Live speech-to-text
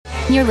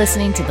You're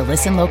listening to the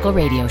Listen Local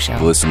Radio Show.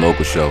 The Listen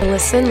Local Show. The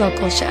Listen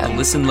Local Show. The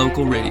Listen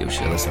Local Radio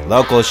Show. The Listen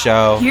Local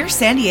Show. Here's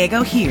San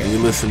Diego here. You're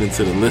listening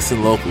to the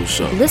Listen Local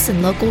Show.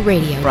 Listen Local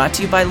Radio. Brought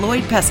to you by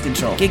Lloyd Pest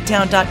Control,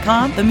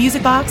 Gigtown.com, The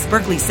Music Box,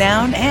 Berkeley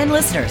Sound, and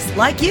listeners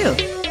like you.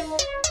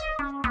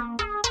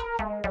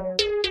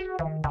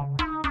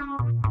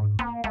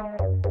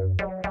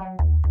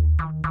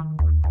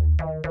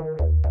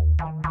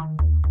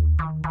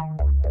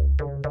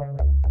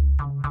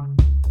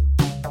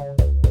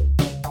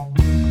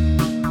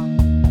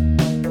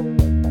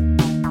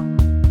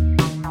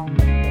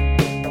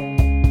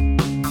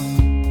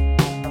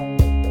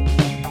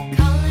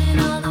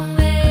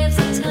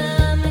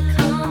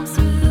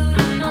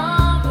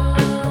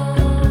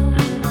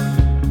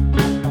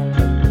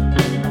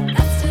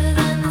 That's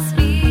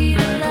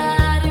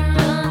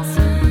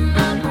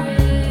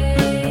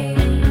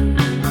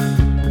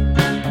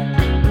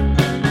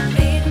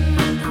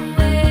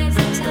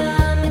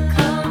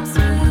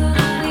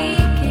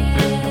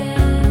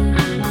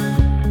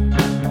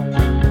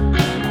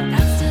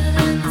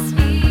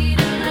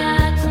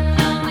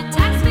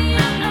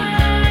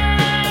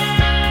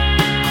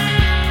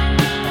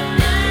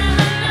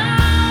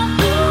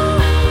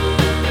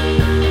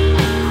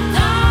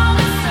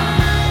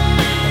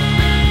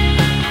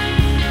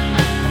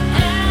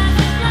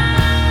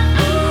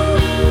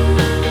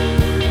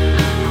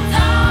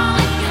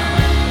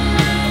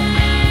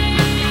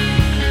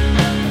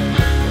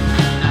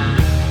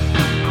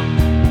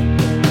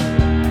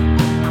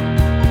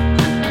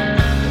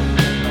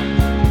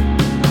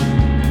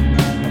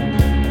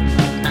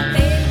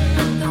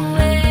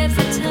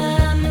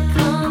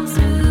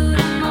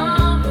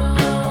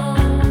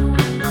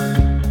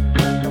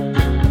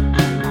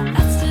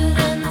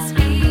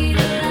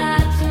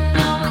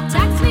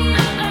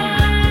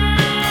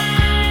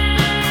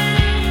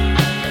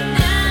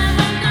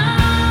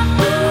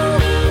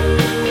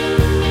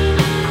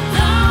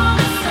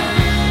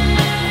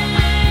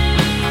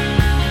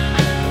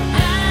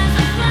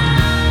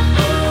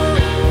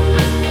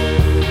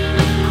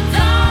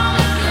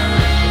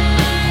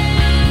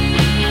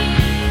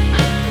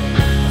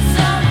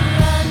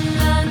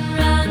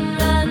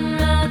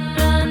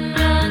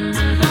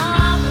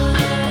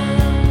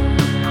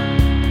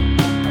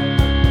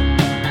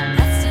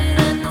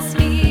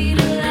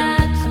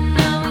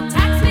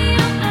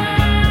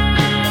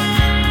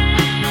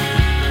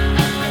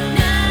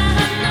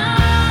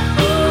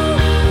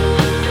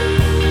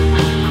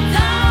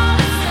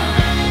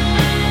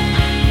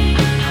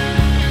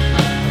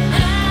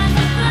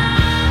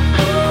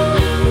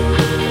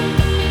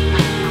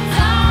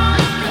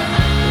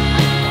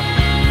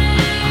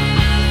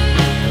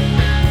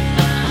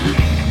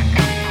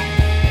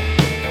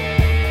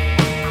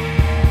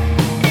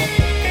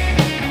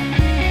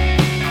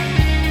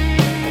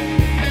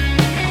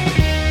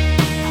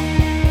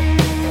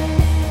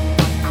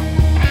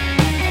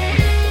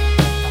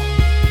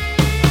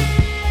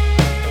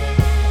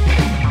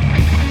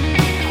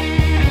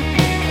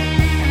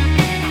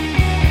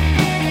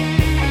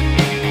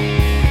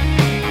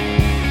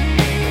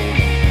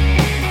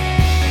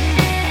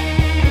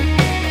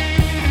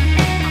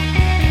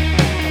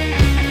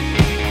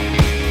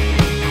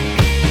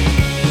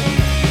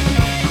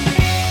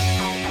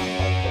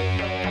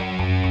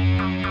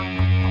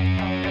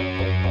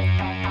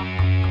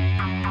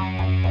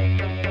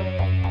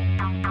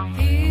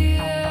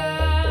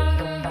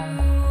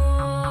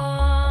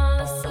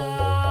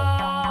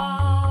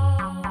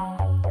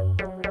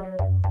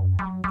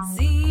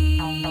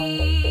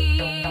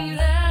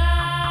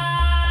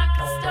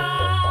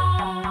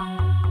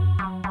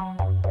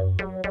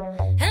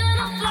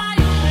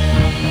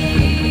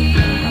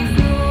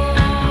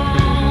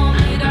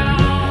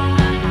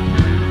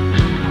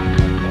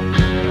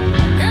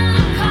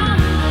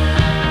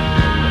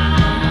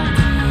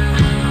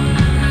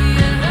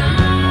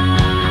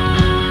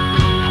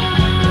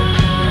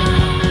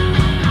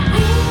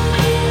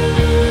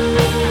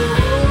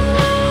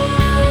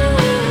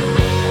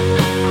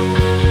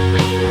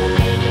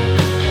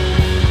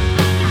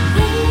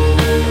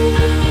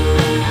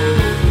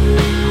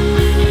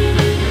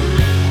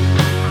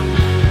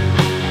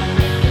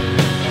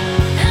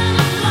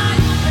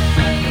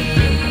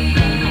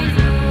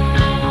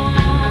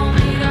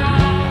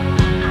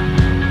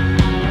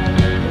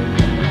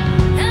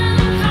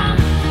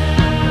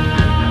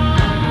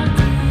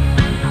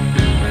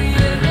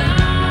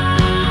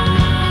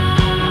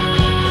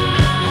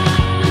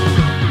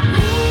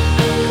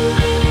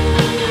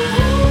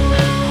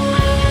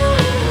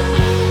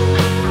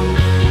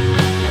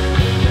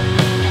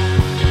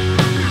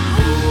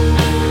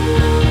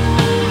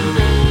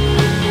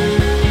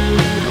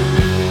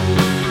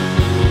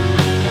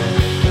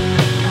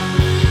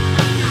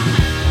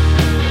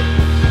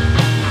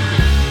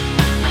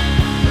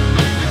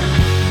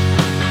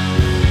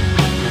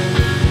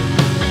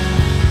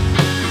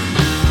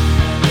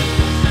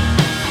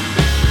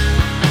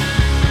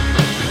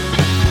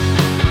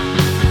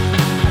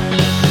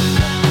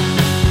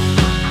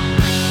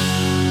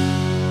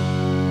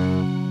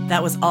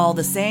That was All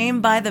the Same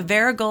by the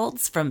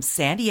Varigolds from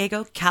San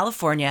Diego,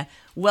 California.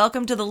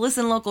 Welcome to the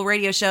Listen Local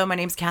radio show. My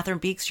name's Catherine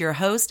Beeks, your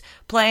host,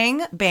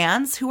 playing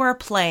bands who are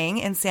playing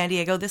in San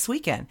Diego this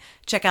weekend.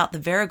 Check out the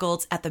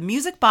Varigolds at the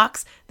Music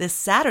Box this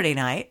Saturday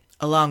night,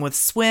 along with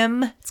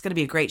Swim. It's going to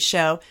be a great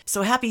show.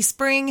 So happy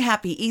spring,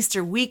 happy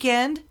Easter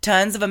weekend.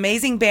 Tons of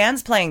amazing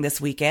bands playing this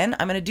weekend.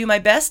 I'm going to do my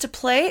best to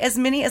play as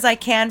many as I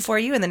can for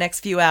you in the next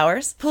few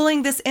hours.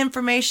 Pulling this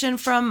information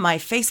from my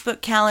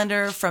Facebook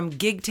calendar, from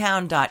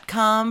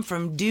gigtown.com,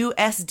 from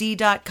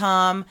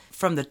dosd.com,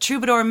 from the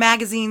Troubadour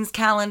Magazine's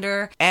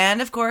calendar.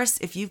 And of course,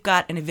 if you've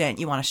got an event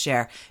you want to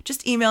share,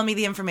 just email me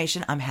the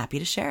information. I'm happy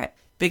to share it.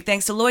 Big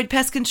thanks to Lloyd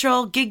Pest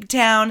Control,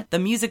 Gigtown, The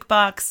Music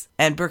Box,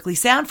 and Berkeley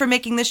Sound for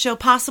making this show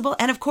possible.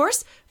 And of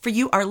course, for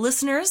you, our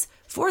listeners,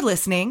 for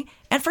listening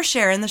and for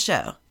sharing the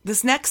show.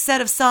 This next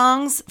set of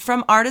songs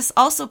from artists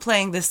also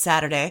playing this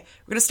Saturday.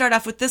 We're going to start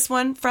off with this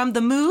one from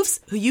The Moves,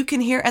 who you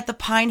can hear at the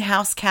Pine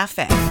House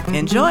Cafe.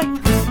 Enjoy!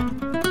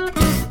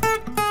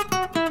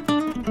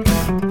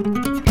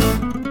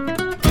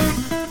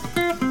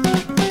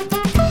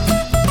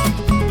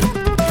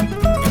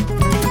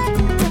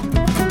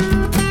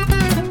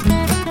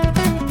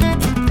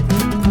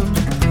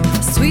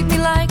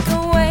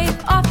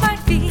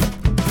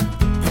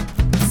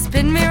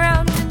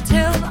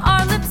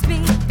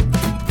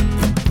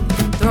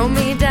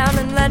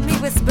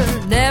 Whisper,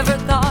 never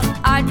thought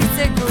I'd be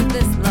sick with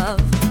this love.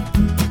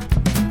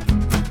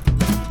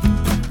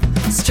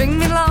 String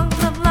me along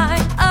the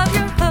line of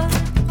your hook.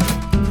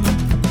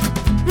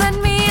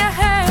 Lend me a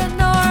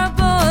hand or a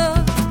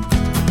book.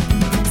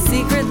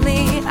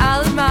 Secretly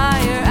I'll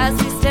admire as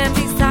we stand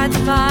beside the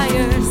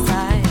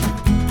fireside.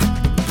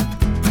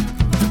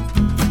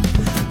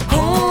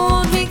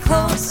 Hold me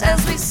close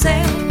as we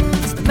sail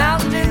to the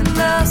mountain in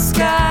the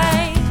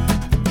sky.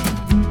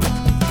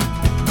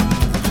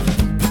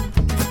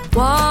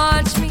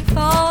 Watch me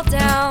fall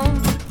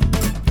down,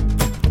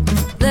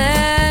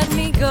 let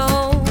me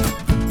go.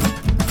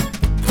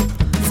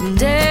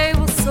 Someday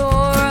we'll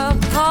soar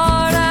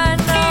apart, I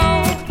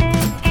know.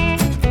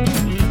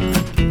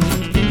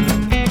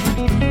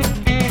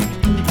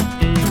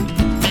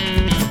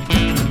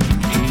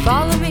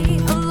 Follow me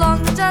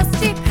along the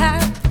dusty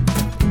path.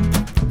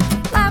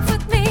 Laugh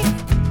with me,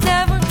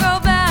 never go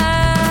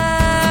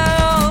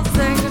back. Oh,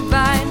 say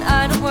goodbye and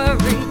I don't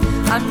worry,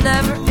 I'm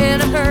never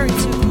in a hurry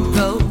to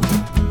go.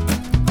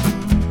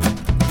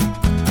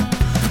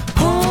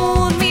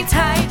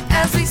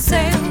 As we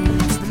sail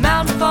to the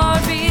mountain far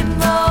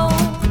below,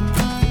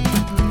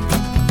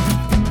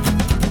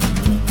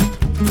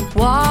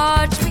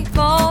 watch me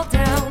fall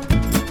down,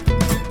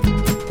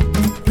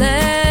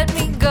 let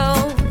me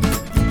go.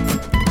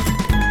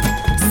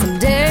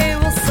 Someday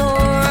we'll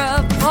soar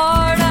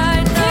apart,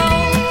 I know,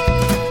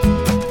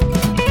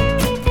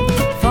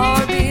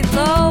 far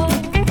below.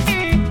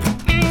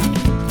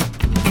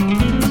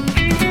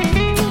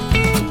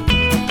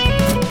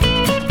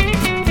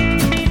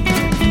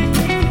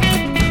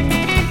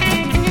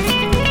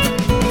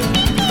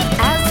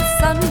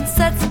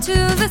 To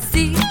the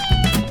sea,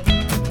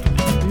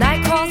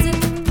 night crawls in,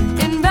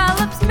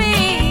 envelops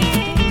me.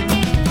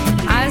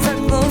 Eyes are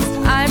closed,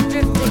 I'm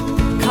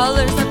drifting.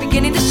 Colors are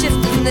beginning to shift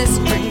in this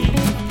dream.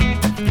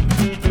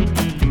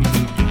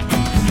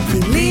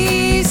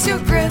 Release your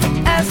grip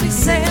as we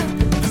sail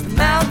to the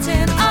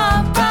mountain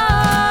above.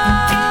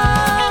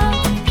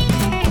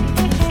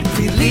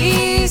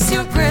 Release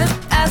your grip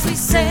as we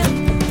sail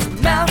to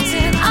the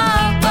mountain above.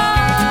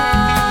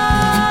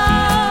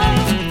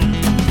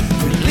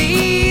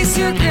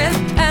 Your grip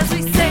as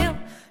we sail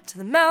to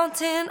the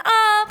mountain above.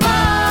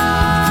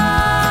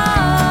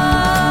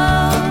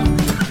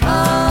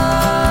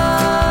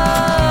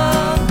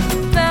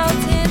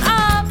 Mountain above. Mountain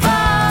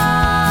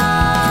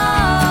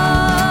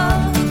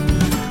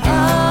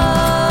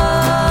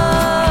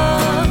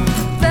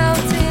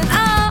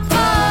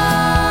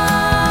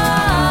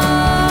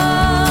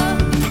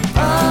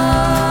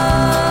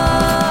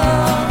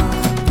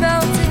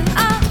above. Mountain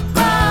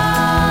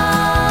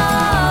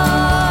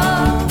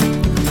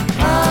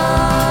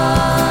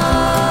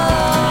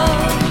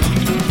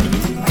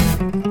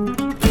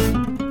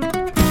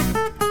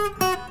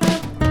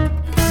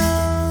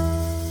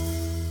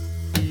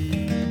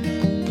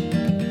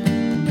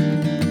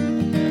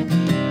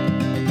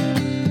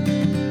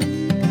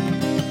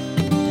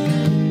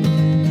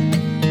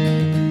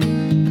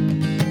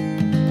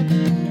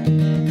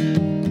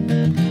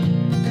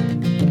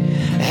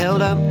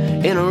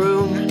in a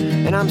room,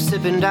 and I'm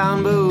sipping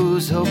down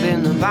booze,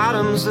 hoping the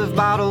bottoms of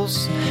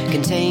bottles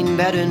contain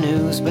better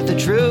news. But the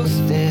truth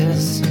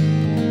is,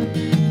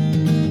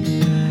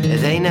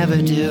 they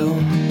never do.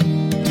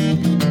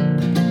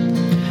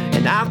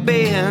 And I've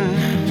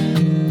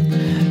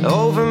been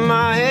over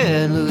my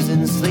head,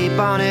 losing sleep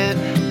on it,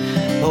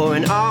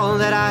 pouring all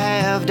that I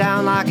have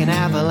down like an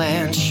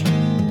avalanche.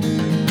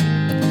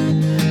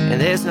 And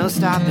there's no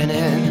stopping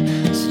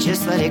it, so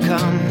just let it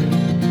come.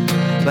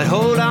 But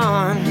hold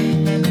on,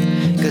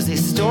 'cause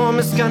this storm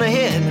is gonna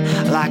hit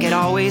like it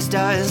always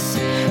does.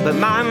 But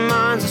my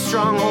mind's a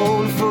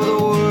stronghold for the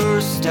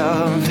worst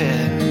of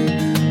it.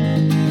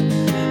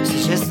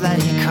 Just let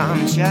it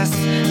come, just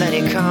let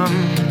it come.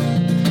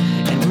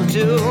 And we'll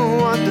do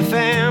what the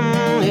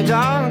family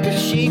dog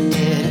sheep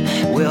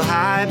did. We'll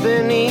hide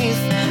beneath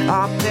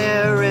our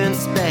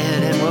parents'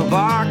 bed, and we'll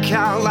bark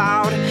out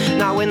loud,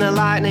 not when the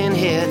lightning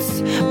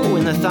hits, but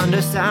when the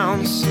thunder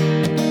sounds.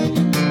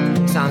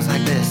 Sounds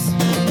like this.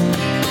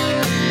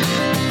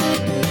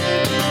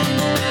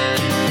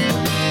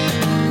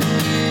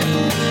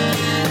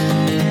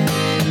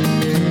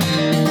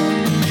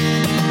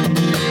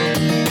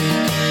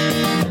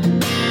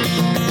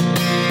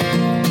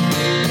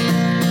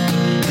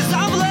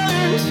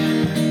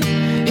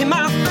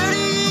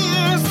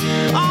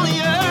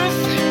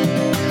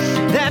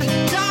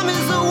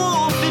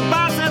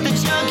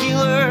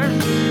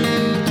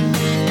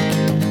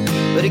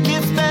 But it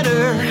gets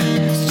better,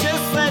 so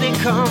just let it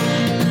come.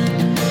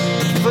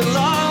 For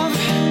love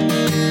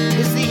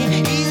is the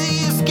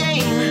easiest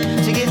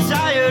game to get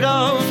tired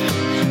of,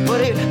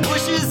 but it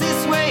pushes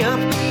its way up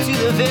to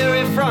the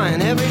very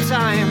front every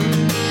time.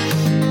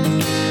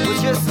 Well,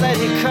 just let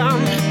it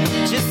come,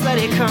 just let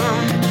it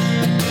come.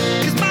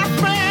 'Cause my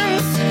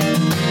friends,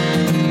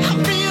 I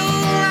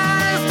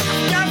realized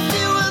I've got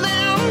few of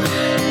them,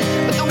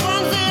 but the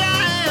ones that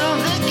I have,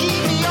 they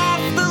keep me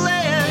off the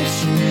ledge,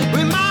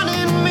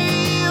 reminding me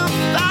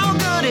how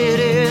good it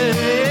is.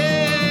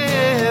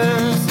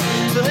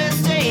 So let's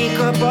take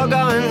up our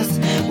guns,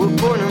 we'll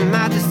point them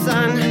at the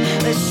sun.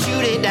 Let's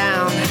shoot it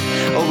down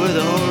over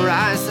the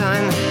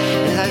horizon.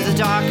 And as the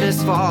darkness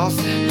falls,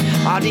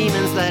 our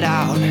demons let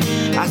out.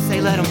 I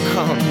say let them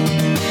come,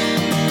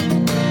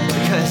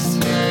 because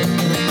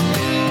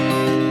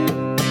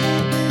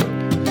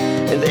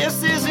this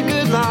is a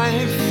good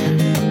life.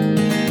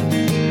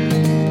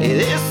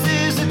 This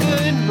is a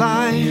good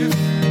life.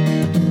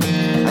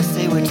 I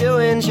say we're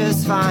doing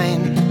just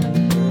fine.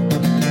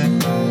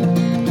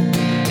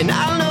 And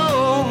I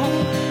know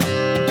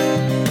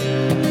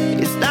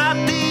it's not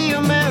the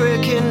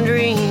American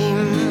dream,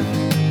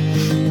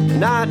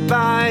 not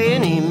by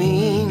any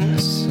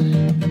means,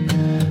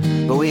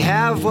 but we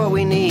have what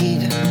we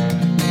need.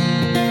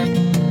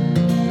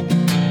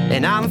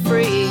 And I'm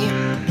free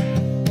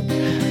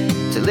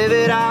to live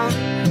it out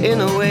in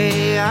the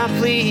way I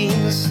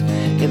please.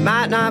 It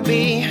might not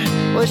be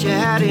what you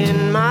had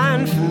in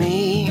mind for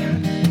me,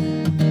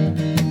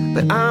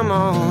 but I'm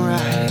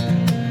alright.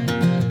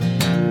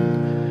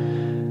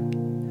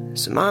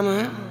 So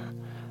mama,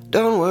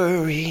 don't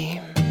worry.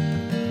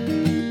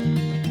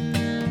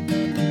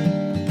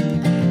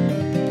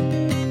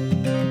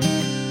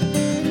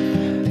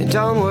 And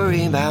don't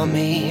worry about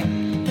me.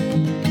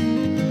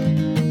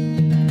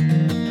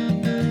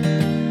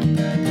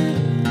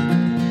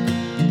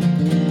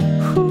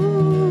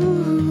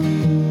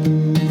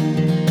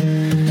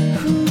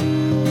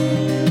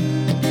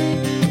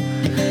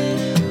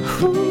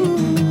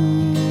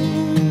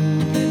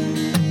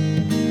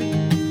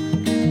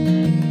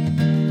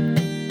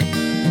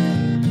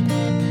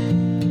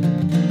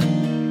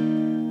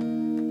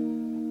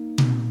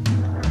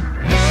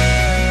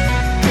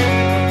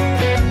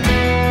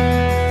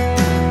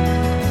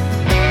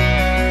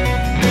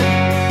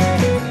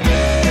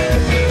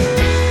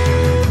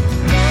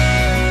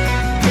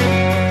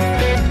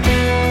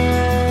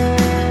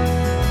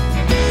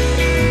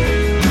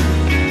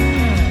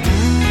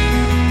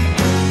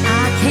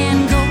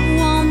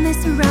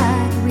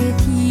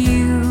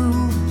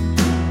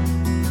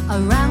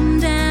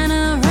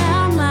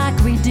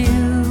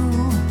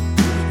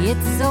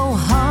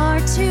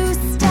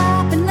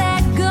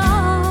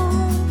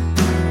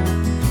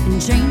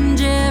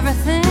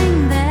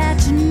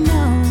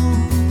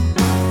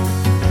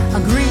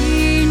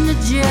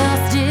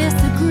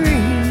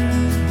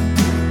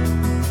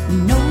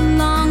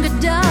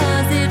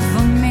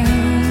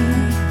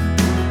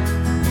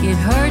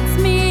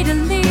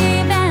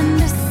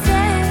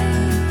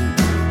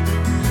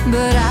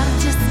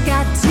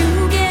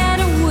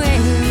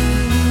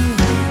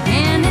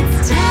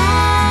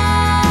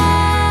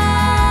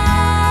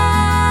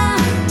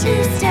 To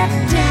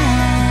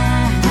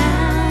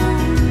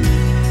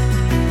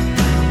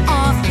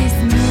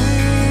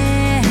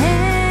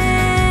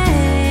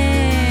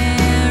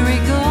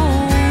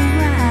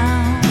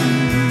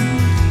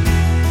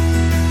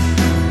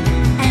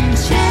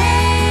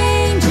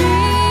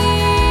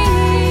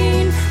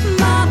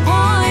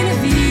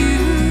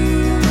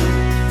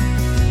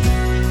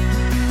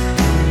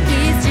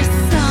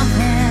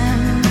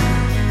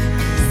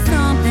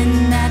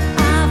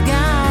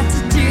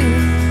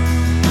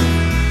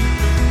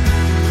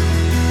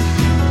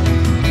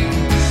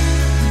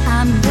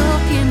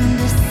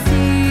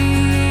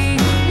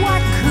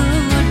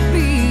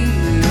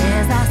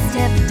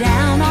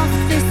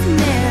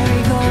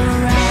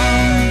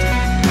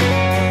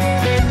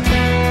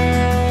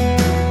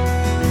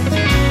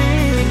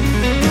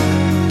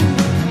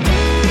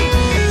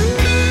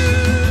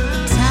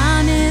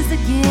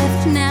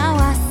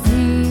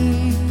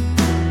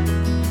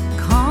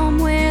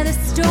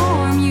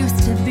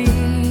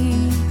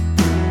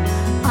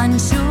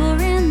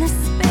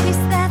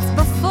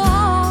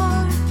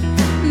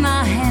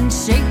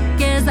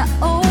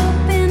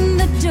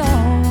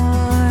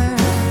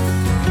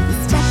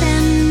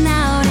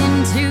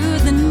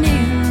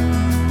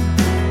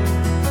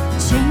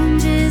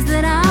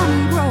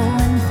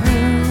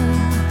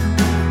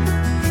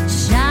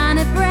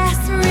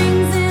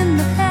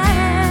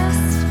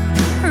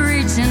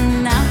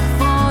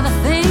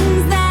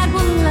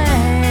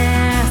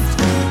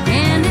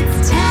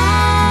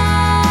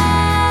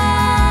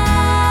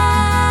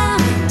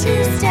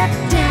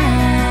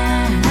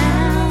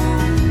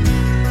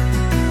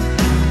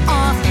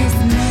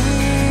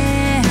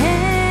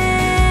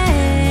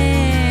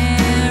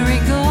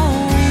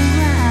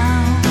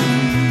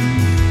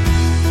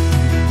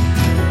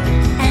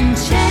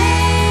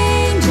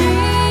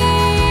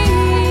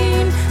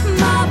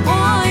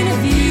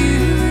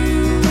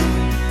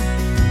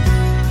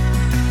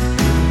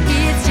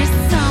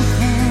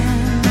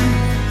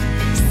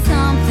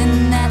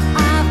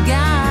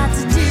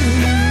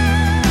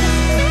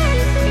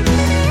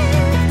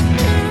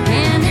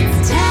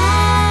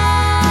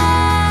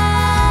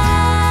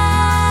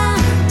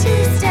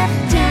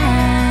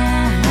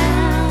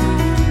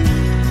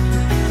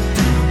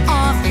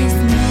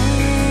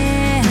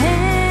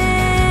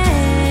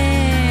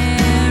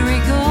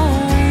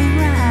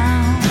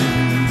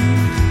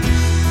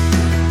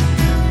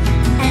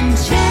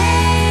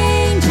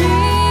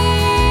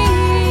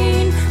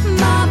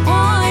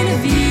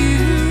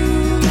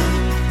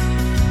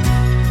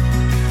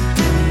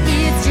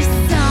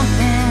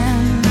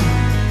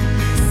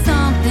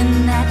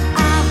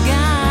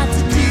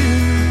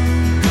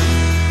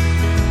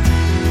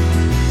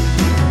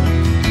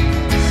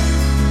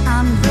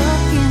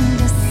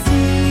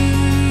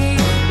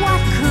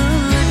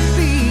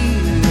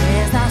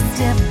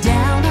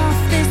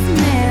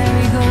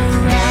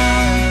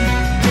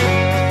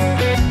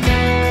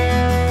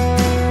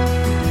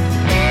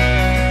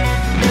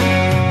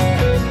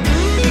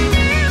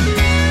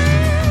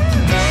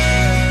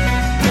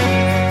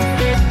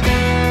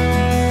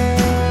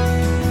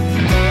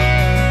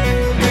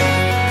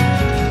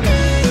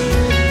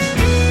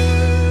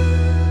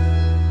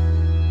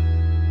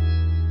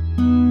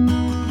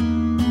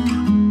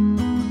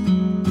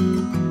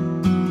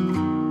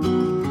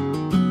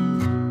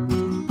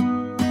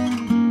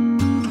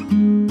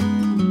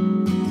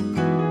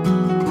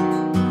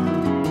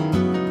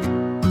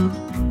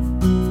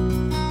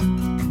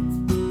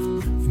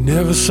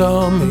never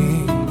saw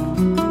me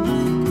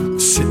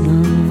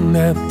sitting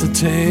at the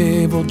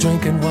table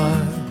drinking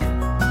wine,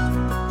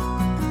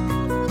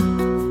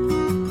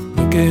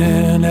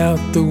 looking out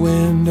the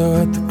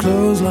window at the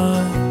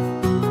clothesline,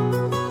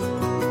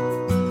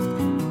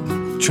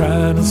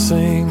 trying to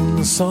sing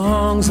the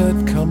songs that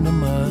come to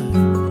mind.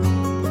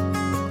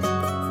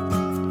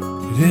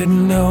 You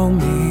didn't know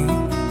me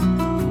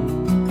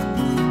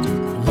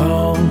a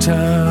long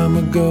time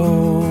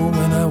ago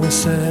when I was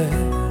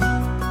sad,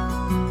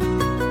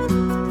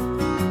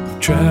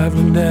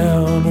 traveling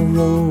down a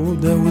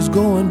road that was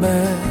going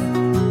bad,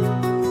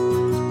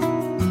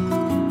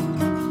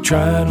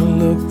 trying to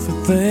look for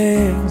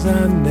things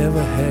I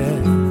never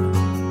had.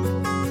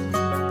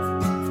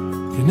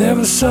 You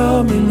never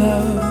saw me,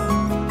 love,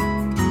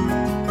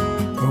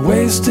 or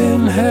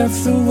wasting half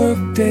the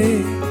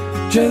workday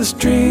just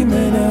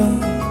dreaming of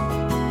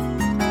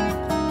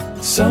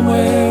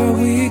somewhere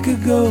we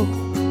could go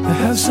to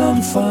have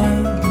some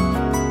fun,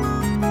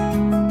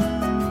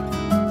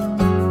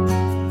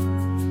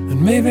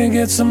 maybe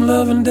get some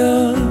loving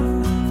done.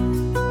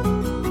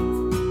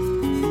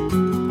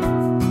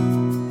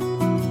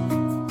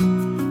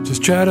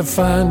 Just try to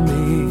find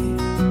me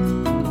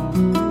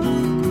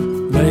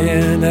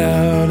laying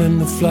out in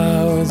the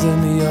flowers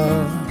in the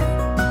yard,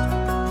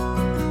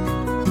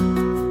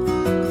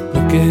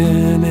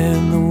 looking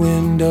in the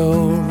window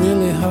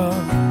really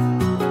hard,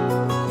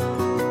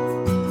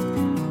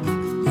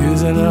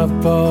 using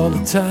up all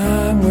the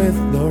time with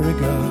no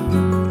regard.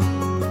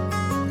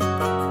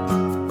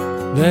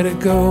 Let it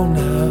go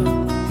now.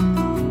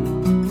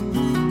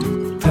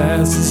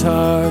 Past is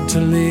hard to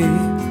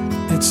leave,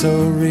 it's so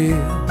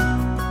real.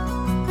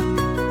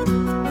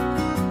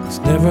 It's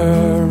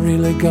never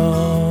really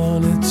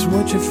gone, it's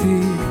what you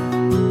feel.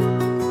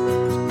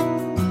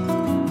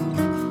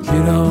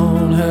 You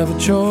don't have a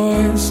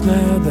choice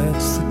now,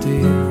 that's the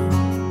deal.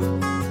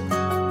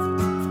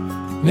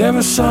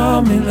 Never saw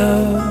me,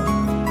 love,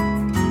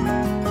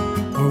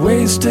 or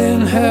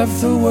wasting half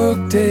the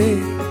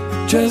workday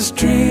just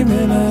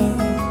dreaming of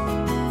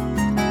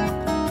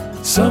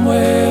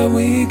somewhere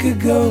we could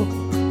go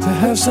to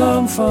have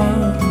some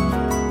fun,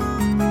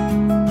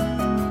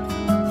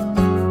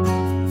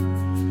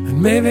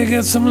 and maybe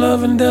get some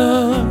loving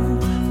done.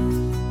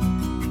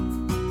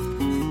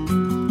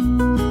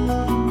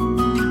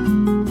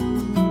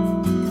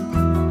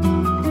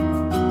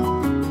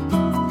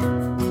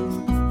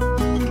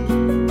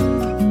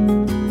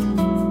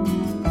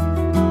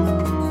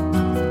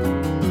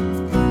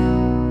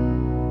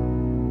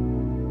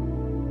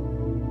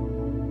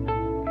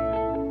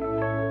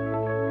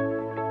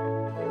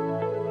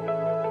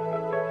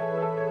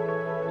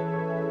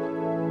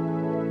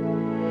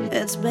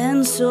 It's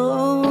been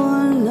so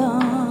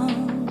long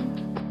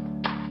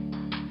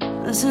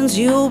since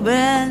you've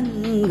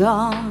been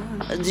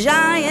gone, a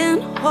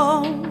giant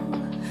hole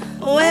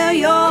where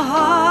your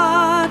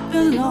heart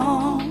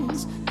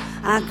belongs.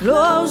 I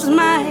close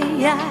my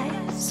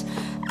eyes,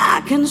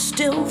 I can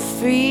still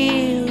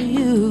feel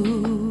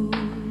you.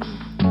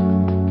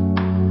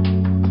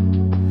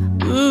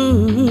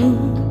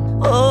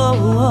 Oh,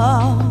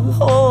 oh,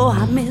 oh,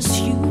 I miss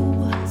you.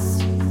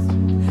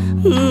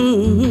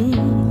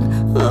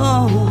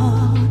 Oh,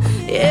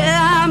 yeah,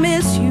 I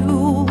miss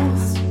you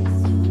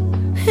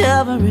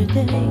every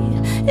day,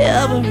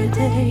 every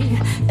day,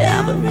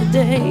 every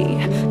day,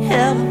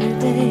 every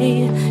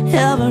day,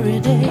 every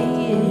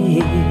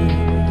day.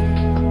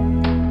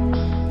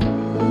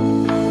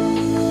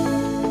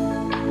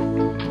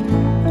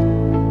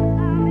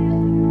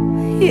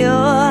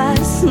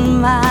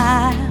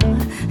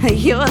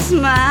 Your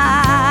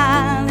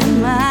smile in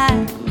my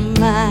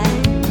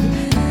mind,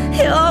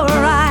 your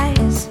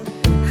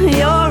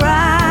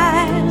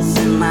eyes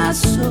in my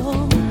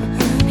soul,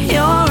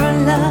 your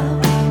love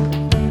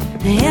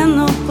in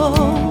the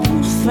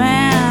whole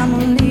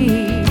family.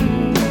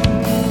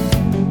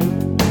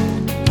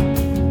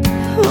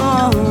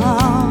 Oh,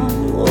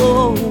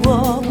 oh,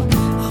 oh,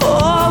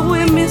 oh, we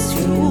miss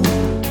you.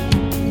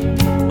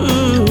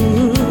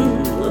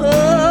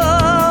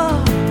 Oh,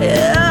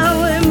 yeah,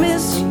 we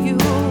miss you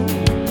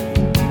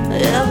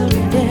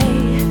every day,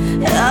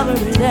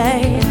 every day.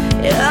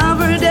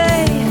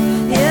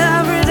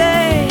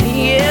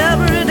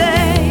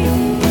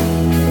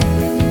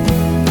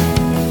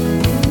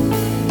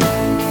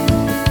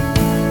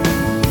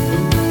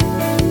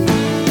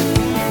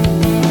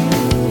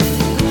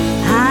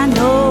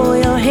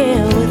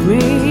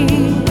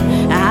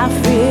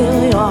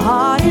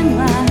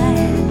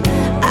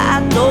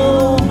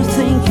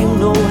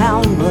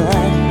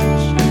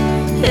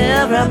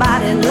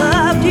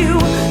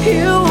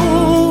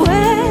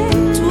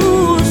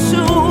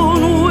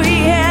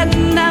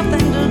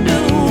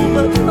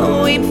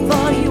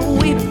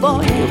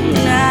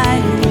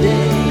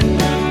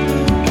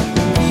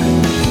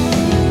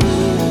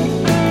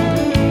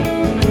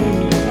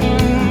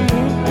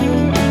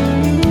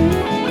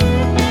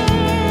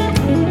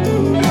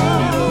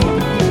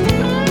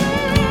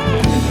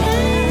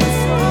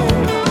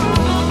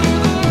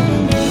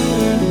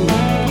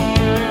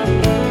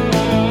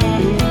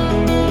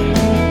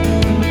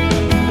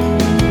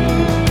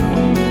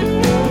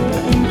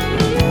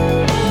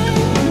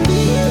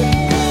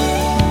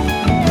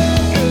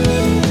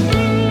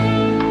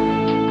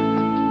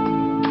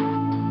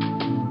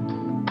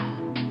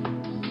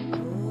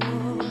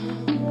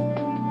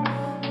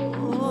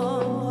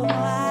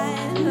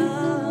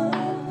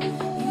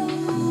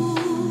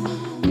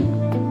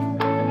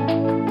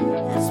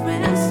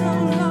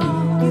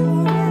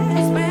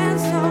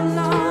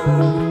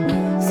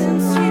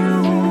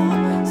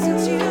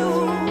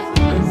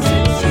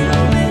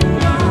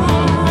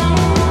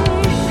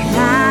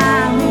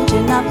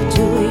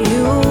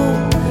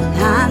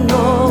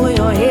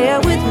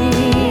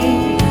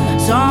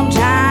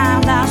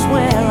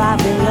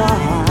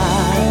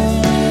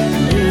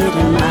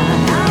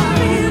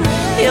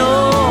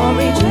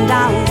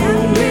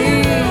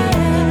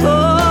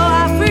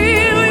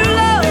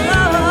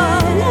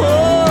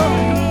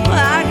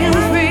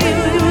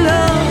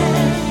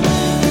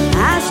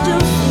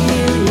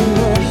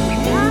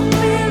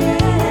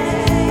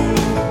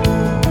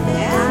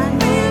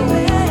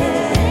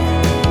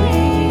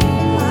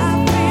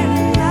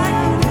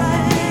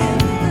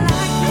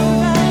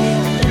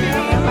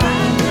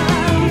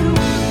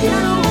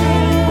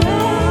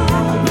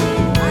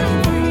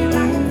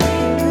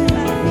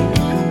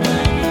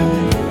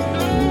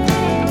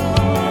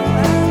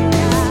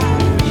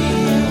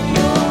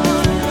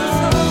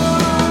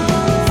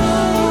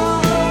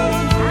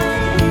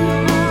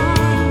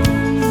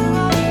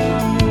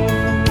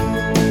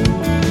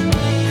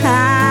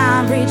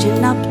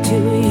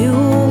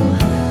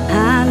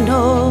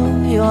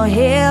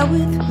 there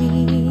with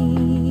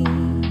me.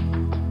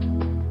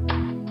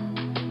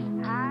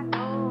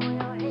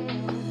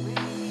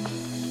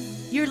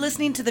 You're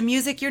listening to the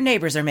music your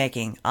neighbors are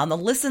making on the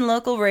Listen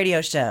Local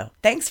radio show.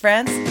 Thanks,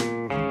 friends.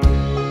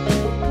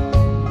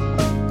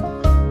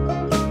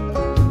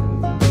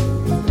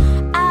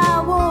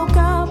 I woke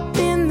up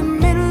in the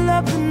middle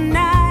of the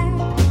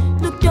night,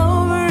 looked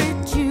over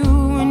at you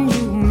and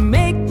you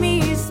make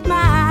me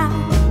smile.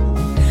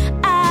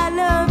 I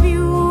love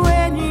you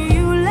and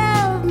you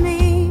love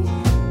me.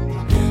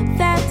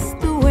 That's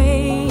the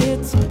way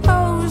it's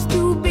supposed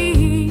to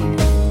be.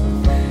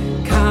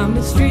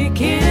 Comet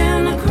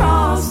streaking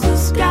across the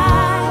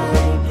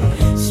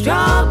sky,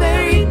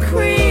 strawberry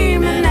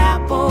cream and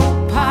apple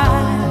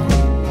pie,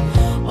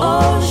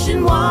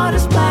 ocean water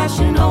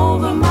splashing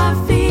over my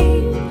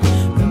feet,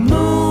 the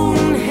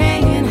moon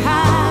hanging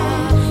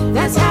high.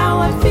 That's how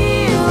I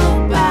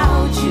feel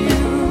about you.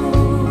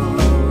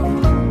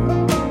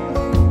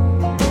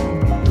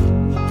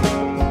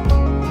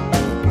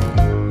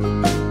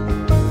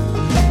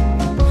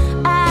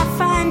 I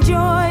find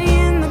joy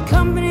in the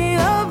company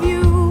of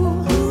you.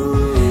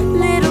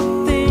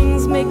 Little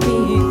things make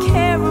me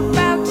care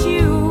about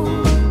you.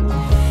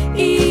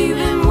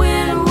 Even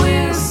when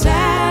we're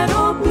sad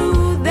or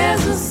blue,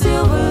 there's a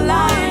silver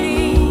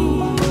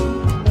lining.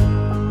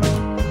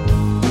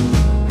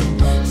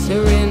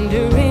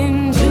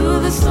 Surrendering to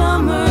the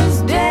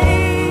summer's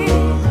day,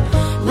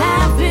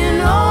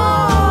 laughing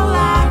all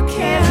our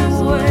cares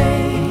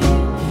away,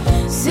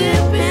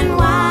 sipping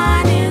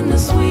wine in the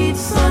sweet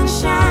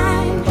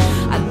sunshine.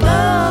 I'd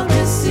love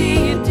to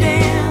see you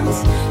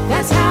dance.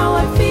 That's how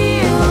I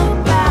feel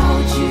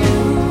about you.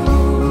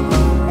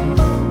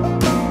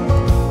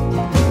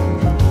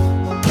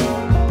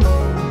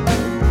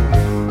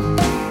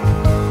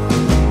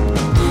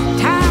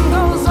 Time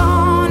goes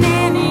on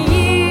and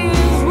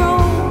years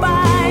roll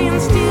by,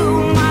 and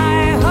still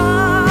my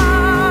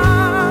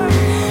heart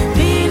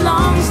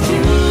belongs to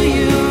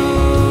you.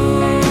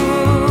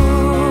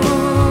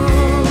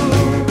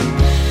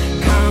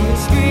 Comet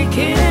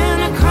streaking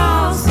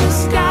across the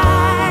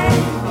sky,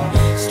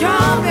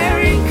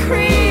 strawberry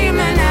cream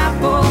and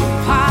apple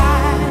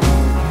pie,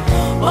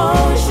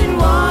 ocean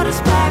water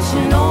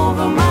splashing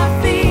over my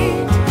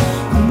feet,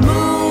 the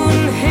moon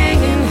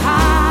hanging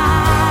high.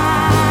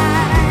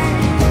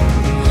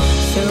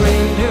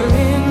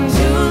 Surrendering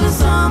to the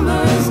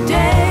summer's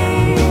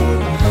day,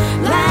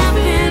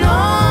 laughing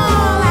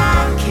all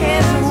our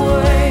cares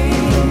away,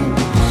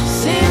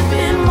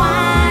 sipping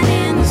wine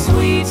in the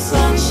sweet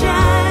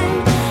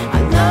sunshine.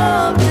 I'd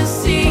love to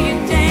see you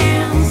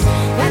dance.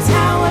 That's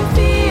how I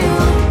feel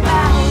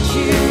about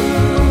you.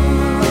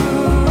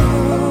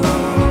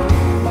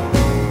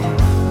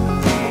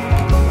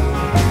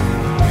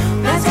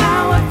 That's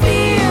how I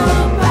feel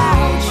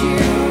about you.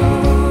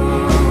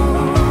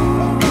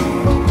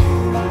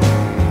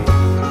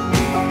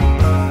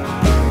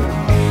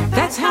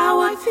 That's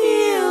how I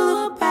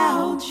feel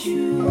about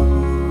you.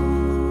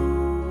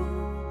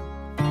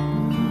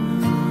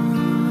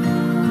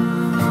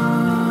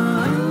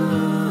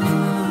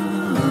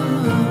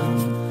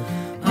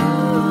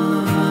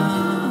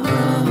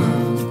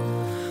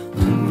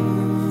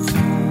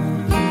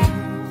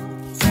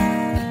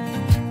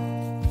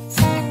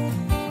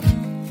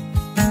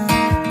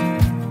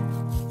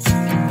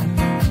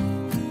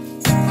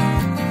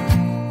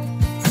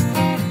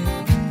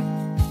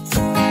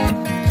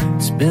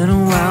 It's been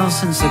a while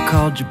since I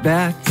called you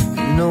back.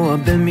 You know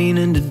I've been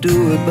meaning to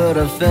do it, but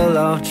I fell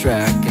off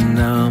track. And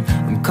now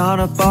I'm caught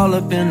up all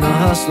up in the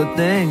hustle of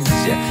things.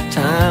 Yeah,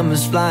 time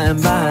is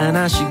flying by and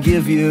I should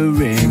give you a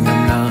ring.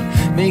 I'm not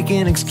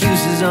making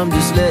excuses, I'm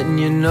just letting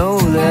you know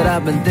that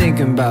I've been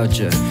thinking about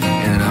you,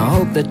 and I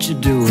hope that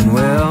you're doing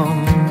well.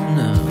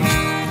 Now,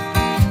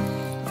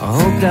 I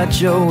hope that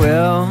you're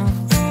well.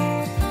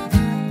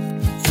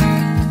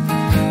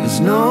 There's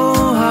no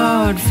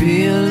hard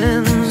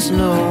feelings,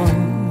 no.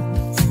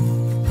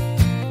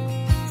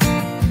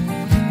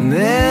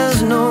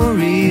 There's no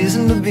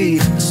reason to be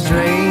a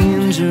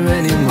stranger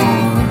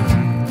anymore.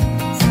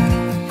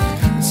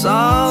 It's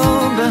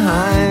all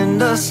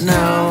behind us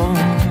now.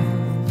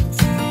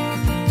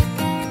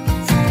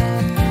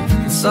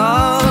 It's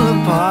all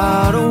a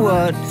part of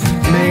what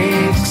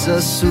makes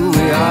us who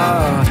we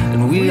are.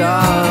 And we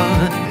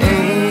are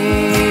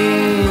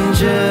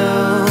angels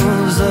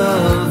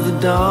of the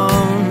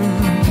dawn.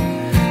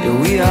 Yeah,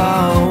 we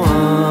are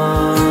one.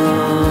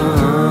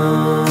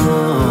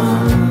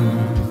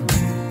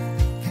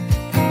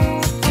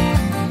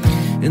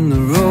 In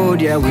the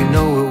road, yeah, we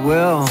know it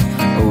well.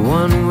 A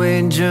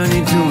one-way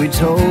journey till we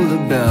toll the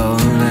bell.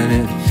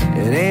 And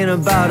it ain't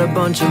about a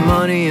bunch of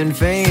money and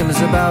fame.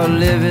 It's about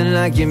living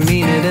like you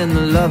mean it, and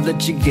the love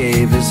that you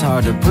gave. It's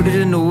hard to put it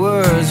into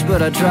words,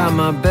 but I try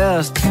my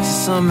best to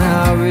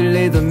somehow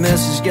relay the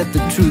message, get the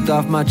truth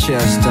off my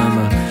chest. I'm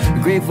a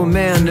grateful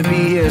man to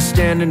be here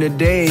standing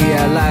today.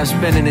 Yeah, life's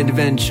been an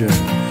adventure,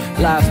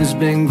 life has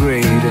been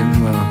great.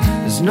 And well,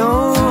 there's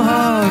no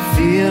hard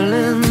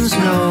feelings,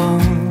 no.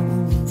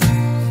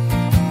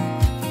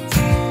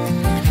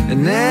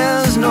 and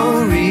there's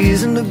no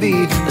reason to be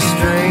a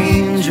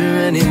stranger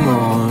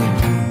anymore.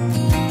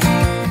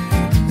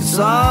 It's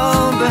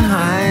all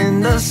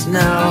behind us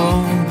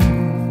now.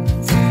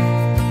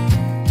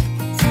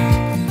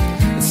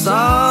 It's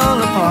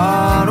all a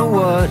part of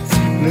what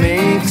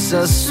makes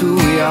us who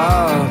we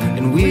are,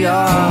 and we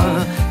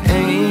are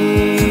angels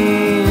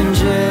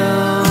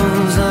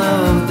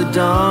of the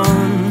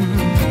dawn.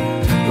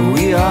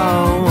 We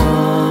are one.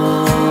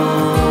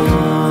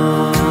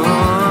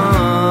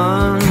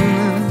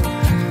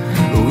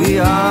 We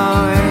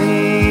are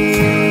angels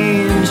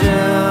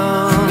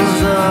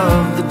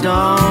of the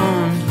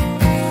dawn.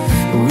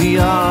 We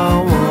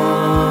are one.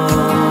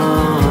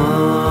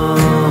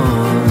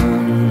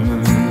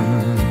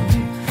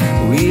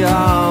 We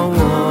are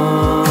one.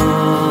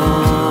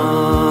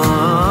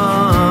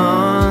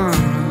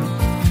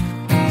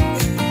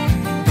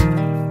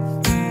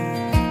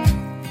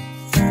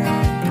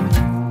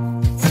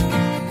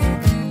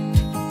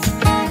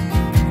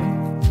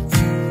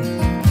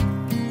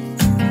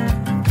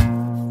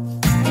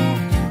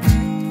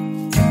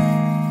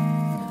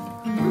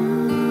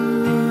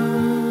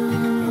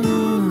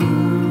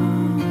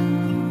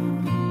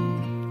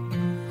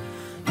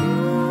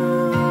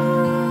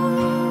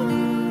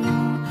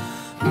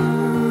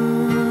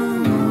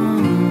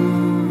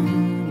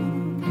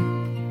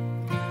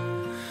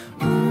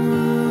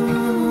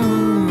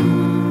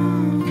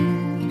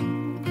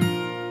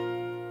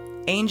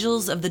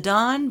 Angels of the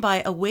Dawn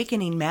by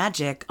Awakening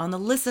Magic on the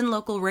Listen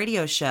Local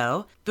radio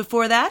show.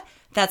 Before that,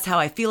 That's How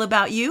I Feel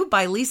About You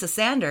by Lisa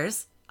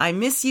Sanders. I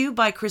Miss You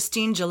by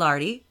Christine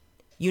Gilardi.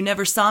 You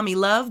Never Saw Me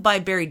Love by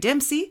Barry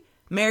Dempsey.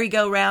 Merry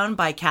Go Round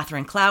by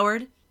Catherine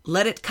Cloward.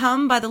 Let It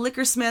Come by the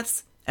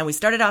Lickersmiths. And we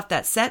started off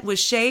that set with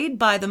Shade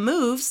by The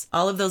Moves.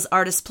 All of those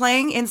artists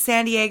playing in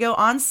San Diego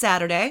on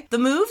Saturday. The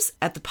Moves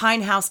at the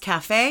Pine House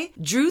Cafe.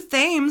 Drew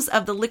Thames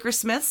of the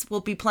Lickersmiths will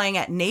be playing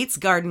at Nate's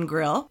Garden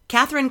Grill.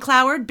 Catherine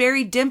Cloward,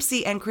 Barry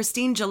Dempsey, and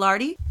Christine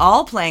Gilardi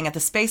all playing at the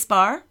Space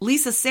Bar.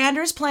 Lisa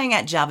Sanders playing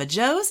at Java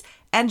Joe's.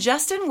 And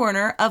Justin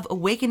Werner of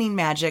Awakening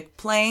Magic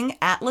playing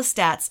at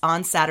Lestat's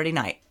on Saturday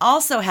night.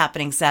 Also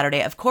happening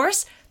Saturday, of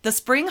course, the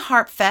Spring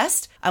Harp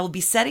Fest. I will be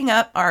setting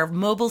up our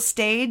mobile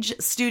stage,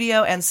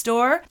 studio, and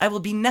store. I will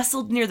be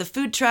nestled near the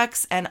food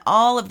trucks and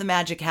all of the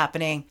magic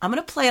happening. I'm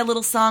going to play a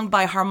little song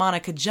by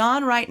Harmonica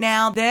John right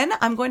now. Then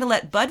I'm going to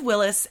let Bud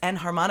Willis and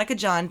Harmonica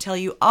John tell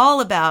you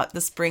all about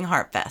the Spring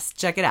Harp Fest.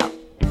 Check it out.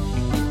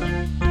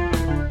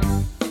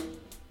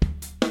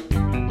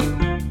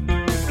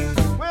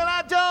 Well,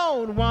 I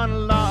don't want a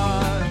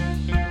lot.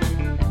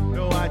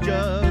 No, I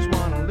just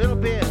want a little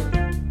bit.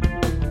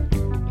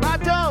 I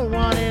don't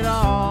want it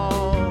all.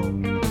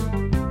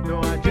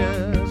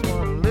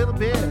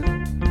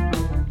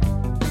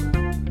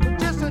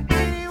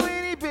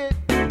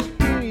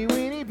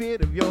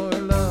 Of your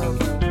love,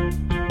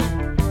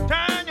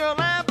 turn your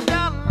lamp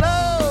down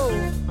low,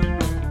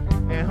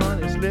 and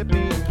honey, slip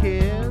me a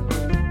kiss.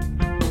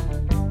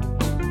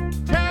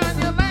 Turn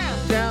your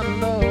lamp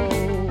down low,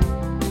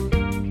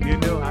 you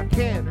know I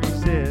can't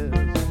resist.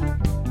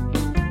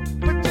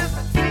 But just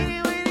a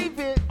teeny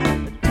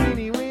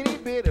weeny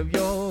bit of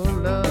your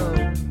love.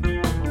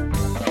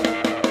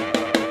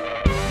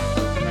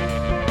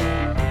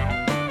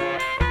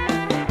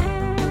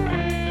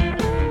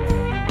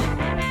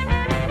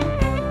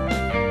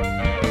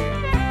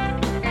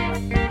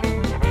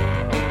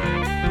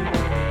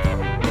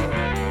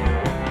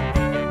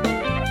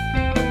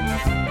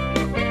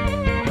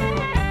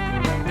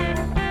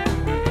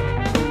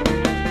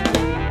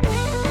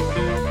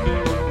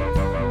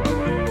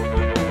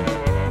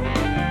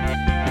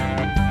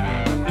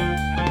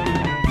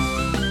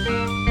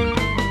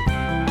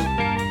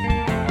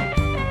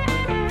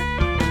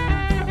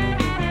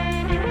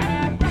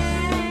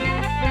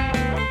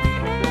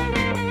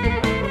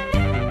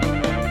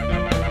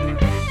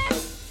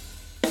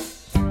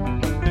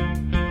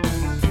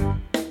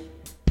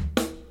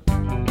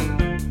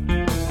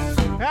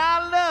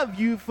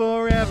 You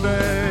forever,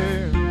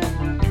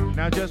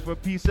 now just for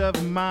peace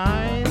of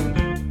mind.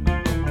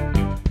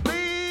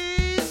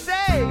 Please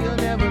say you'll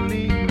never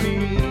leave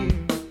me,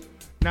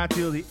 not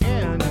till the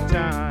end of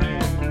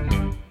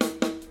time.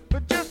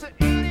 But just a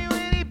teeny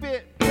weeny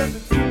bit, just a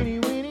teeny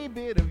weeny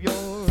bit of your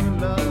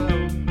love.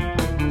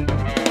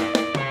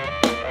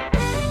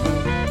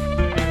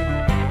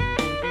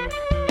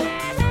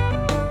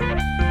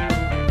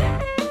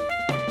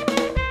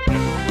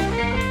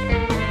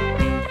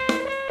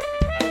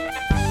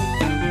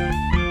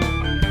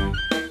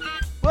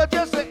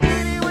 Just a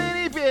teeny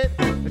weeny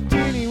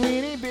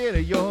bit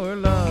of your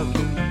love.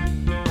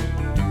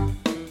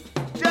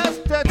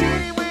 Just a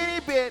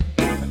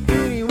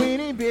teeny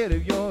weeny bit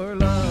of your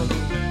love.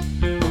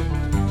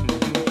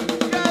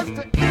 Just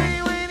a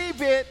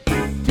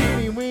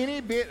teeny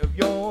weeny bit of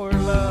your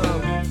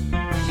love.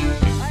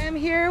 I am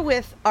here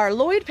with our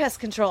Lloyd Pest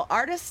Control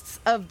Artists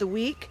of the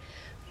Week,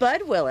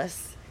 Bud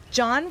Willis,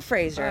 John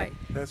Fraser. Right,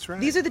 that's right.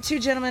 These are the two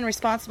gentlemen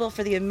responsible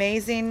for the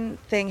amazing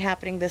thing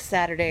happening this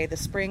Saturday, the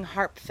Spring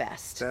Harp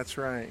Fest. That's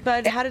right.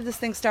 But how did this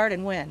thing start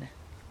and when?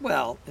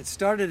 Well, it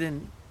started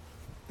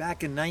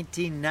back in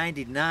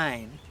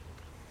 1999,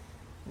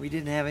 we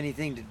didn't have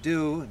anything to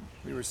do. And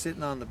we were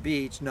sitting on the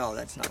beach. No,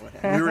 that's not what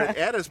happened. We were at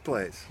Etta's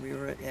place. We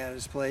were at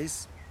Etta's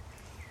place.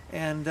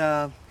 And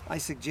I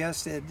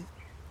suggested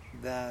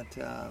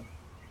that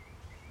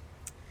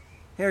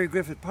Harry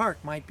Griffith Park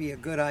might be a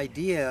good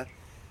idea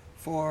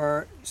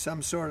for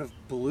some sort of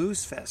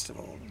blues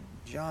festival.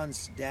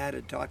 John's dad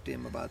had talked to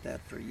him about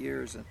that for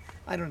years, and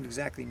I don't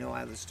exactly know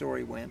how the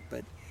story went,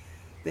 but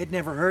they'd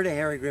never heard of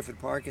Harry Griffith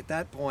Park at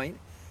that point.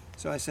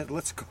 So I said,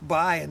 let's go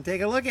by and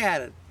take a look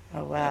at it.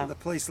 Oh, wow. The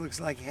place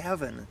looks like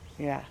heaven.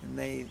 Yeah. And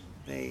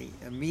they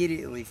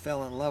immediately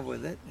fell in love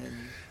with it. And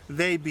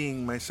They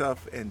being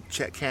myself and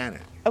Chet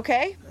Cannon.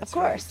 Okay, of that's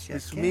course. right, Chet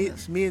It's Cannon.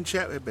 me and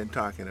Chet have been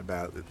talking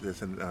about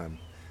this, and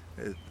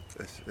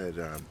I said,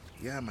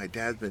 yeah, my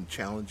dad's been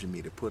challenging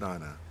me to put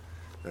on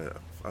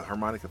a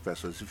harmonica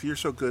festival. He said, if you're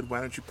so good, why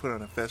don't you put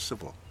on a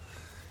festival?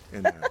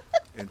 And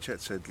and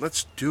Chet said,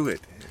 let's do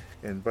it.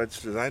 And Bud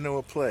said, I know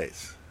a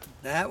place.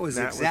 That was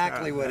That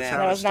exactly what that's happened.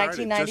 how That it was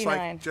started.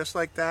 1999. Just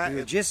like that. We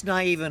were just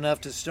naive enough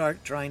to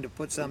start trying to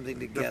put something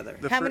together.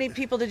 The How fir- many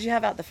people did you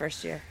have out the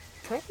first year?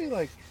 Probably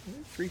like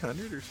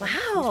 300 or something.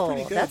 Wow, It was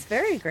pretty good. that's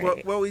very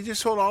great. Well, we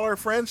just told all our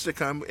friends to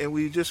come, and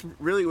we just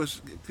really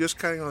was just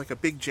kind of like a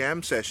big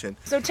jam session.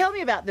 So tell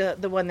me about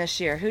the one this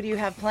year. Who do you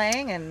have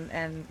playing,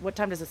 and what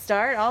time does it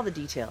start? All the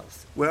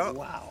details. Well,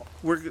 Wow.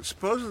 we're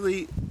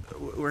supposedly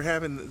we're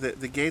having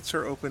the gates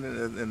are open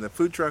and the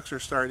food trucks are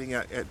starting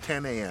at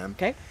 10 a.m.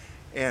 Okay.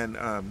 And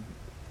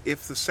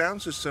if the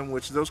sound system,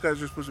 which those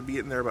guys are supposed to be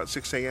in there about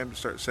 6 a.m. to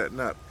start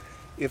setting up,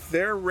 if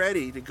they're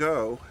ready to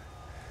go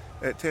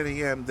at 10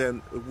 a.m.,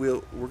 then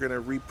we're going to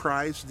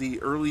reprise the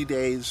early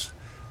days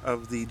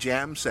of the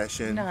jam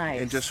session.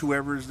 Nice. And just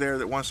whoever's there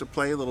that wants to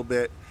play a little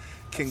bit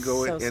can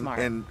go So in smart.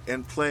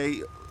 and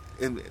play.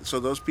 And so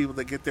those people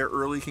that get there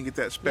early can get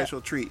that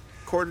special treat.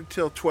 Quarter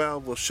till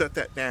 12, we'll shut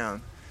that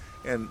down,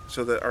 and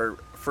so that our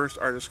first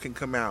artist can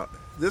come out.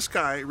 This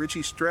guy,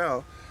 Richie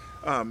Strell,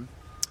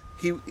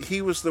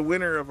 he was the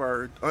winner of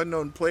our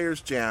Unknown Players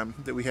Jam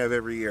that we have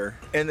every year.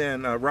 And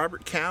then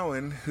Robert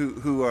Cowan,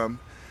 who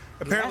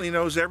apparently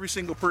knows every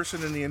single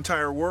person in the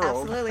entire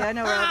world. Absolutely, I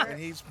know Robert.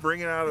 And he's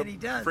bringing out And he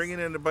does. bringing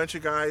in a bunch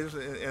of guys,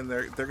 and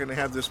they're going to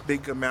have this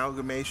big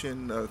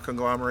amalgamation,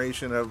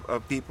 conglomeration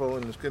of people,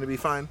 and it's going to be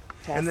fun.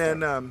 And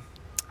then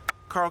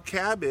Carl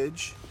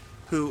Cabbage,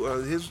 who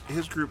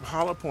his group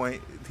Hollow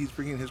Point, he's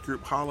bringing his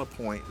group Hollow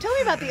Point. Tell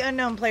me about the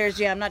Unknown Players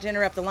Jam. Not to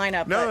interrupt the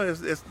lineup. No,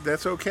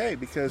 that's okay,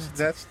 because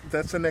that's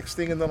the next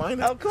thing in the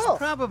lineup. Oh, cool.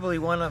 Probably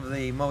one of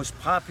the most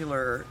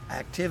popular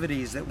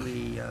activities that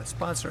we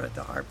sponsor at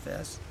the Harp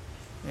Fest.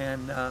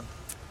 And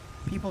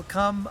people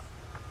come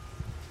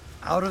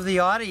out of the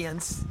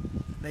audience,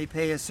 they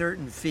pay a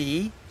certain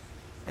fee,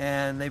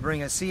 and they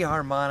bring a C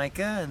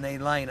harmonica, and they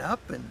line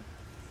up,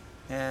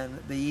 and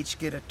they each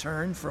get a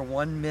turn for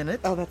 1 minute.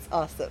 Oh, that's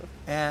awesome.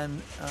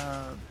 And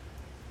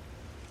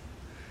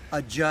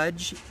a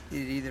judge, it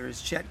either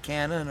is Chet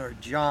Cannon or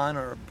John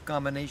or a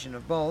combination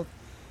of both,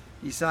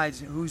 decides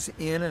who's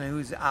in and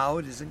who's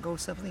out. Does it go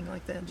something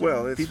like that, John?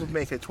 Well, people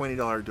make a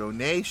 $20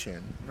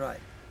 donation right.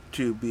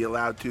 to be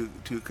allowed to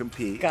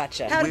compete.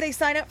 Gotcha. How do they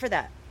sign up for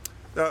that?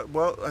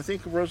 Well, I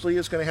think Rosalie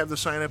is going to have the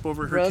sign up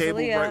over her table,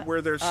 Rosalia, right where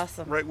there's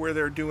awesome. right where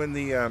they're doing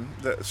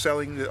the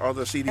selling all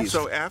the CDs.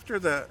 So after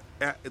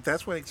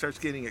that's when it starts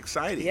getting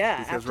exciting. Yeah,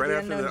 because after right the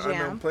after the Unknown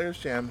Jam. Unknown Players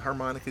Jam,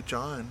 Harmonica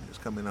John is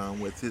coming on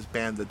with his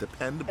band, The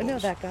Dependables. I know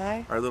that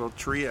guy. Our little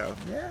trio.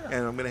 Yeah.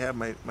 And I'm going to have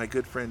my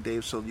good friend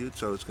Dave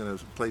Soluzzo is going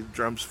to play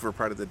drums for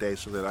part of the day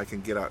so that I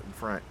can get out in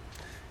front.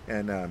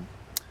 And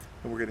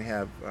we're going to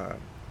have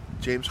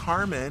James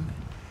Harmon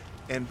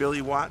and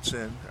Billy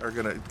Watson are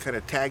going to kind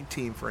of tag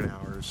team for an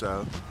hour or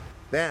so.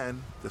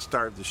 Then the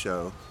star of the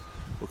show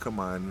will come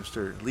on,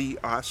 Mr. Lee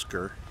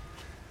Oscar.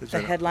 Who's The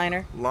a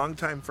headliner?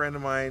 longtime friend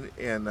of mine,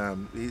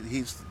 and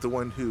he's the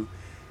one who,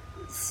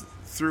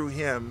 through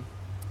him,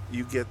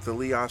 you get the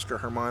Lee Oscar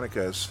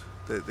harmonicas.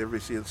 That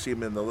everybody see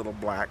him in the little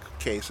black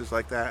cases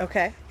like that.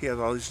 Okay. He has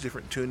all these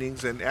different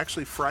tunings, and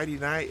actually Friday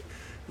night,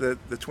 the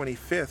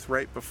 25th,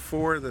 right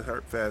before the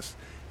Harp Fest,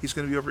 he's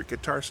going to be over at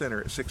Guitar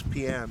Center at 6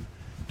 p.m.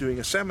 doing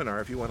a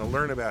seminar. If you want to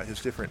learn about his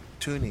different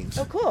tunings,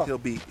 Oh, cool. He'll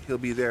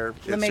be there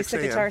La at 6 Mesa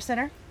a.m. Guitar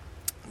Center?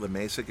 La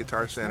Mesa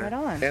Guitar Center. Right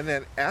on. And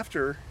then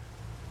after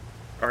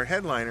our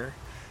headliner,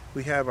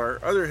 we have our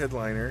other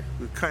headliner,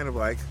 who kind of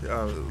like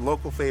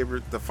local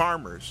favorite, the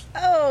Farmers.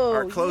 Oh,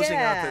 are closing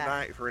out yeah. the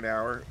night for an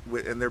hour,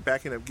 and they're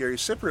backing up Gary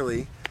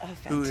Sipperly, Oh,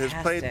 who has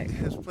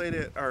fantastic. played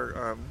at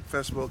our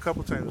festival a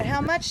couple times. And how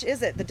much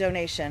is it, the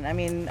donation? I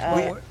mean,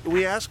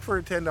 We ask for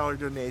a $10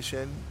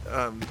 donation.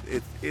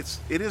 It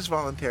is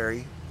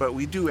voluntary, but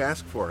we do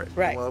ask for it.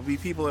 Right. And there'll be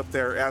people up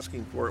there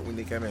asking for it when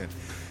they come in.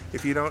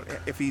 If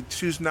you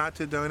choose not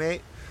to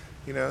donate,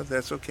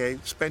 that's okay.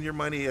 Spend your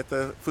money at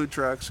the food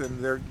trucks,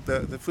 and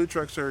the food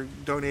trucks are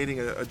donating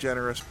a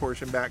generous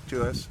portion back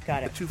to us.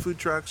 Got it. The two food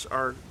trucks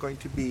are going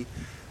to be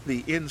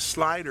the Inn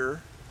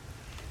Slider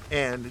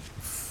and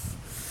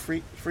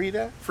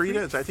Frida.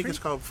 I think it's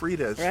called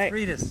Frida's. Right.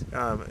 Fritas.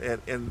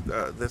 And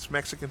that's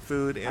Mexican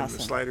food, and Awesome.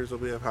 the sliders will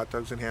be of hot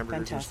dogs and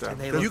hamburgers Fantastic. and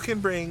And stuff. they You look- can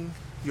bring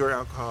your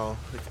alcoholic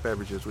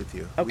beverages with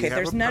you. We Okay, have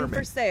there's a none permit.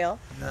 for sale,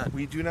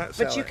 We do not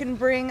sell but you it. can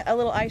bring a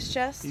little ice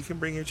chest. You can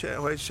bring your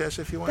white chest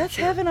if you want. That's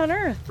sure. heaven on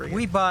earth. Bring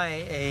We it. buy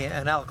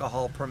an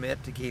alcohol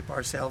permit to keep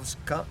ourselves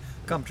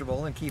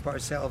comfortable and keep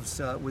ourselves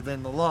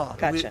within the law.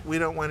 Gotcha. We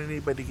don't want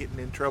anybody getting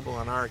in trouble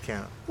on our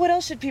account. What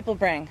else should people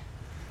bring?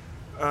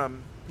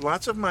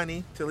 Lots of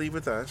money to leave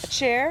with A us.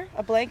 chair,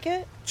 a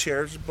blanket.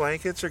 Chairs,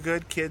 blankets are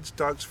good. Kids,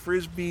 dogs,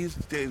 frisbees.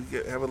 They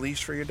have a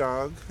leash for your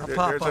dog. A There's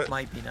pop-up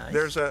might be nice.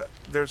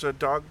 There's a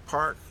dog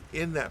park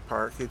in that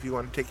park if you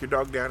want to take your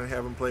dog down and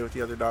have him play with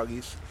the other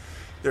doggies.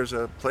 There's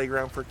a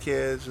playground for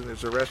kids, and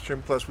there's a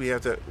restroom. Plus, we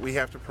have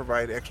to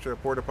provide extra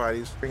porta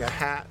potties. Bring a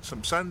hat,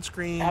 some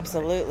sunscreen.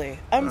 Absolutely.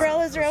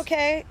 Umbrellas are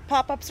okay.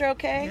 Pop-ups are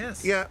okay.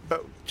 Yes. Yeah,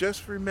 but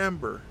just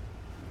remember,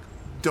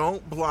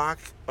 don't block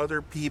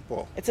other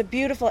people. It's a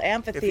beautiful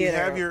amphitheater. If you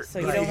have your, so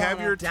if you you don't have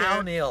wanna- your tent,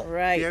 Downhill.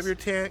 right. if you have your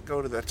tent,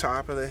 go to the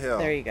top of the hill.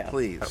 There you go.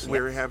 Please.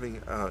 We're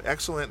having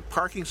excellent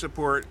parking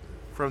support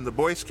from the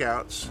Boy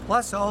Scouts.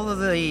 Plus, all of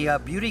the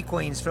beauty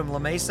queens from La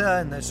Mesa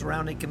and the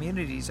surrounding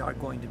communities are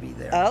going to be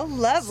there. Oh,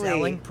 lovely.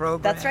 Selling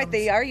programs. That's right.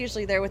 They are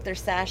usually there with their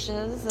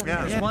sashes. And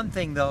Yeah. There's one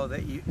thing, though,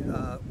 that you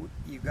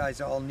guys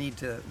all need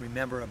to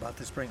remember about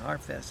the Spring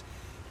Heart Fest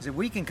is that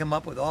we can come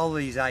up with all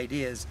these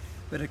ideas,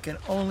 but it can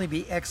only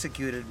be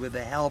executed with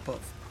the help of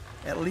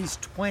at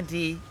least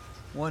 20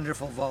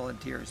 wonderful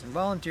volunteers. And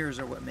volunteers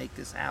are what make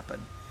this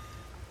happen.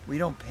 We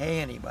don't pay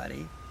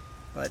anybody,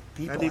 but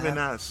people Not even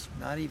have- us.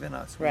 Not even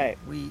us. Right.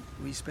 We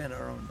spend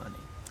our own money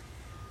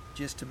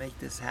just to make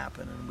this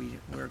happen, and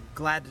we're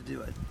glad to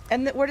do it.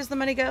 And where does the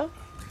money go?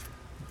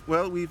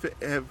 Well, we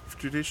have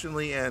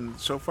traditionally and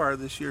so far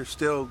this year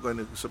still going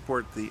to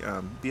support the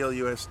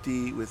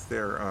BLUSD with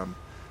their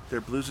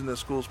Blues in the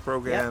Schools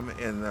program,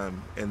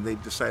 and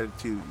they've decided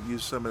to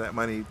use some of that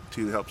money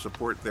to help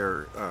support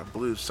their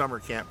blues summer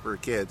camp for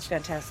kids.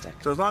 Fantastic.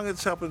 So as long as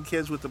it's helping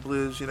kids with the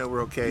blues,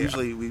 we're okay.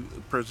 Usually we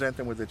present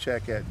them with a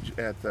check at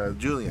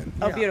Julian.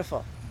 Oh, Yeah.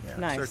 beautiful. Yeah.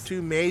 Nice. So our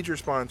two major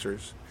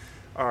sponsors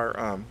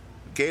are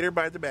Gator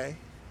by the Bay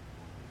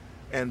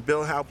and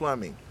Bill Howe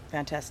Plumbing,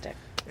 Fantastic.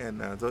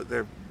 and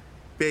they're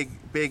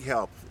big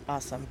help.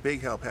 Awesome.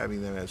 Big help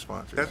having them as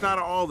sponsors. That's not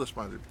all the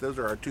sponsors, but those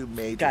are our two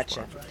major Gotcha.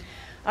 sponsors.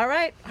 All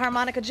right,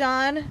 Harmonica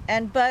John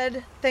and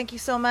Bud, thank you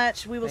so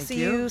much. We will Thank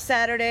see you. you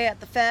Saturday at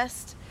the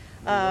fest.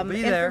 will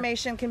be there.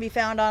 Information can be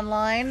found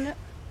online.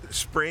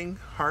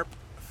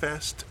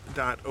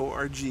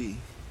 Springharpfest.org.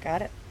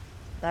 Got it.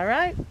 All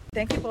right.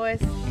 Thank you, boys.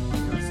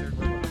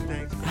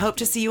 Thanks. I hope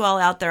to see you all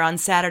out there on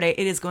Saturday.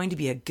 It is going to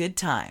be a good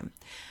time.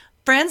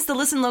 Friends, the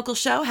Listen Local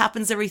show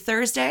happens every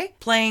Thursday,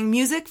 playing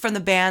music from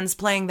the bands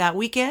playing that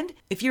weekend.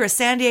 If you're a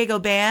San Diego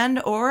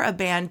band or a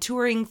band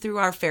touring through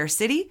our fair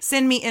city,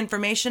 send me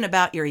information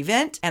about your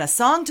event and a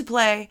song to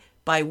play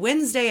by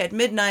Wednesday at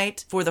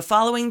midnight for the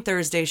following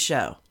Thursday's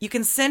show. You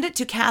can send it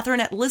to Catherine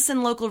at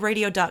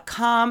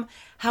listenlocalradio.com.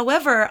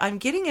 However, I'm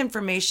getting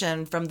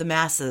information from the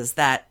masses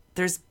that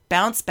there's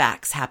bounce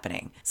backs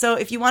happening. So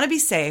if you want to be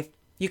safe,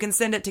 you can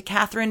send it to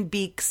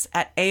CatherineBeeks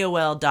at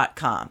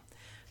AOL.com.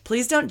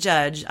 Please don't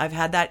judge. I've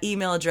had that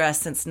email address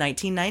since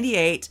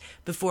 1998,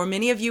 before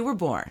many of you were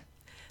born.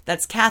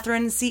 That's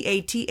Catherine,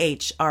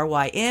 CathrynBeeks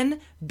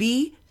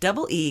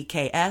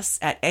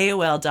at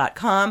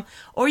AOL.com,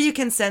 or you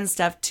can send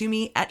stuff to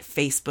me at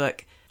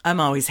Facebook.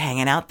 I'm always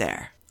hanging out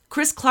there.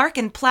 Chris Clark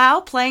and Plow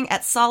playing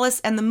at Solace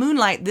and the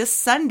Moonlight this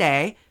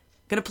Sunday.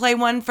 Gonna play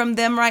one from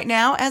them right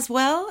now, as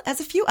well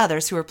as a few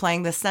others who are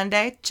playing this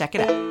Sunday. Check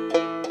it out.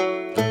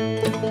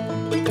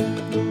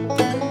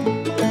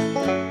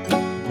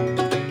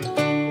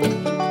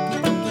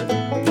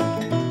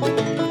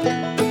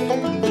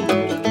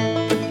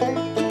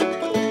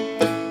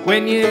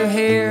 When you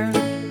hear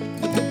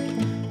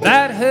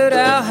that hood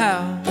owl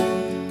howl,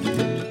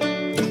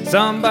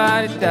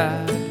 somebody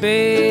died,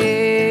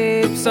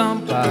 babe,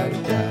 somebody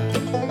died.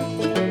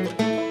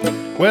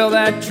 Well,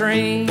 that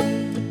train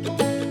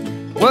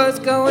was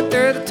going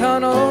through the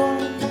tunnel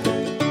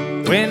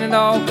when it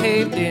all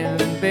caved in,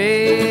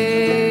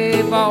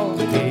 babe, all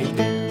caved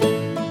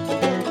in.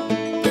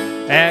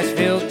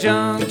 Asheville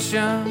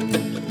Junction,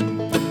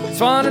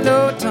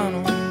 Swanado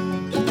Tunnel,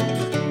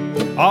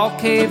 all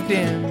caved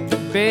in,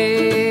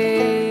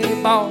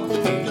 babe, all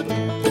caved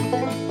in.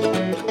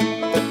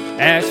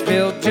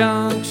 Asheville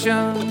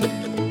Junction,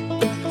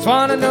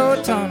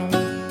 Swanado Tunnel,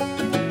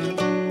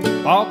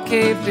 all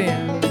caved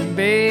in,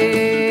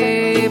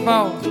 babe,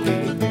 all caved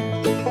in.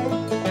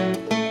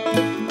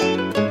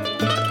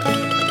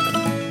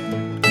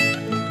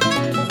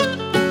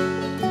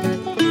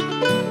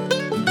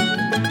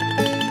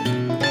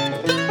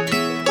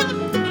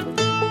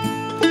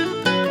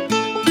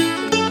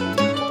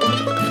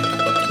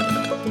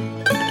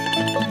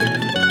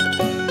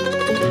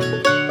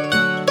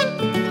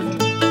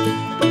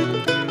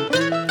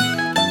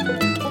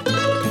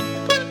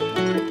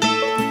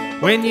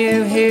 When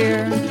you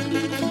hear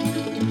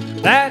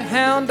that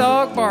hound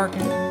dog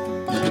barking,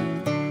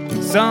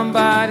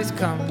 Somebody's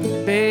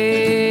coming,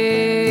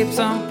 babe,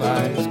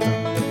 somebody's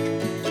coming.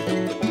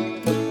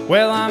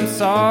 Well, I'm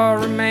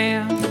sorry,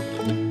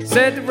 ma'am,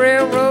 said the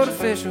railroad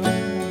official.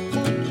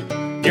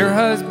 Your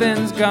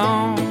husband's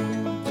gone,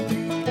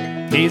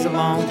 he's a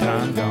long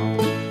time gone.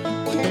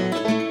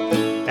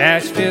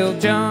 Asheville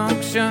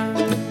Junction,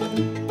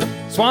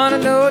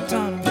 Swananoa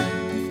Tunnel,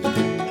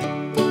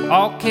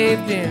 all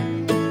caved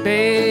in,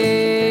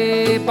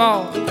 babe,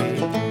 all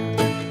caved in.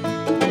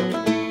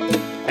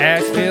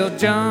 Asheville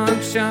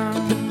Junction,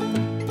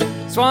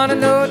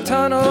 Swananoa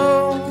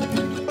Tunnel,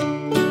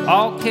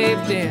 all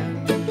caved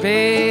in,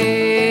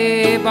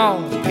 babe,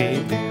 all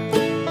caved in.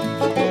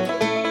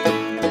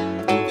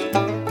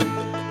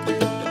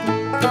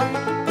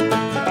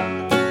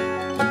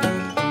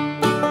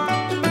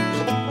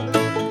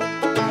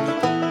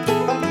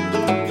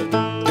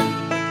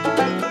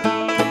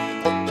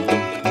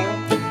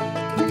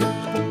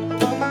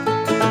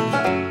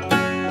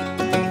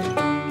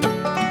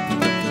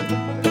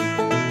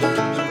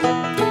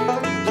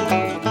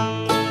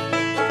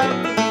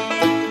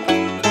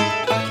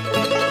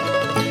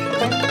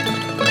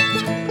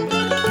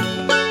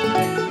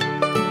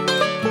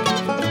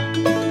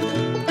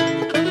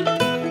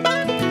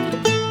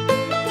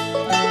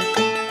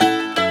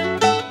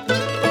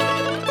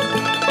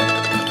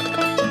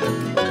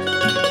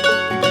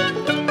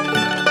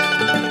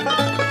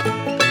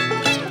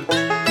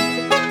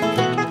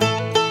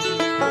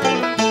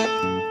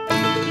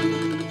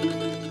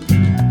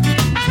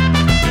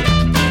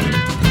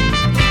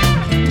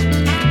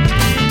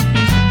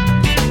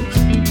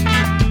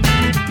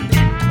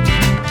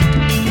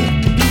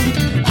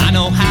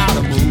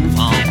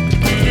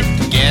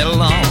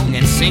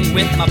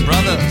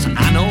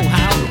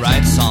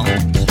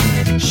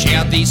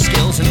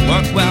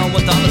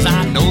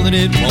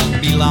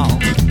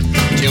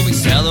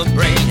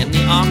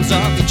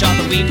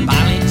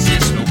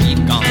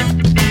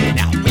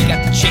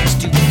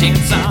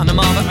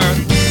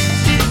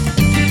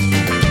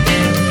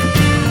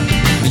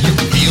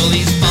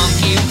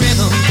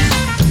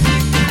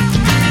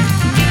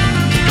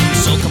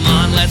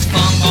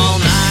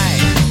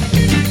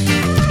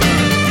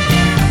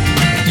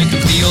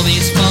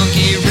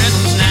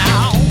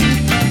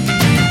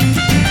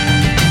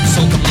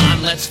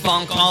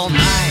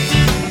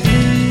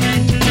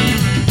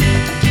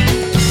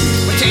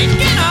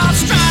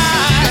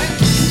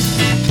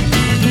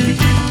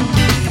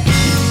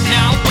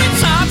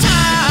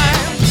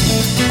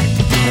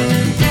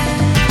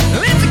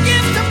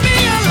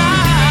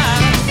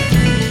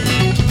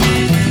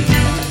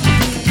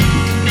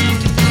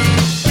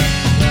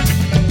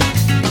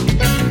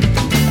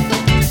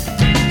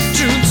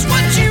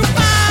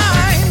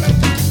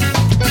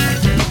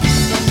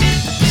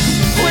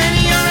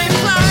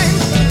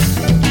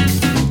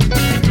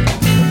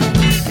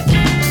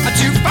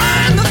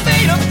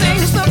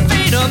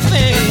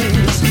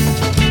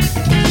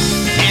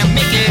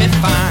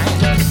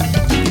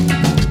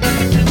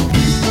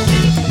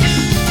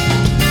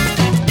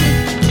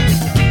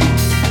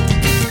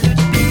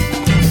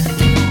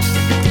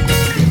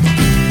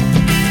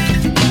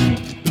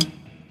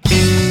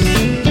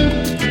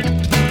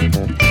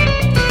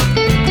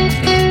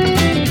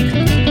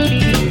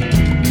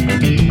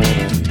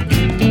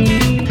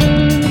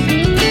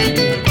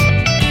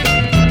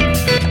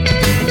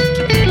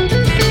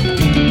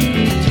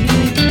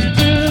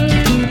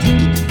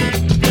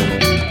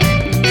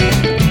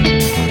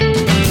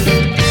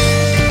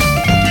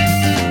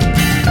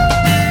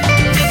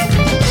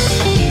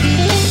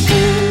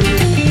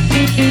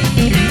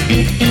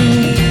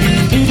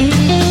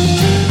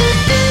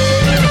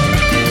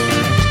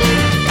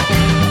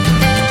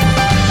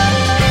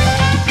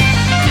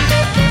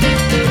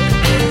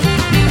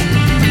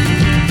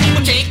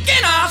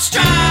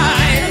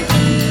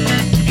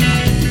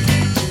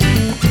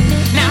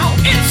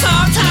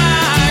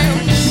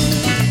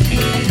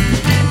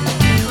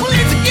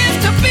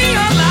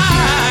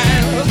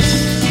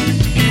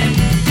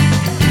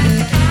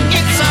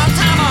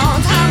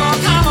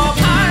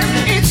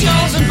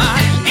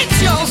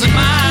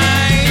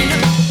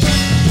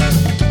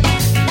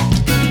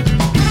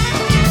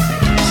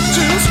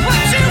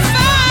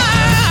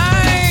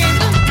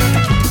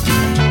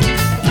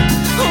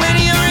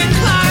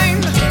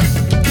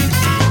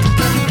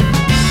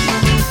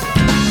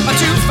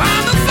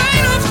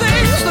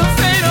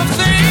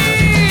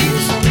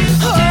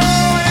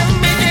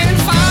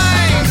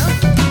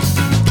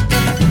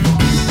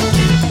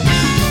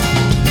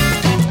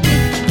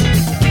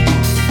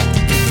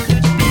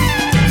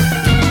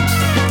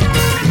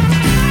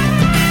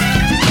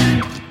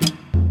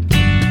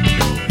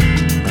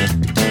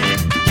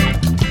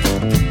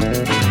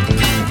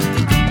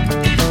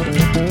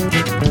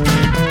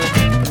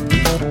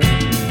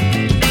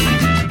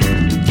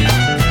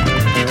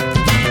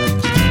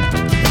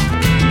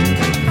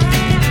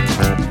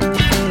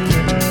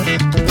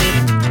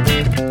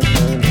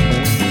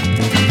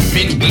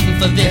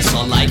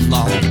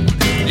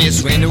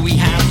 surrender we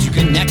have to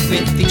connect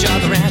with each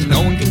other, and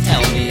no one can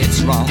tell me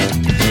it's wrong.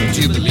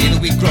 To believe that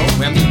we grow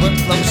when we work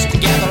close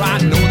together, I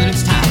know that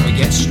it's time to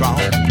get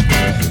strong.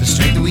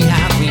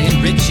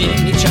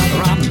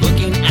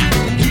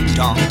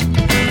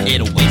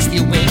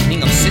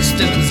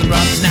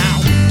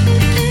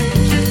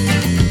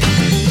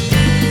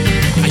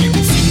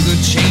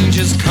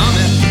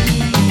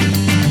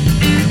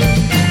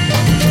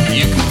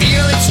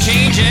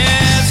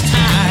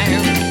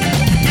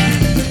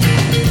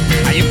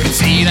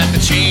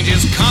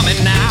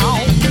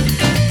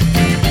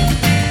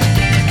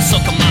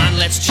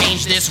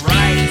 this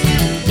right.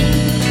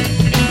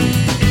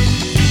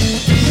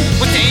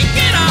 We're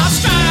taking our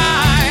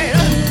stride.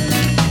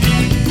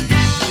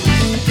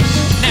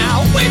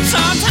 Now it's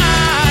our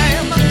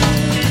time.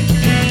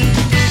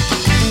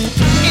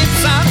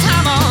 It's our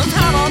time on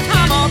time on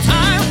time on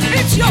time.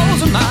 It's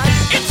yours and mine.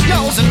 It's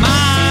yours and mine.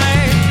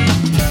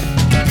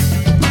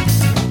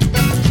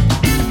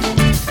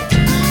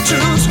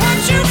 Choose what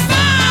you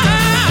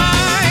find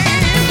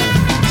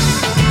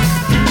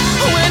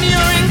when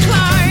you're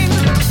inclined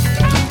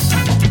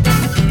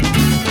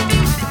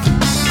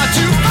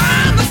to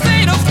find the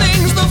fate of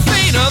things, the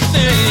fate of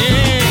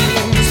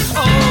things.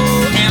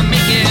 Oh, and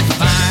make it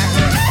fine.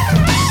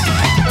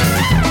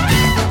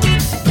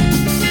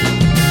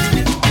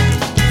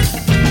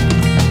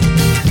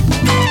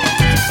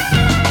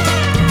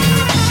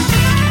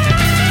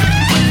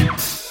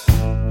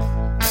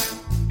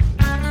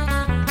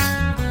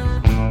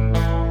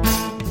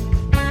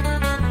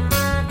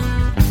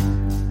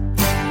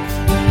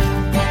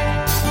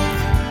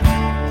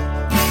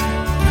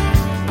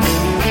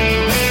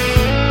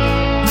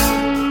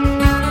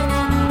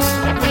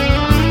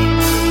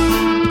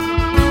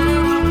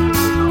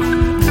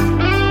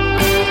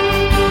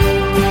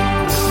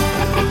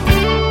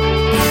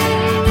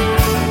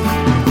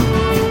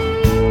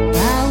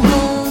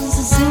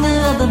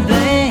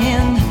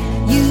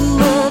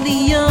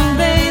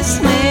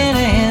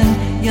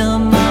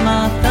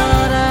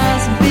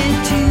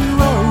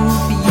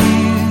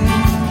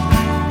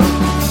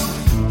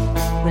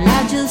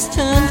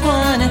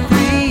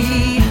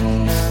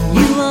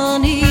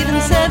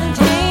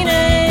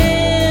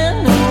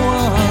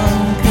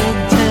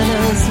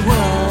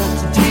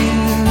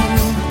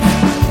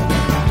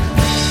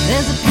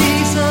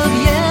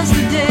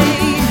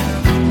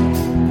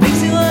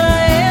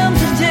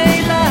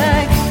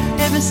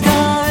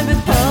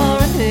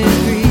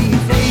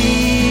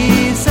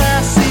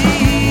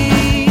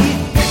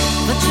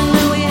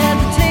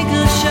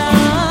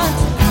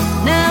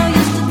 Now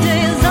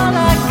yesterday is all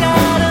I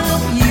got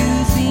of you.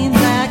 Seems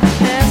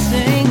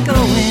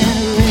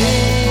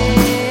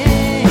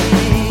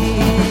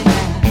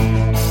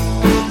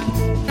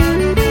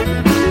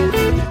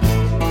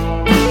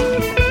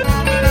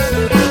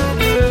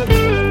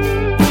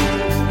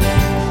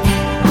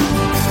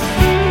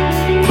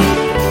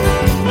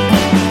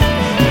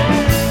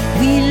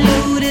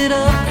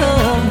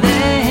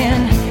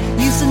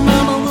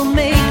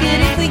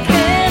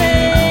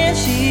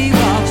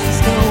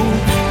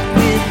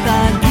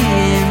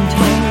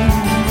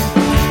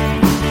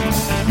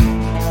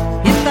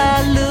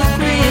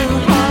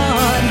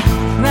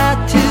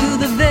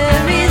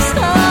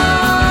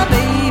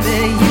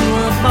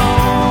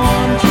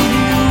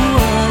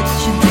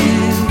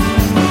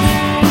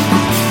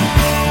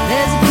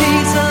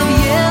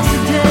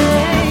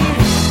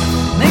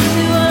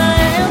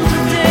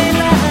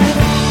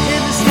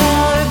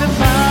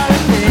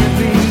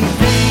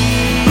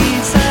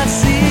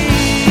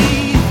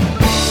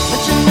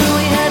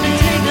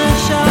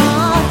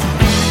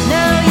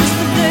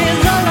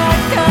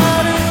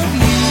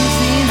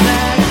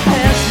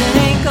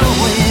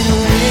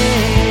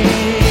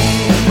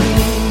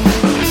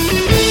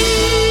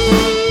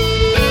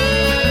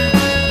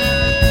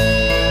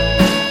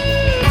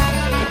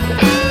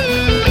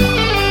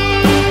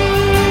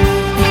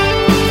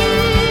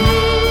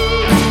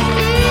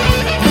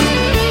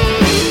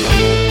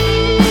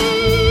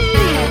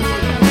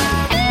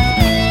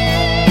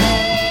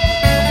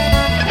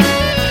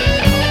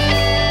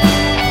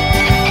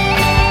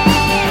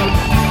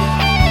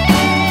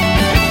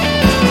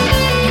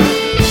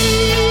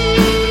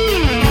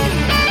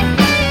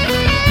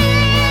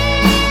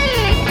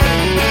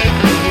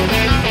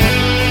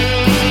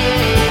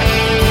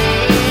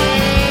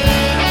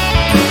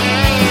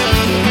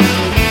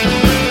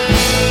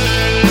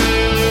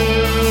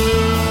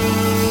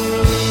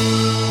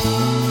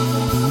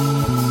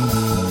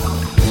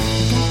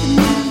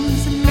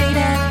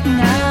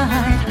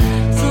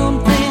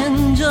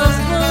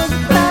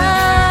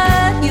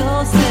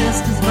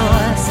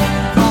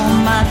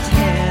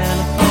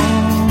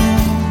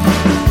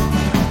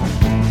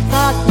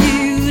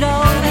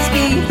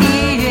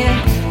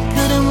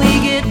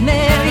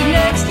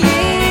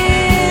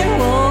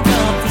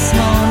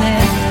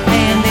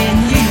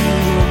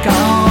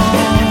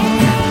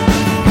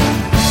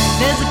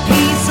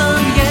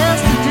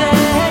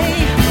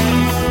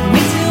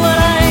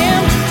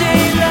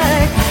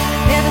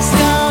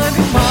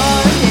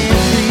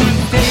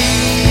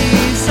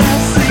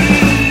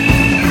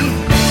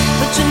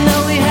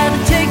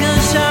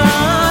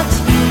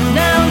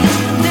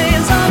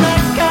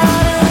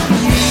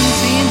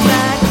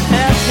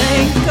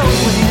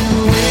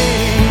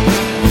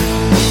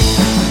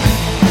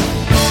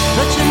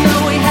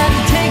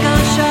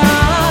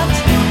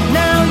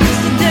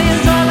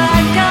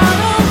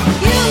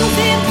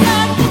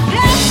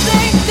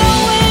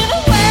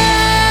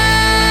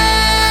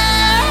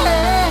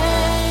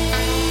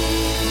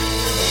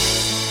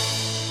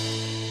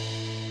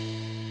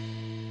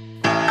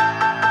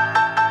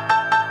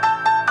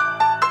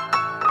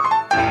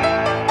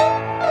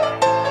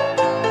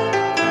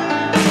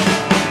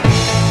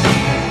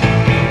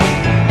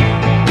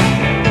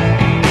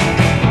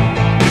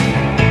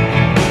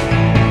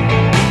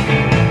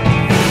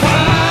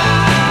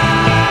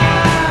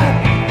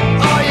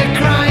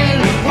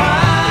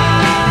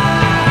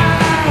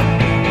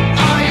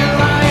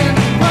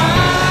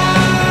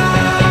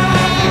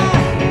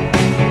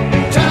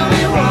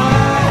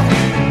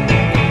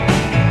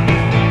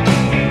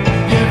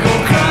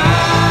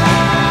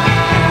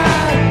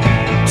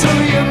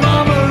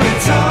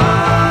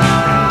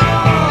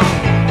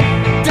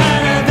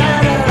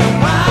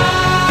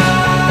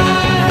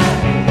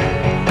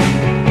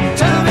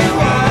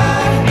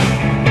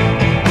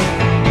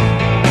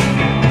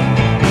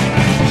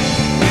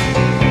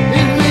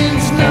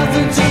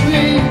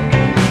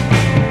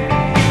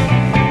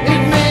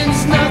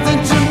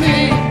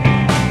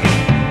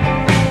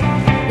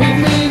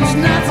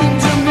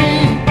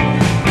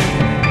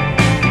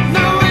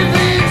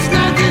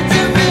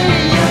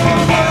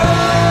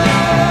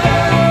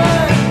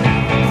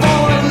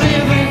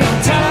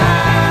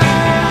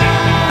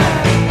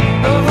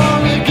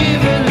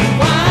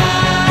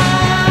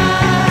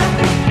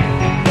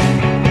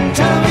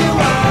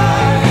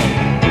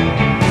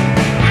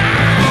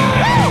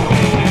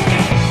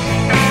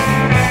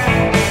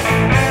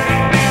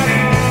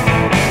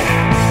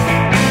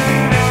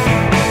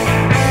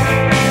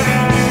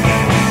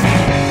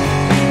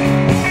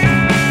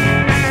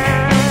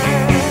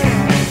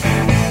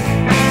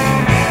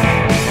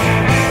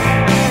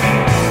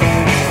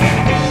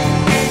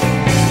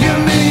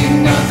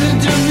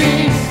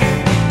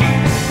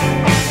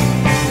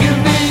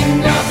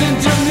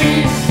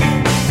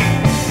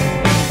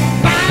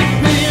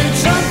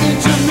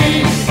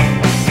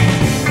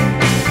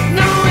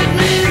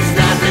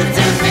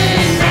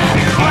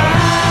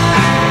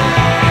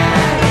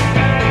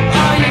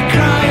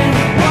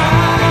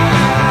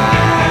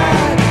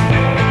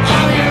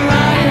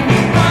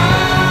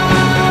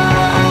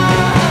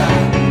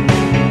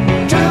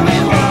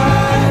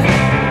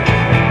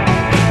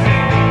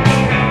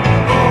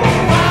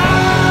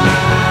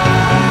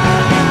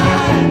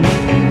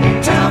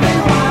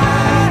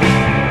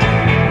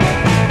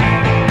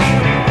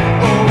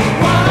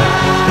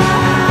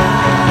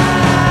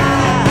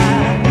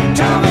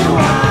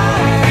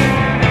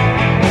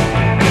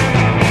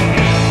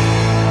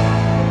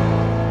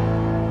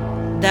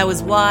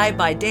Is Why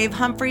by Dave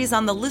Humphreys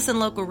on the Listen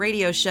Local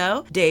radio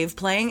show. Dave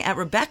playing at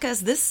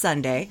Rebecca's this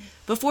Sunday.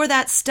 Before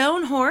that,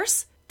 Stone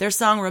Horse, their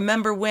song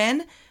Remember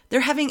When.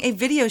 They're having a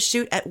video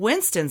shoot at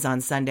Winston's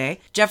on Sunday.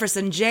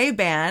 Jefferson J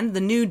Band,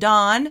 The New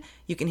Dawn.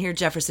 You can hear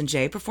Jefferson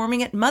J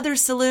performing at Mother's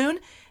Saloon.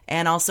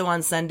 And also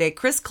on Sunday,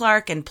 Chris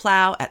Clark and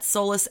Plow at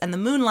Solace and the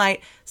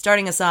Moonlight,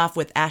 starting us off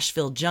with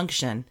Asheville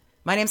Junction.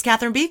 My name's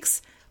Catherine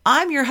Beeks.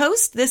 I'm your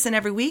host this and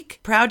every week.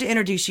 Proud to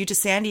introduce you to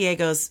San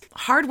Diego's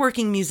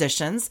hardworking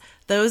musicians,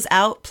 those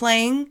out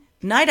playing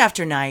night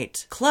after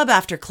night, club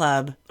after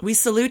club. We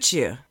salute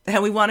you,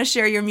 and we want to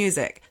share your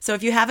music. So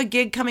if you have a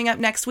gig coming up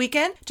next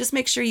weekend, just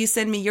make sure you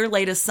send me your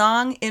latest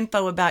song,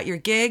 info about your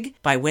gig,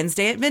 by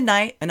Wednesday at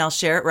midnight, and I'll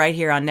share it right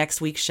here on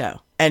next week's show.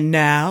 And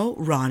now,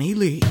 Ronnie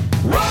Lee.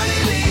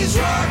 Ronnie Lee's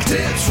Rock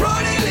Tips,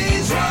 Ronnie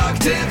Lee's Rock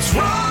Tips,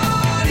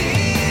 Ronnie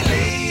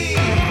Lee.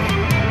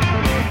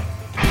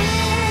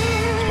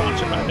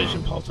 Sponsored by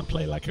Vision Pulse and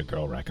Play Like a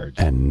Girl Records.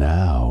 And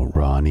now,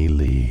 Ronnie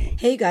Lee.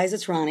 Hey guys,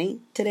 it's Ronnie.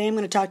 Today I'm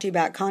going to talk to you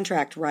about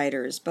contract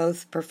writers,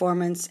 both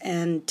performance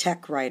and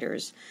tech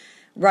writers.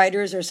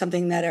 Writers are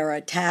something that are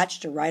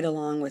attached right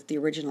along with the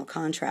original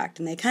contract,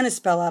 and they kind of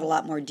spell out a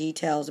lot more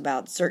details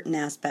about certain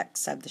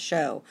aspects of the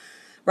show.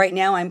 Right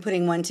now I'm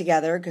putting one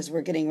together because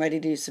we're getting ready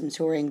to do some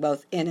touring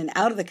both in and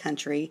out of the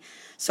country,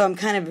 so I'm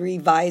kind of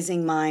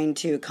revising mine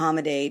to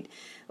accommodate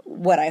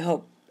what I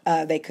hope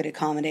they could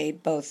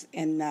accommodate both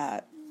in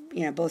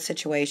both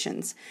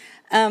situations.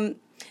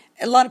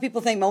 A lot of people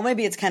think, well,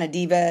 maybe it's kind of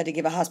diva to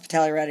give a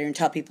hospitality writer and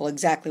tell people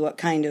exactly what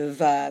kind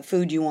of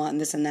food you want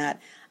and this and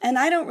that. And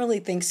I don't really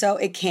think so.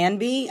 It can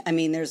be. I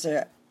mean, there's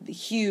a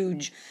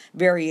huge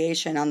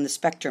variation on the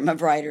spectrum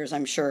of writers.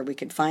 I'm sure we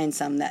could find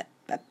some that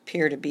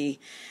appear to be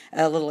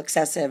a little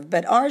excessive,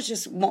 but ours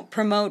just won't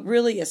promote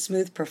really a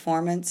smooth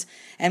performance,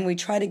 and we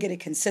try to get a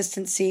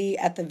consistency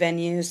at the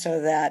venue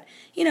so that,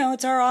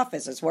 it's our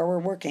office, it's where we're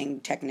working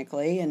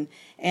technically,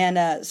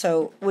 and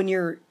so when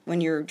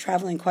you're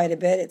traveling quite a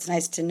bit, it's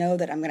nice to know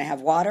that I'm going to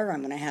have water, I'm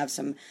going to have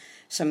some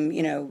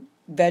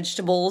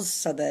vegetables,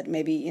 so that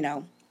maybe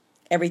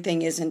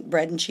everything isn't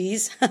bread and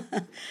cheese,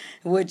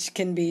 which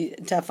can be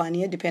tough on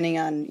you depending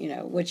on,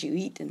 what you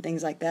eat and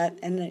things like that.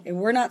 And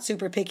we're not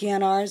super picky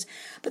on ours,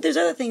 but there's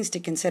other things to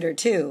consider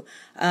too.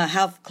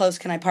 How close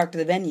can I park to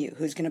the venue?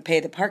 Who's going to pay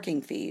the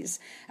parking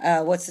fees?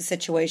 What's the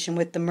situation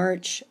with the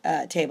merch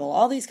table?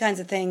 All these kinds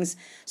of things,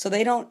 so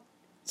that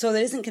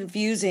isn't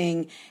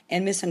confusing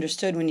and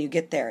misunderstood when you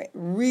get there. It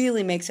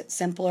really makes it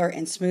simpler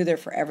and smoother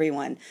for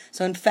everyone.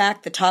 So in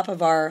fact, the top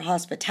of our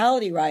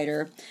hospitality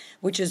rider,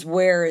 which is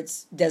where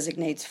it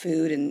designates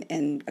food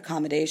and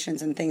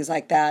accommodations and things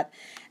like that,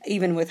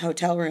 even with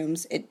hotel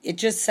rooms, it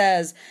just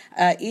says,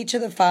 each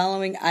of the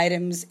following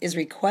items is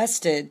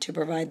requested to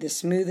provide the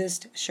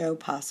smoothest show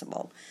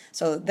possible.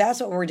 So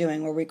that's what we're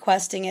doing. We're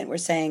requesting it. We're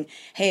saying,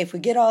 hey, if we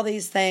get all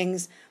these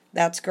things,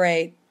 that's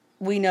great.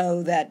 We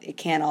know that it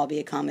can't all be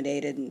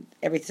accommodated, and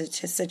every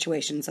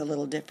situation's a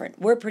little different.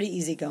 We're pretty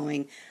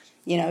easygoing.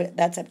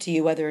 That's up to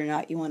you whether or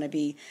not you want to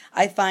be.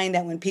 I find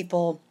that when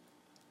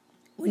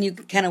you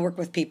kind of work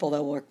with people,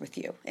 they'll work with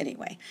you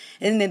anyway.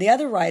 And then the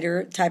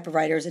other type of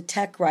writer is a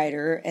tech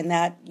writer, and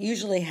that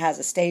usually has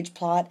a stage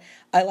plot.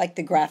 I like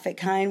the graphic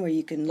kind where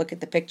you can look at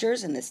the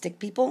pictures and the stick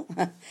people.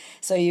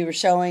 So you were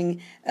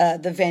showing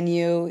the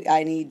venue,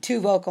 I need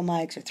 2 vocal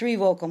mics or 3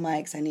 vocal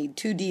mics, I need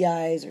 2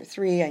 DIs or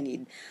 3, I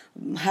need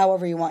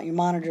however you want your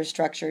monitor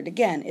structured.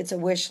 Again, it's a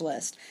wish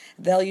list.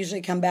 They'll usually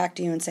come back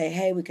to you and say,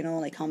 hey, we can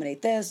only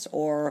accommodate this,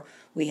 or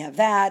we have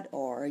that,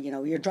 or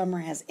your drummer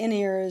has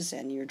in-ears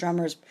and your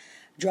drums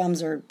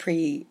are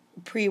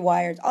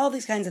pre-wired. All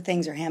these kinds of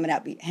things are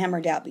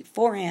hammered out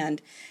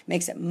beforehand.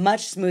 Makes it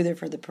much smoother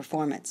for the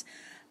performance.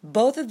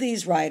 Both of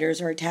these riders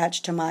are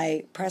attached to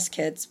my press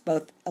kits,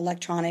 both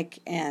electronic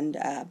and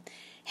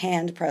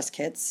hand press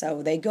kits.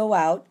 So they go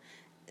out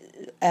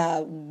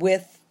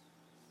with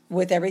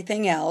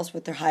everything else,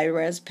 with their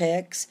high-res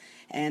pics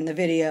and the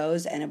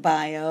videos and a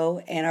bio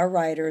and our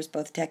writers,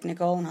 both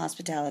technical and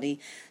hospitality,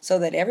 so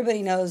that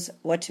everybody knows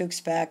what to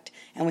expect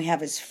and we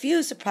have as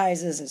few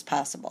surprises as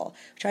possible.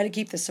 We try to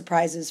keep the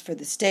surprises for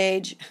the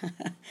stage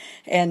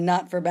and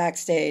not for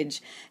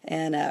backstage,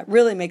 and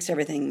really makes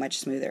everything much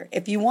smoother.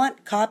 If you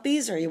want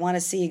copies or you want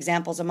to see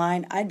examples of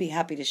mine, I'd be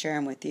happy to share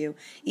them with you.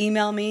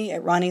 Email me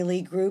at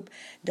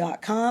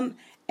ronnieleegroup.com,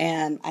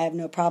 and I have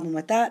no problem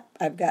with that.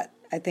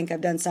 I think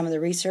I've done some of the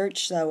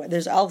research, so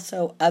there's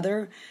also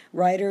other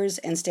writers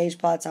and stage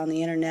plots on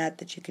the internet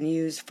that you can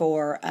use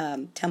for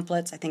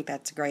templates. I think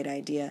that's a great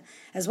idea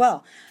as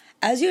well.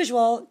 As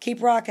usual,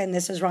 keep rocking.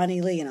 This is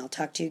Ronnie Lee, and I'll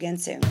talk to you again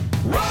soon.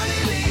 Ronnie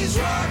Lee's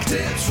Rock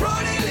Tips,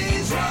 Ronnie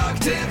Lee's Rock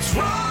Tips,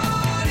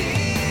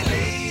 Ronnie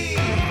Lee.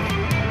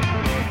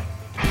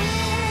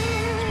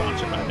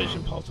 Sponsored by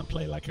Vision Pulse and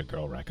Play Like a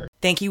Girl Records.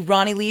 Thank you,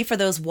 Ronnie Lee, for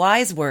those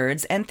wise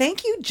words. And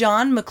thank you,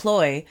 John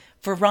McCloy,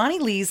 for Ronnie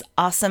Lee's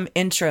awesome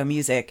intro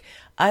music.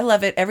 I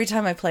love it. Every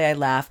time I play, I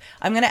laugh.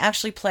 I'm going to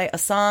actually play a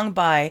song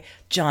by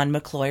John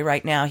McCloy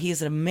right now.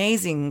 He's an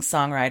amazing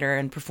songwriter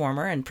and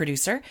performer and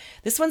producer.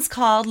 This one's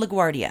called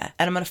LaGuardia.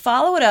 And I'm going to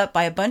follow it up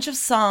by a bunch of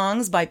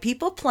songs by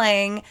people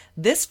playing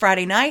this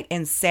Friday night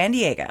in San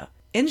Diego.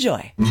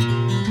 Enjoy.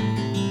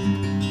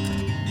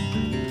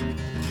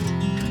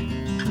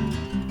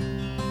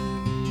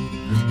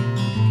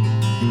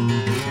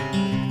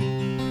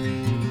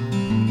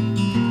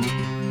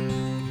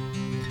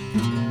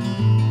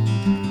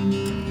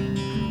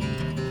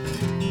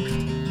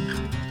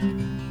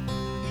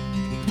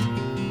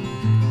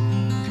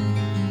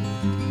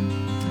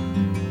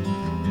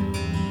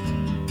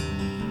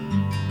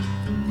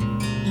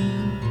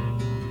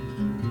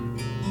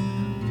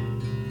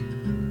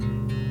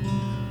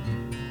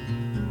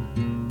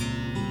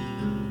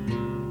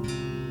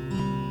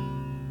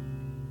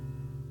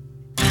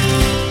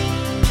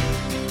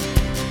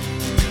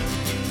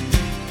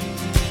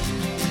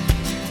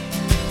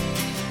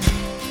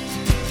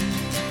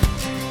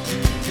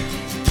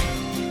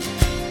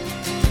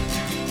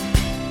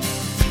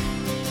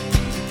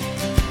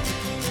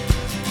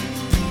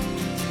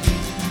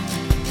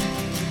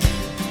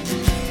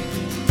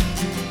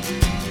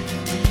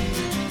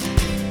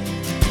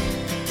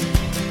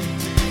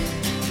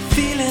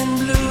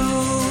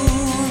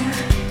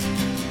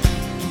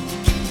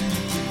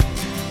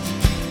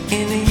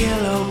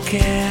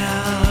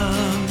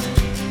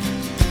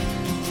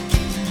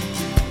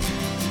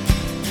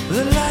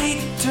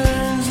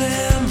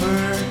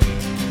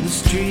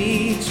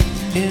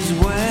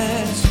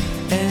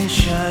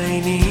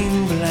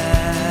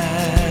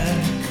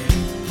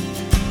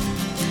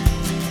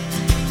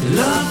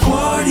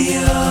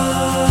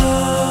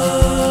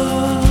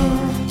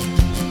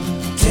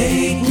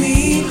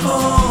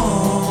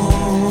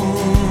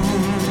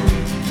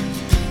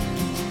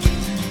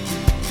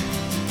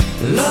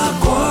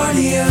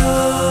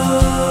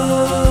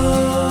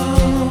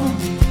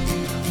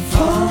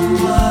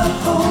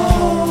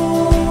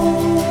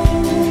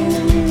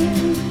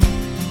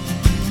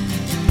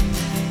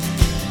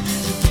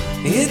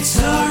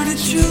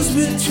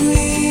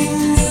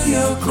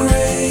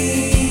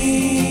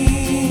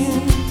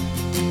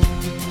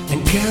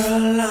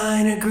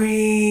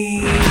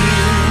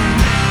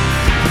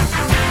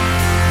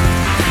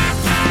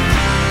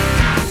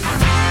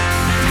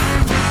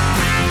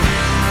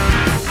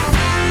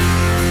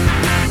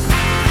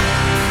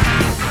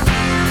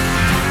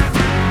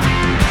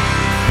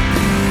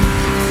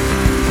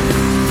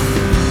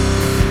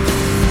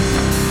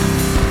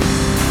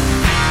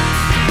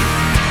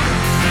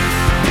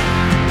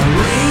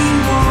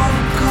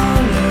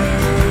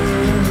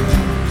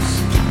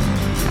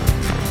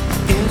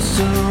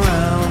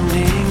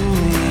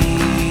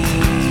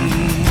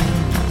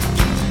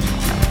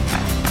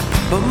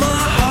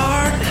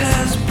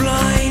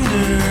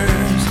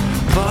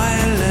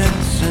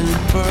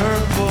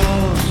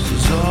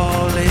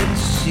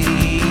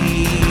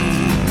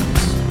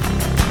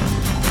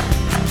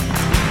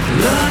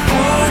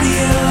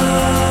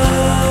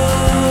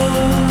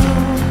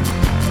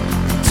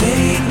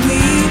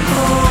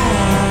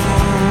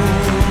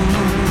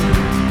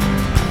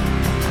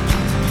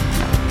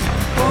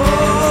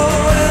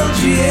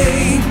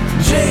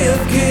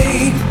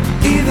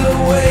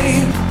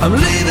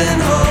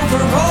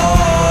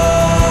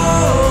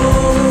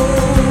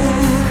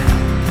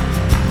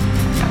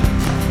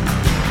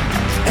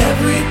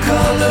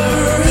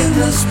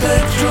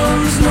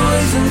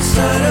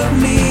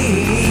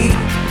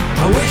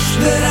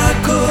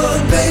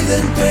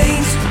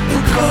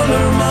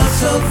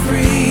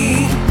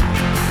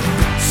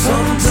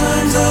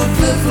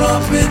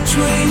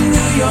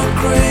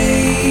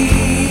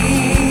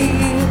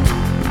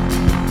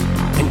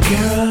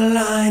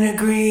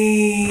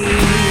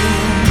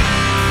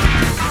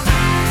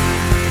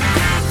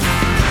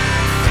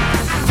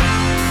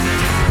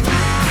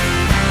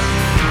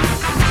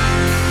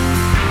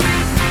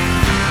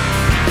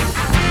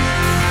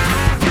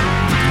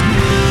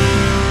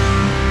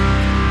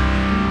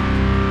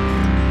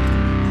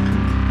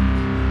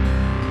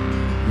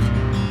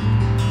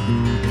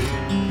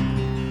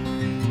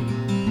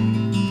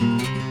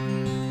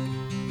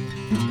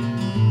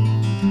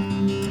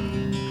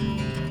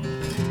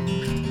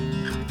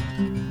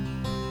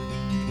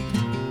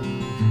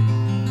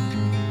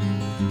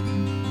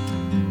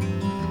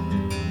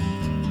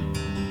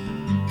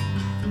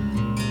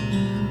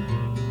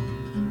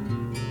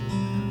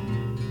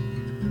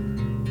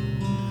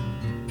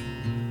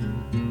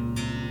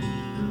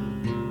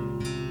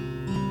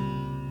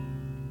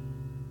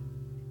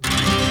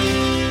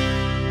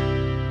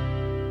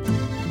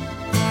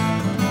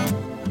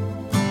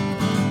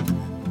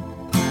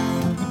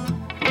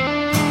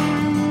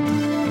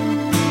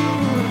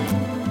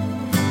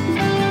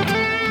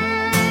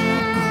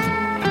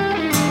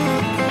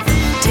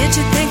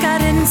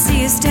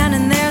 See you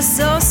standing there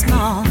so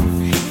small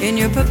in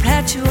your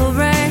perpetual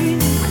rain.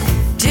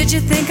 Did you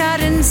think I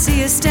didn't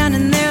see you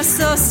standing there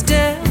so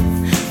still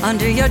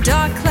under your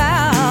dark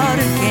cloud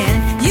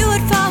again. You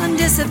had fallen,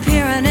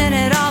 disappearing in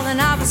it all,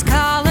 and I was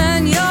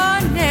calling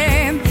your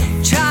name,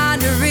 trying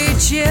to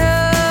reach you.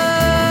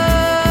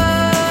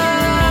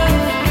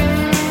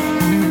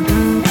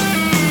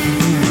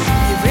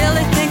 You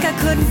really think I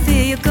couldn't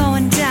feel you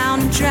going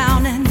down and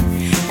drowning,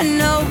 and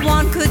no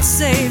one could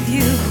save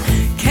you?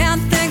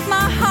 Can't think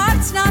my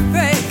heart's not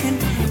breaking,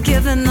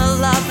 given the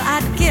love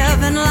I'd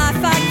given,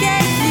 life I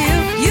gave you.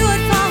 You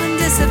had fallen,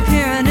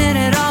 disappearing in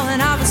it all,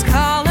 and I was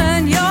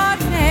calling your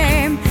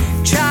name,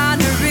 trying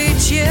to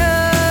reach you.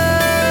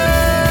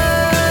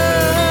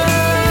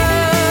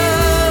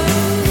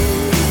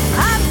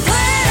 I'm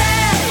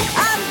bleeding,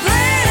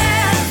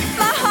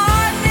 my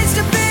heart needs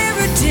to be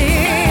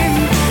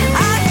redeemed.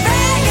 I'm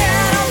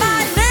begging on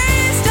my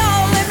knees,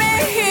 don't leave me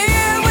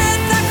here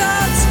with the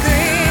cold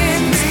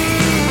screams.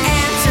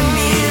 Answer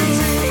me,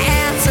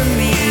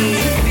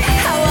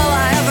 how will I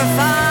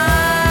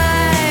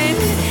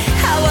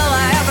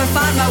ever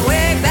find my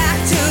way back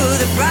to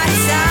the bright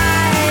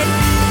side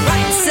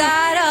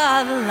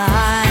of the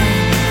line?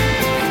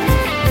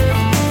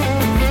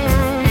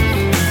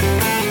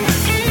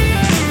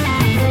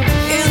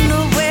 In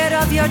the weight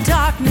of your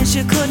darkness,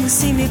 you couldn't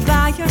see me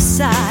by your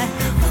side,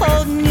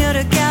 holding you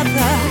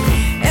together.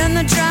 In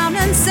the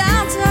drowning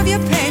sounds of your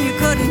pain, you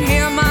couldn't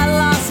hear my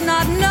loss,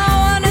 not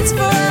knowing it's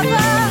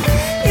forever.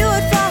 You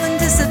had fallen,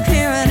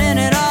 disappearing in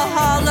it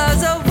all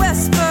as a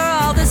whisper,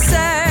 all the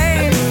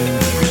same.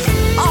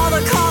 All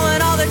the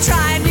calling, all the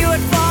trying, you had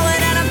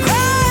fallen, and I'm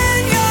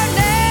crying your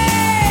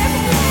name.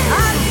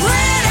 I'm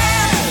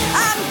bleeding,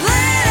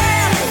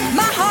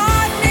 my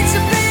heart needs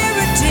to be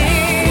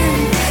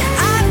redeemed.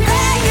 I'm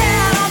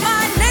begging on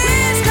my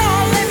knees,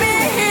 don't leave me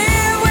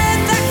here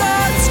with the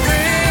cold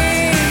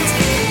screams.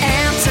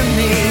 Answer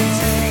me,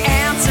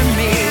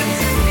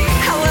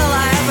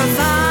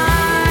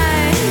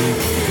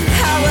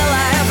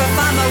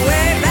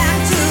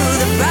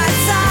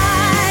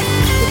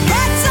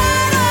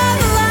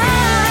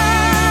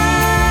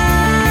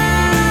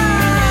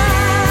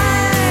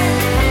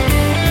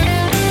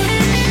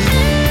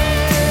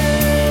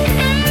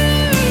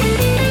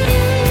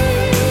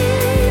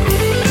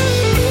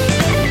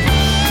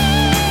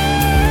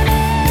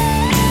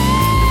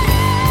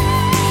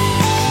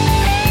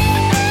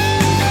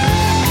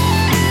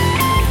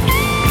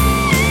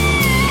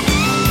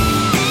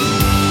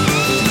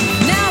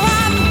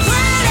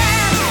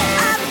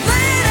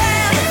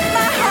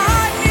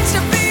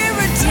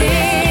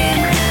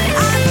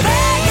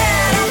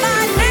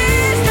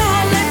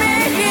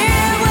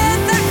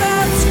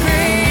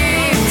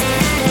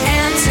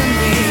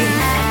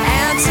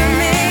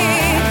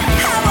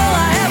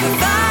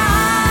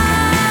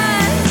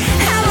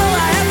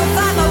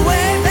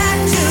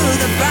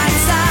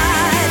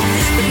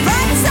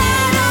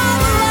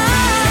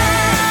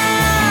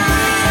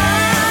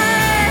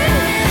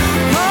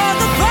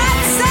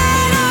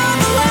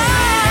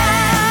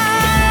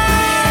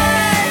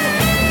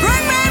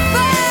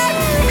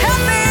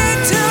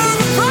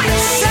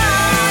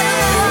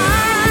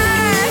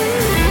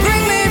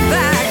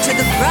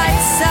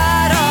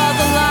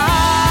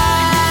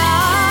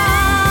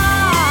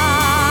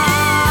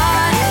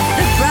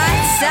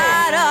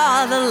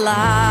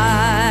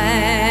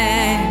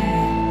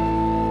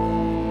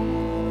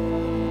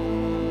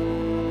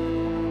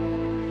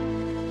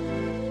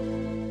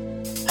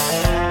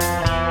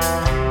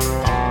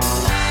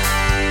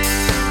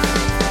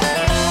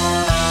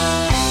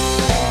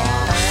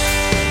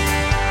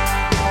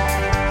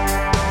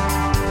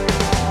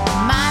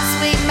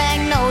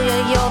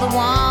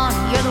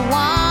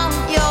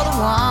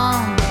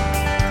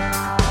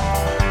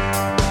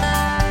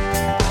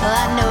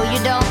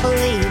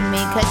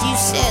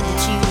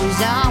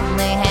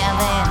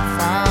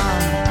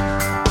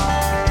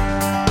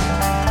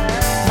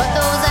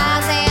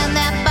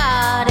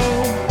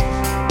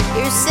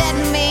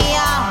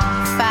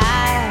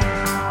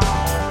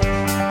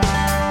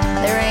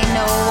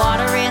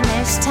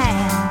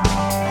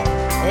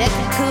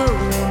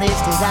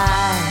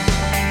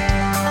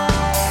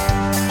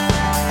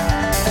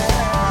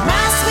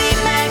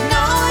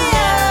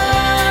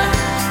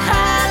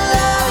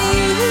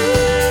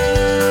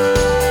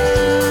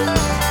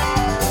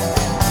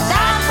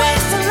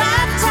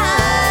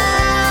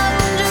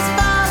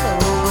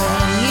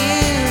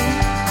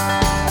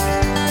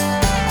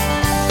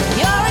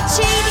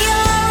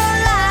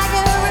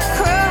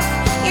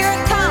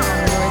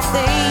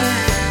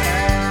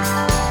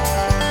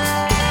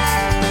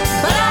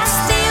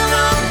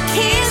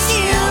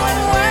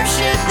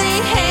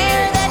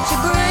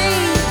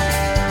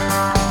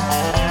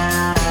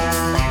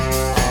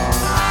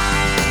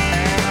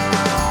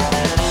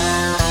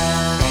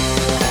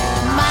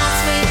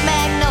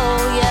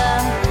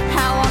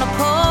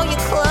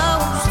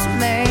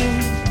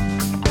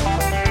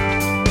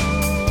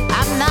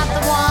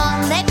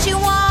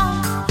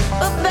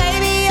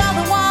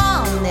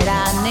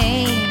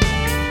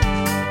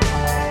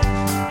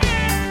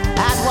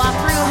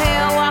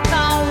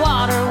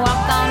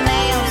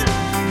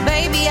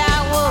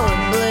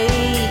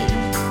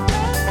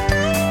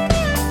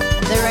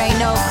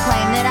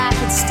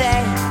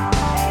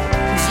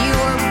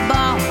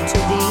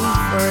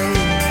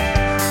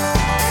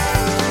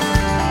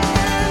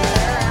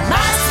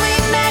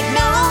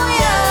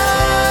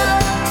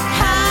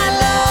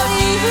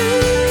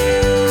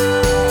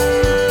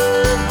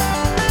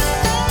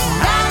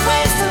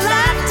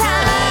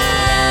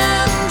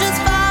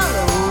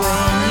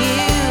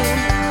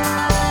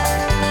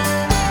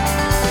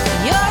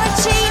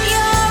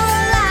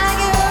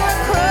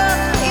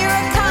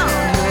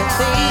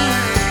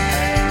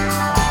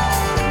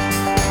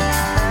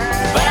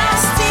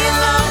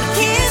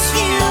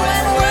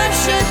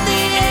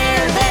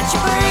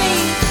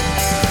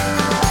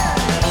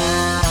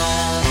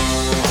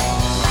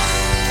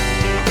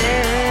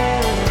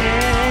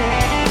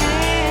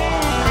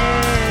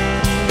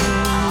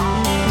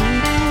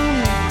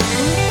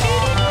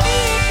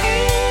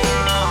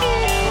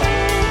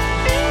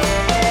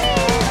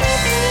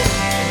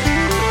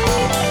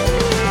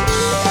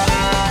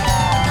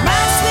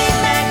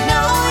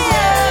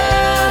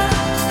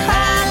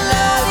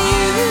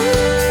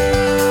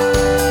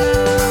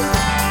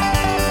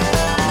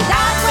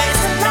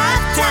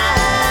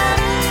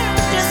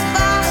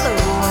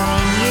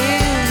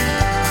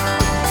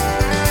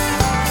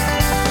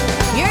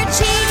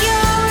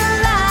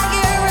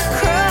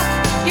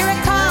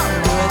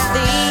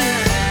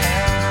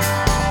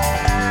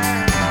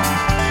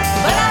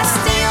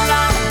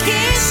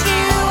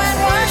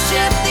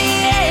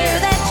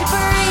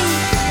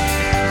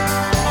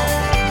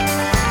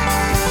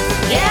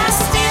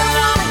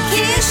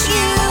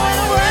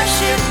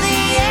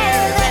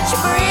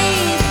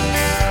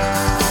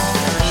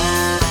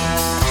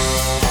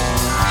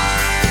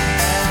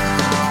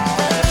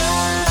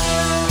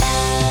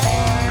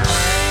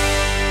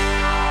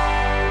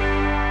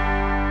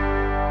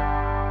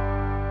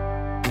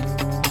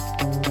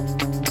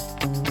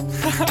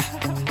 I've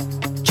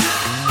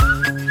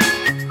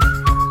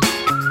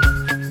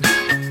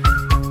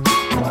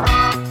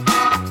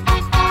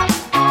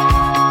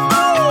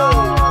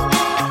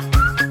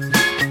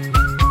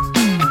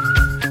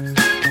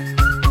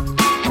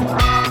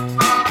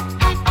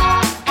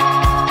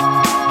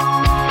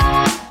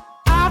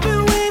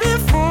been waiting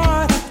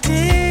for the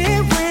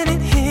day when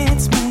it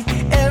hits me.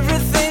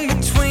 Everything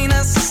between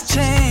us has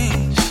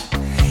changed.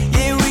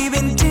 Yeah, we've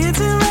been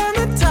dancing around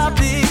the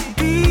topic,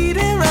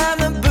 beating around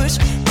the bush,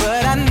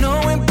 but I know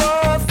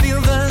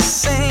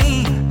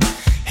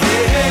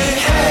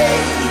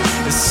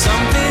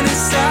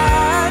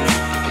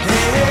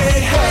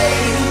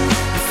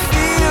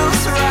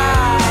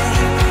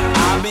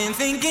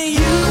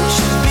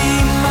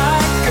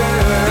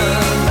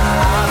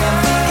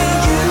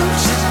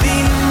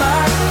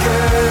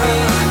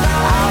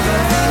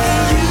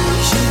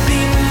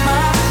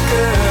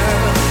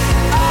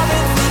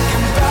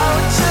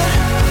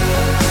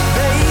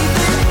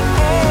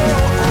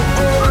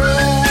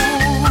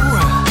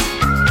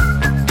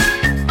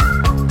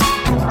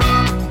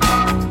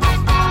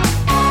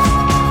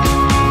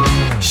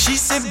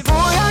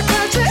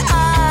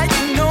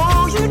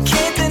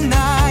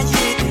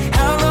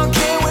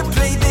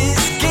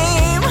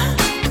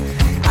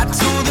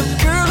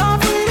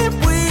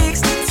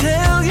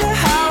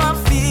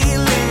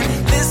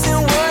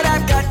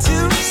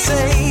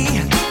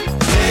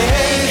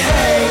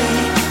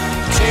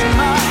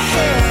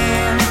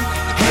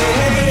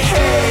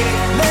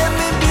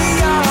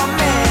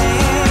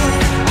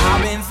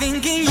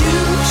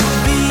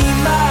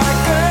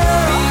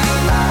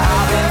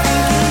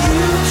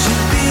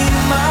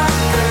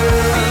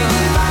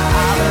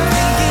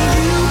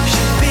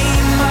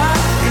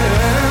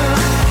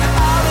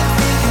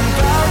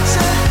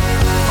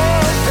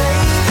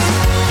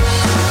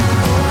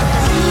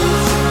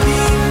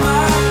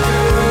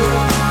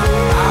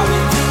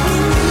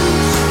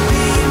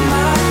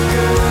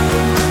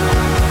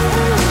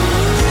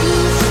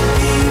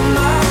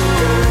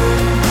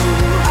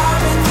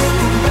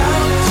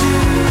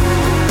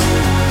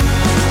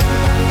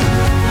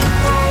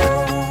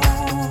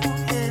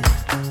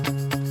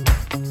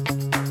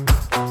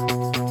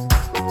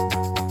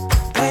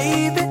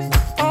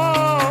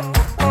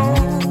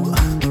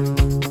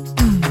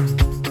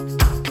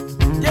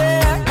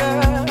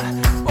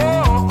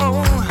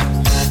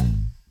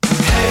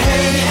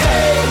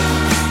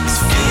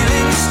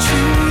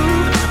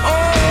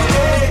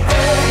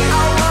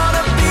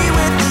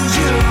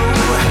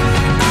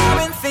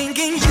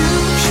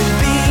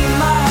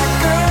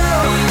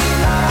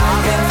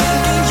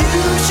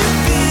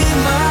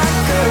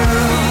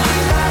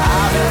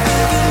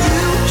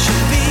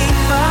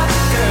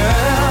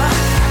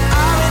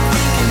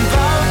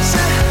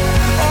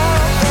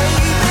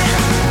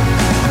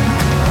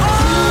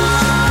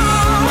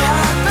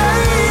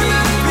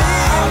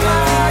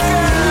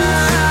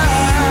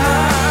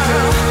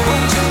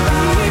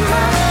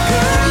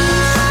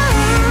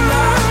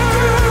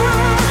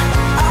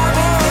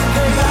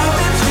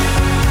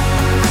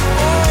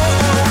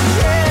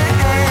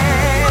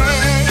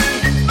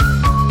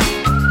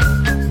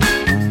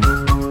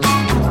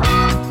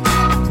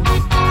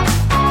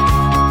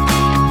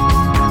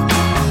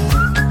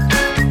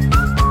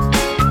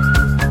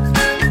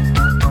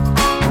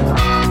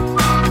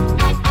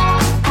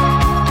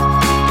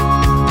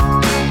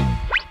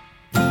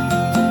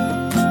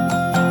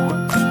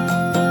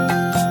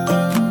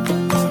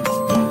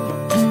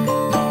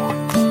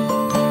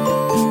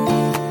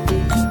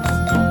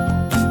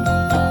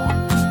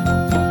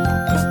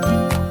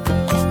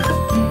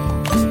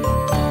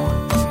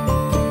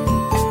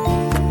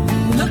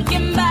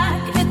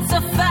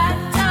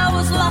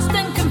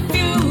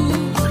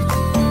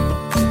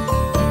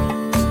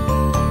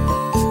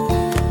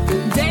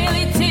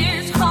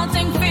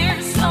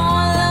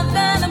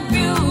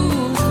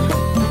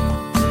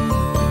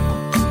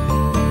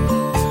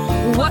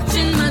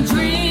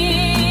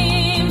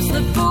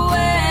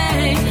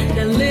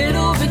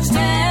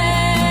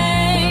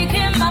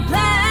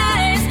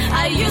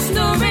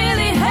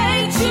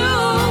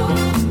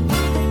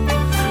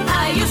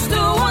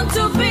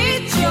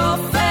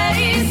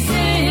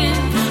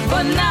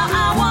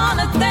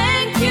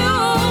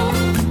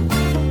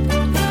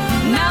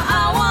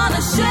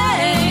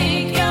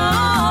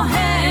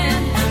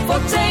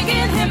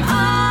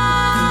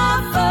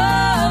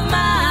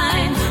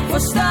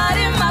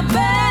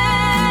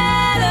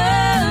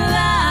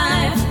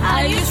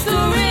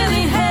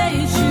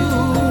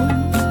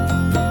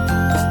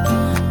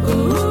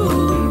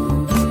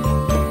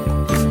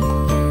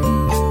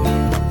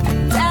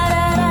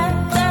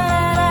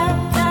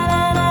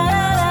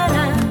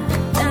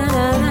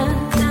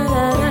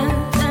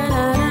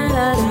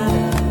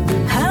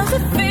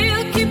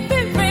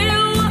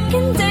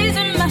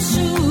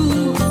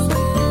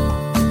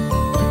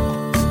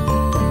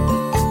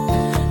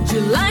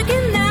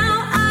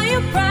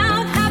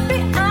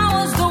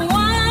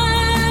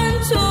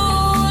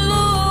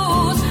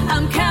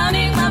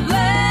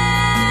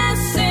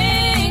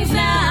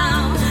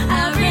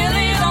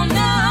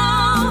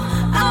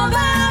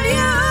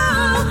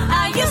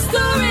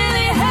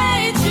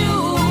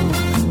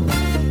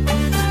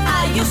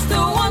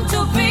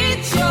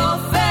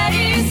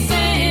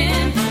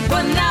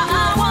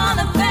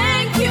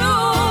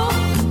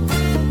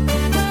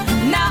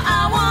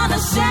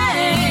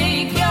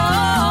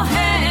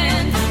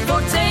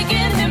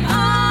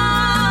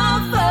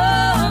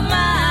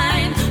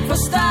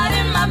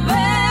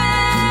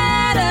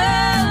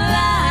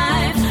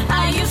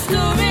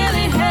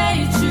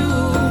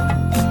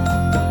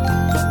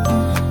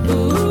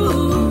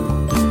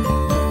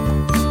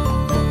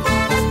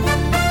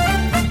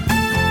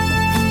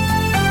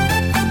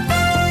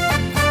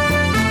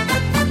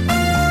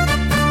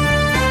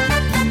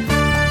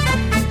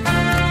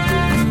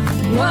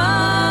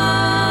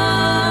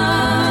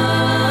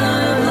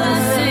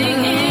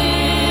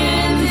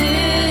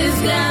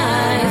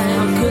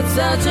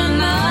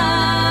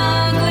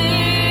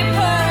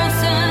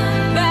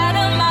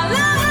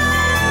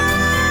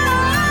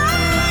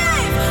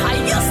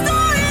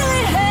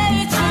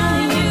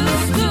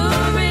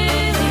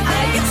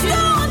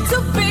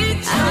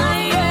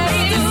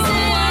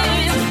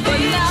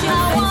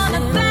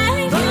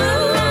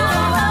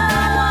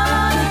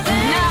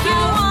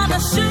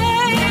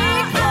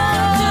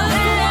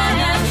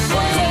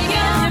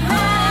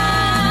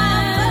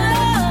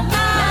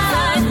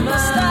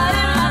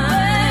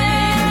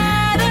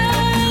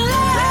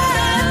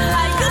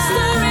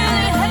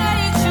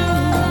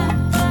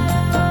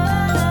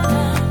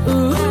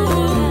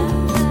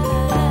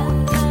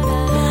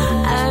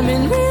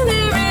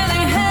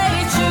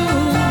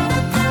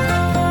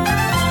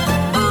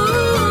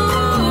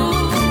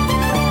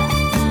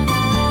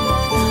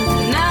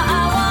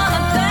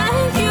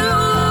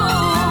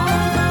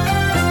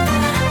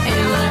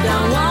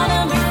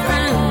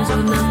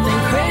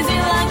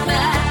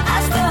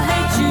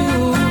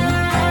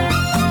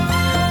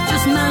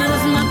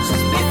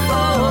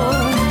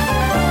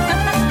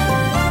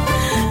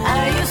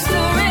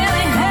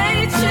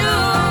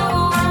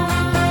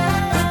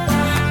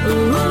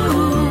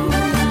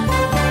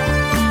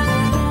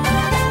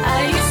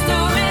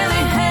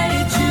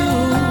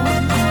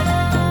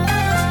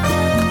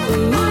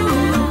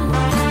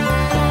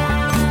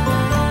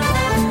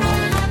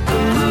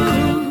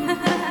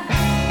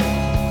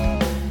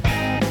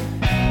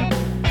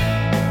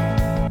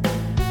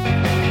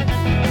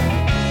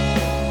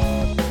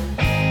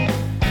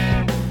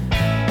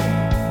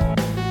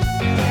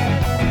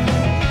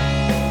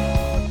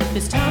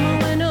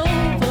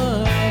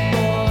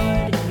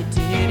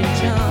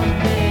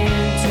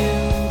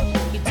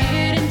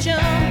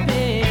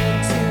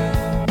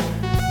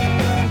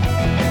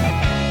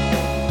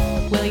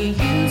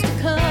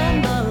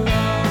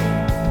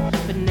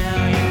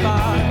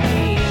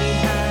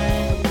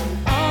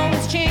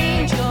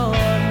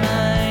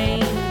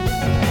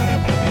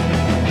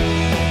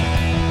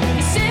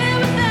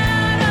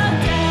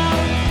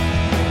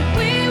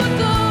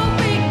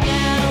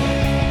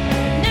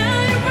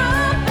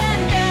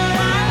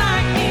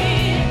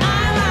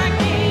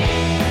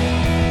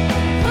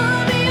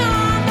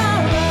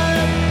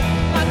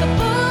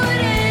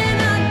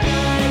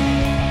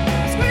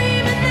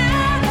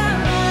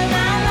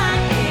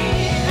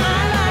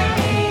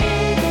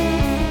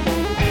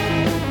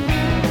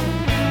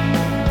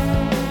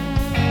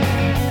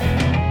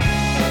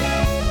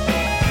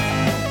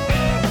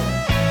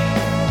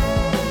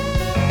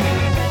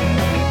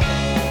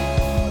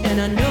And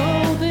I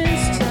know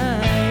this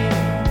time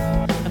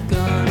I've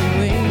gone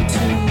way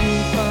too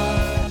far,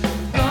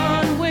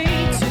 gone way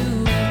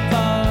too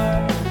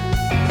far.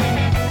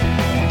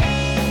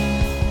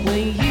 We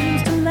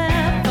used to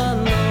laugh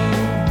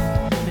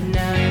alone, but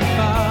now you're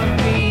far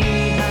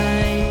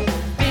behind.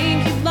 Think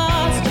you've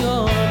lost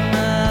your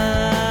mind.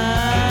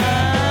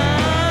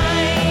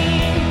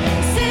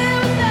 Still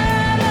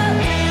without a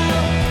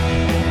doubt,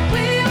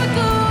 we were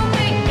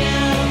going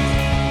out.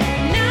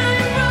 Now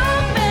you're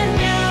roving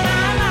out.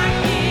 I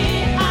like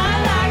it, I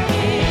like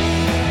it.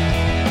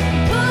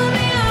 Put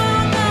me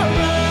on the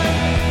run,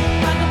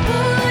 like a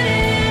bullet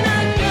in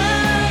a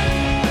gun.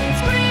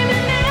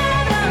 Screaming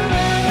out of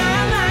love. I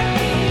like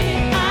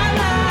it, I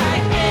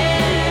like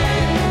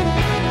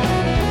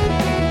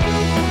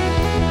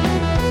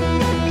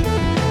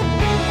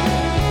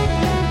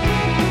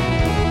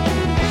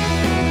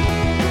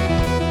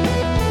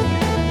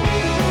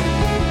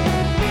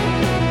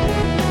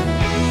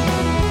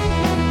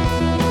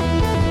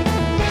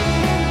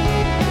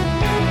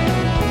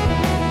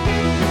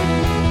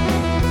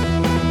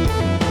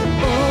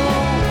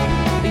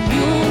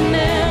you'll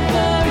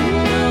never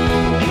know.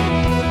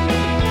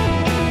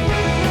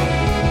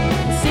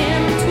 It's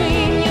in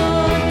between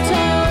your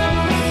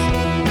toes.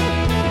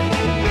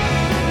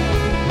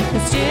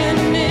 It's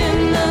standing in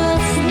the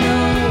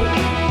snow.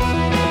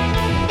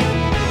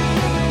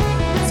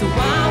 So I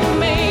will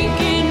make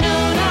it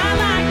known. I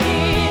like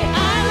it,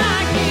 I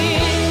like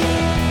it.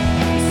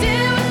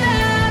 Still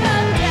without a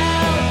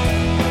doubt,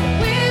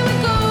 we were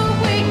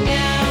going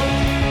out.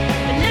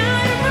 But now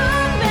you're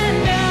roving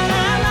down.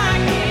 I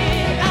like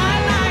it, I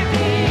like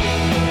it.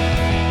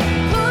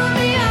 Put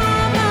me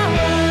on the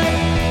run,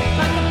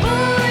 like a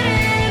bullet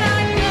in a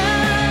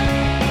gun.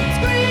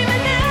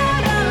 Screaming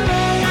out of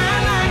love. I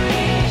like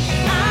it,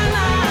 I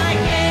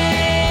like it.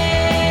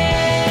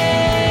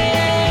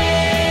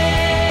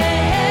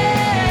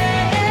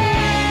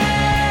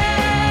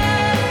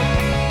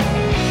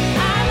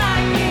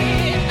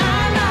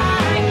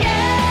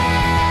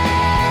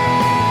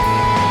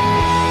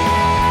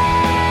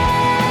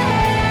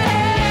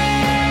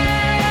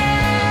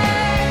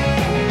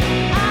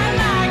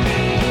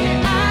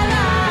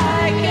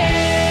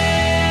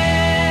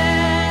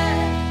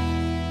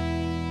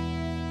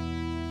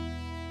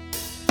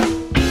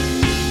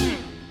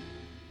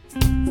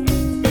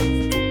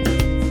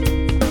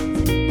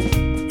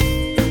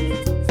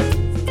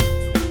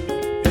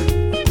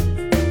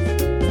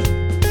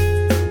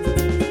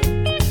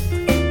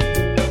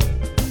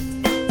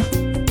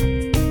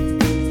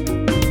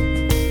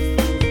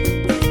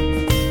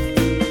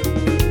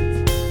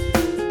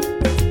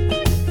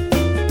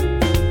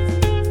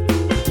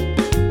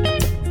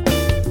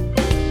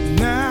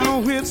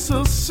 Now it's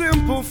a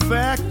simple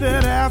fact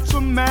that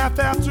aftermath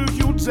after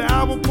you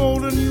die will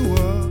holding you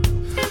up.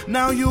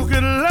 Now you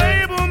can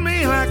label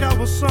me like I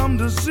was some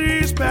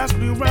disease, pass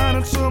me around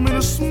and turn me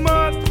to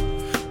smut.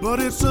 But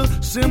it's a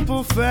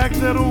simple fact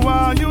that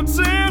while you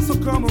dance, I'll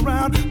come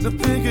around to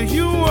pick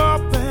you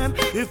up. And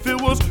if it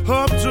was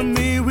up to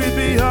me, we'd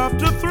be up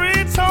to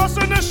 3,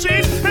 tossing the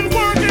sheets and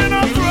working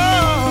our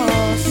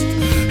crust.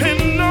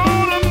 And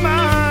all of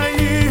my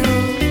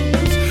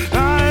years,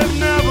 I've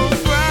never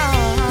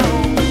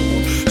found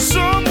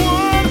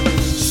someone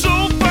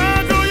so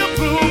fine, girl, you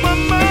blew my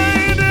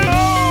mind. And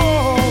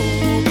oh,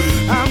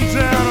 I'm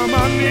down on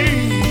my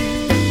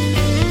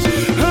knees,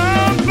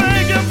 I'm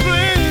begging,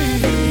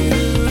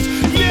 please.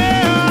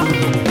 Yeah,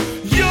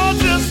 you're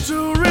just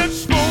too rich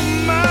for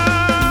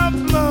my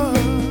blood.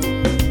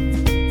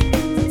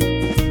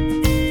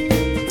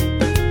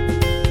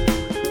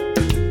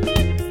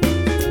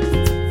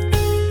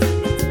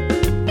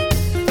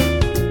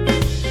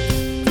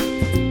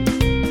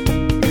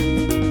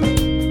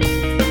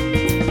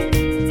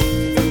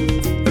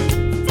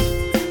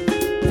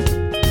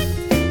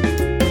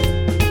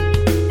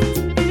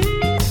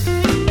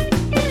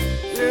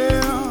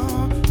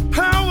 Yeah,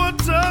 power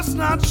does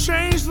not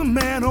change the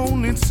man,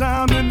 only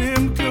time and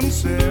him can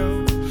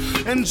tell.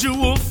 And you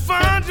will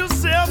find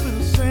yourself in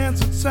the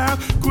sands of time,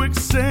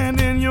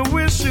 quicksand, and you're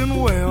wishing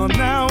well.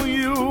 Now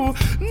you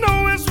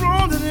know it's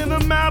wrong that in a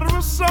matter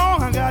of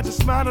song, I got you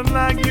smiling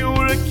like you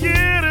were a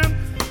kid. And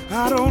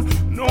I don't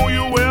know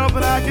you well,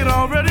 but I can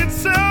already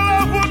tell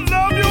I would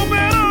love you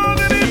better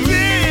than he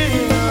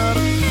did.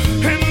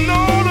 And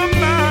all of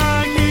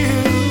my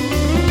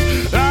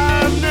years,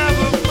 I've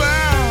never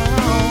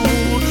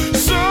found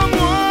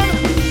someone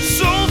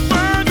so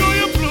fine, girl,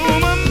 you blew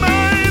my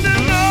mind.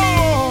 And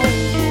oh,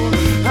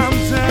 I'm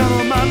down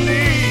on my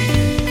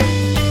knees,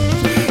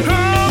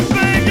 I'm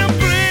begging,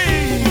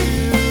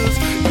 please.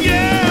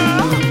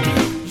 Yeah,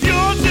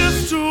 you're just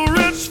too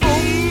rich for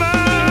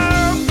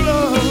my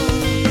blood,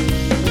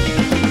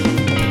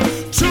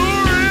 too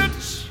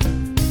rich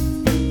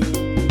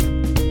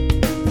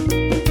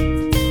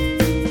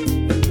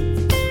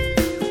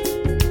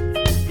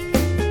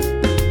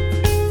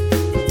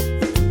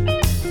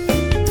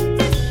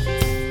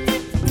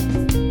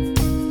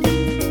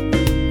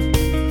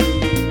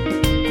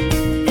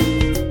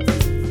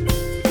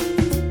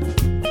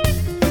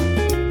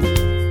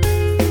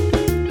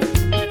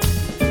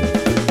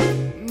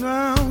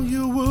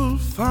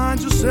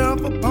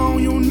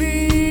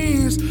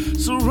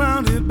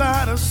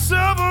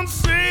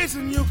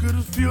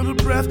feel the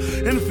breath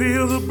and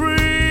feel the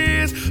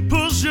breeze.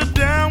 Push you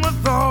down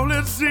with all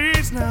it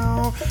sees.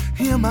 Now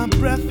hear my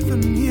breath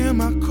and hear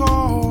my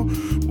call.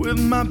 With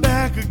my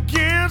back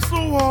against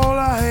the wall,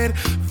 I'd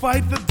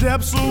fight the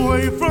depths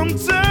away from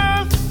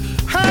death.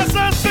 As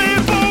I say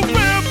for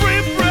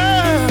every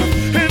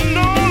breath and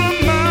all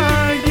of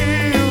my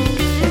years,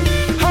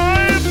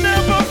 I've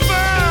never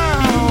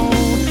found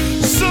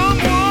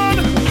someone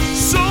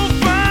so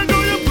fine.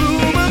 Girl, you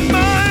blew my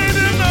mind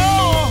and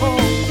oh,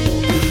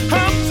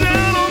 I'm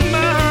down on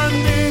my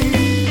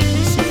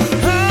knees.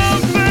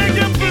 I'll beg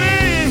you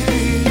please,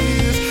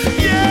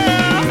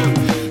 yeah,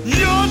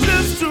 you're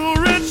just too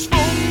rich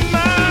for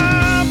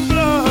my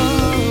blood.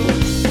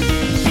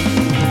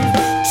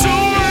 Too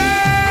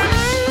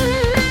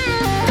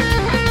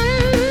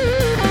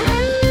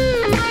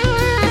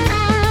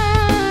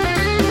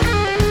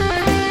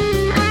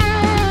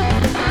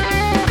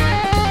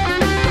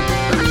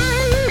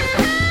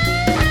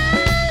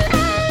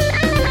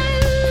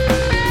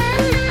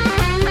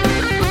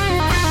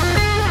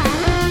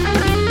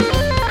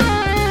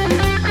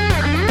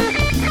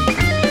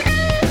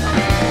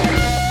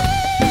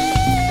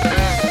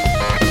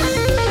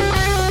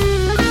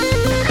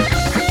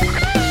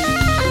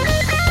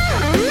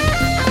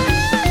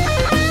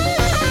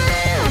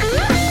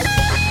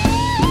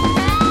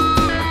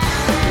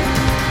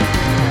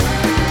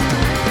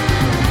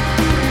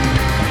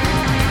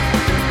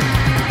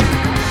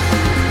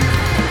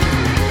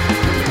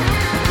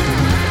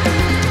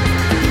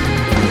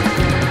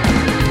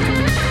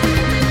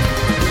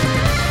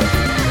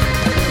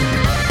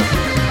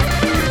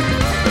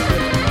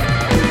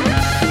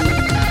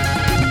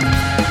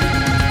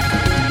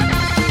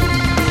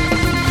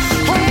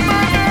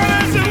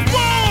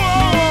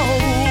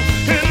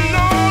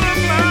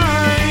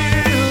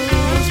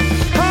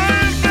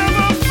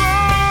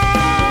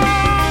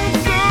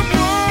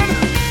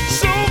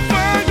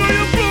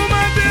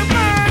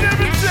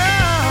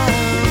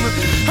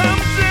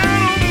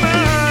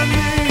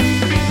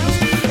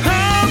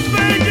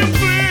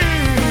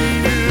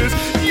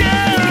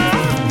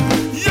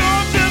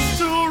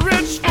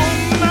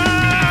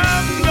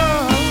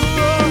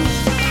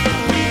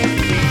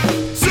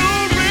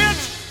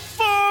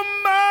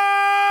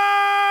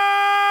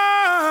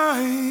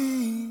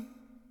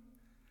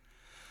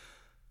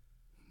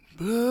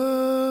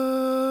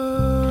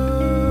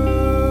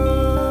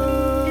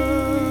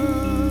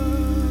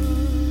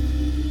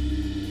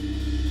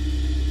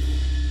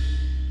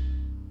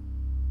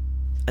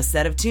A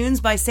set of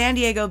tunes by San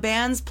Diego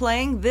bands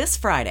playing this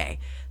Friday.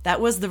 That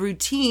was The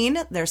Routine,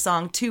 their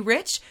song Too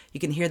Rich. You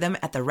can hear them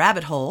at the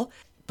Rabbit Hole.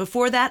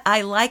 Before that,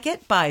 I Like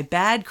It by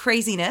Bad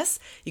Craziness.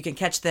 You can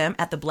catch them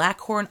at the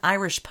Blackhorn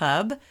Irish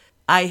Pub.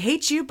 I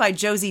Hate You by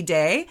Josie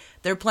Day.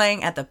 They're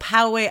playing at the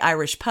Poway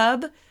Irish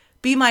Pub.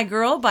 Be My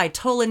Girl by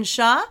Tolan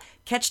Shaw.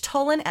 Catch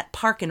Tolan at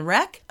Park and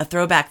Rec. A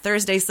Throwback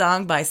Thursday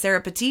song by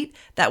Sarah Petit,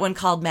 that one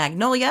called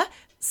Magnolia.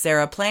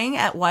 Sarah playing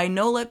at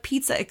Wynola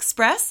Pizza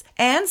Express.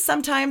 And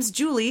Sometimes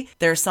Julie,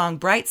 their song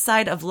Bright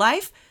Side of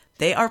Life.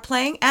 They are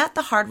playing at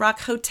the Hard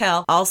Rock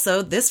Hotel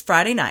also this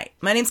Friday night.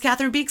 My name's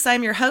Catherine Beeks.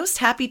 I'm your host.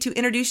 Happy to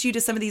introduce you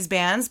to some of these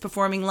bands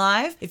performing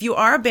live. If you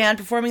are a band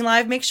performing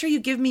live, make sure you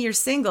give me your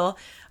single.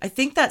 I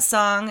think that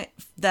song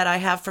that I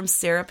have from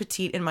Sarah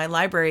Petit in my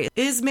library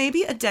is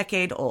maybe a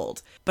decade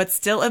old, but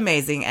still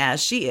amazing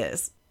as she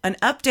is. An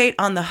update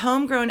on the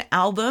Homegrown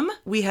album.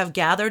 We have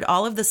gathered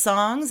all of the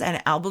songs and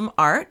album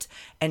art,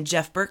 and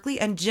Jeff Berkeley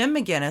and Jim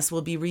McGinnis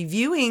will be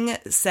reviewing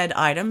said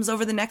items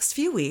over the next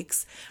few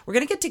weeks. We're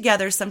going to get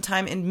together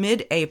sometime in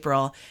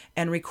mid-April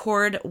and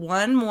record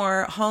one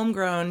more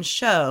Homegrown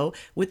show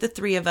with the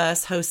three of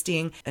us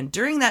hosting, and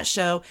during that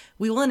show,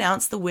 we will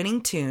announce the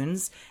winning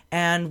tunes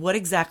and what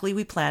exactly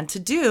we plan to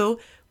do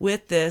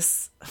with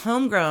this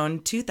Homegrown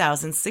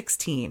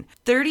 2016.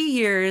 30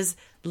 years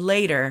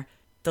later,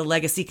 the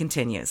legacy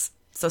continues.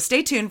 So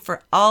stay tuned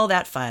for all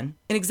that fun.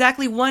 In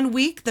exactly 1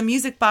 week, the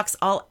Music Box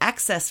All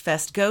Access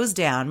Fest goes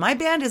down. My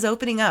band is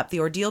opening up,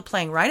 The Ordeal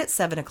playing right at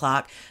 7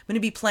 o'clock. I'm going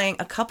to be playing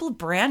a couple of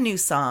brand new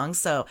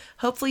songs, so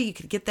hopefully you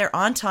can get there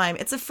on time.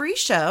 It's a free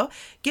show.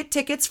 Get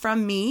tickets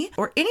from me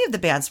or any of the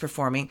bands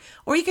performing,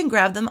 or you can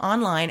grab them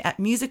online at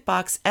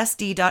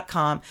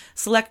musicboxsd.com.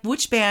 Select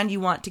which band you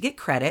want to get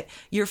credit.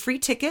 Your free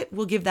ticket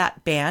will give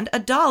that band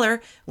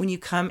 $1 when you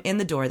come in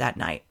the door that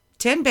night.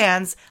 10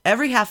 bands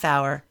every half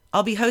hour.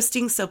 I'll be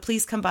hosting, so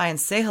please come by and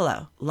say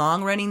hello.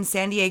 Long-running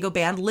San Diego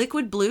band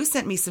Liquid Blue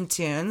sent me some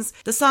tunes.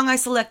 The song I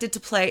selected to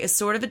play is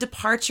sort of a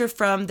departure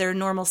from their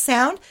normal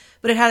sound,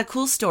 but it had a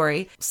cool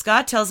story.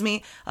 Scott tells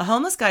me a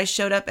homeless guy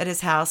showed up at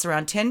his house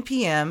around 10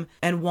 p.m.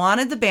 and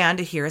wanted the band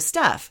to hear his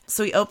stuff.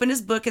 So he opened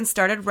his book and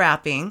started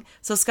rapping.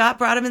 So Scott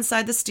brought him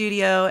inside the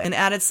studio and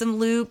added some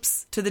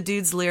loops to the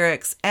dude's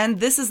lyrics, and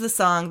this is the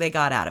song they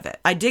got out of it.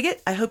 I dig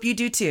it. I hope you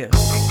do too.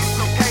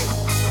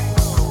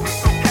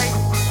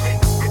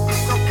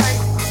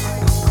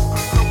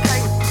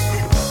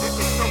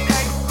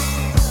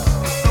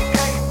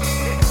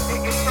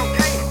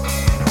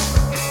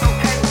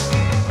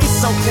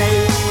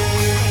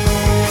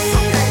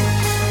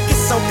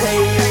 It's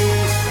okay.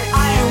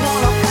 I ain't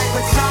wanna fight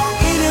with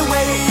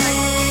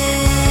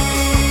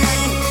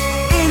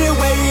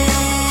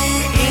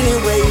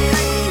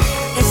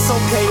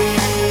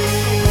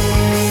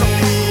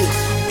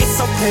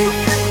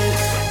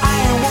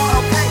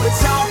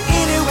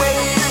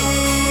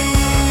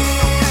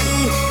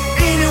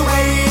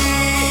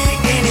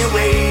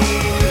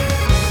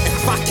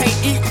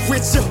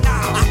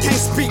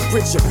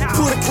richer.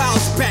 Pull the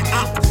clouds back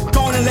out,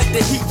 gonna let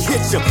the heat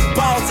hit you.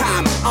 Ball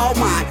time, all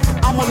mine.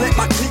 I'ma let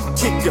my cleat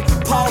kick you.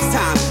 Pause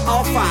time,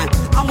 all fine.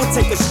 I'ma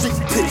take a street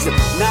picture.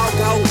 Now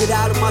go get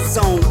out of my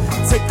zone.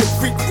 Take the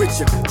freak with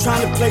you.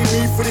 Trying to play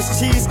me for this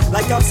cheese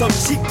like I'm some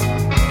cheap.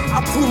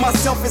 I prove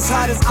myself as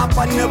hot as op.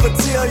 I never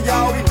tell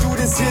y'all we do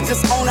this here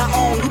just on our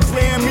own. You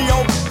playing me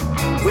over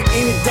with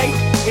any date,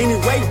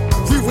 anyway.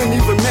 We wouldn't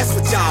even mess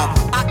with y'all.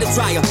 Out the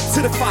dryer to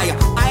the fire,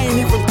 I ain't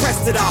even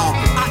pressed at all.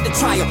 Out the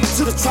trial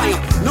to the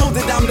triumph, know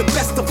that I'm the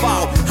best of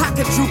all. How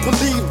could you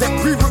believe that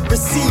we would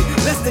receive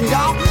less than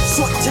y'all?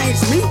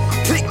 Shortchange me,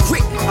 click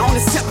quick, I don't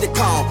accept the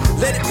call.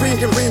 Let it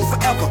ring and ring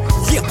forever.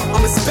 Yeah,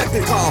 I'm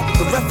expecting call.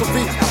 The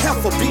referee,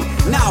 heifer beat.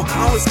 Now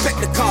I don't expect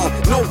the call.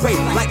 No way,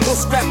 like no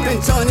scrap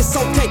and John. It's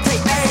okay,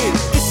 hey,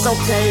 it's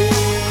okay.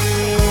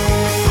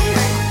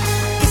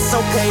 It's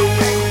okay.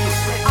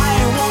 I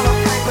ain't wanna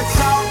play with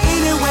y'all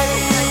anyway.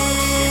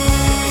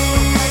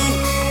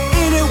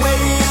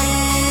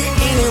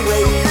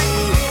 Anyway,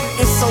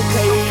 it's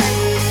okay.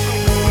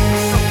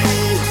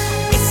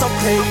 It's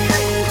okay.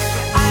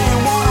 I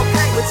ain't wanna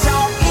play with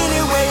y'all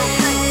anyway.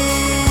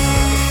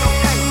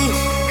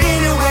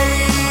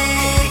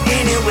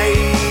 Anyway.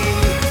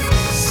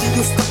 She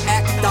used to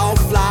act all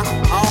fly,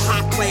 all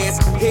high class,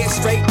 head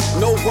straight,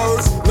 no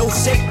words, no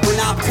shake when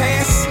I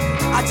pass.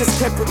 I just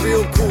kept it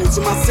real cool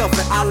to myself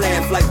and I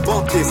laugh like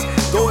bump this.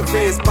 Go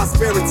advance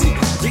prosperity,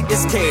 get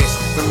this cash.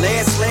 The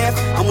last laugh,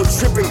 I'm a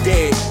tripping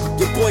dad.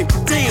 Your boy,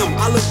 damn,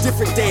 I look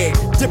different dad.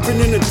 Dipping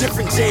in a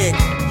different jag.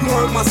 You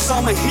heard my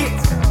summer hit.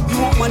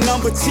 You want my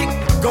number, chick?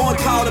 Go and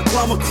call the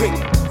plumber quick.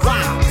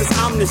 Ride, cause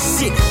I'm the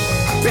shit.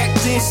 Back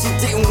then she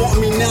didn't want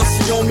me, now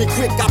she on me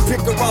quick. I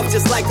pick her up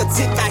just like a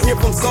tick. I hear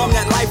from some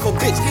that life a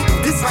bitch.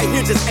 This right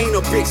here just ain't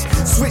a bitch.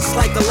 Switch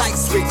like the light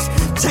switch,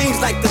 change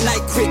like the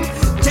night quick.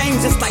 Game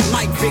just like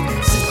Mike Vick.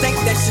 She think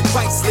that she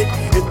quite slick.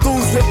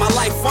 Enthused with my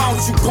life, why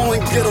don't you go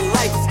and get a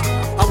life?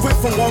 I went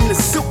from warm to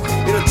silk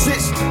in a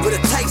trench with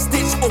a tight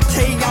stitch.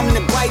 Okay, I'm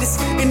the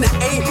brightest. In the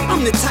A,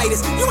 I'm the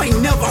tightest. You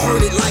ain't never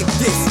heard it like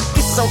this.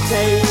 It's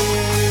okay.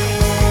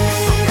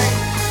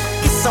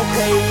 It's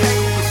okay.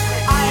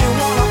 I ain't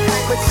wanna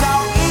play with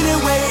y'all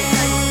anyway.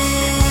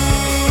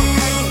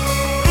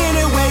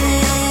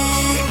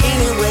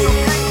 Anyway,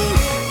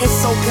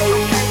 it's okay.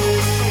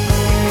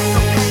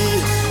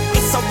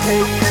 It's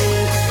okay.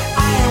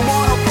 I ain't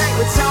wanna play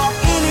with y'all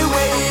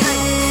anyway.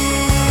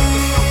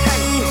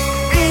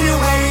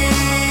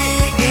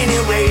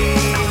 Anyway.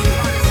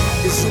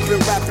 Cause you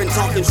been rapping,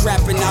 talking,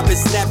 trapping, I've been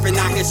snapping,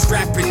 out here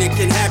strapping. It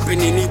can happen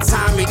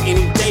anytime and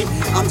any day.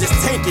 I'm just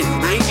taking,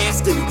 I ain't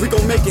asking. We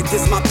gon' make it,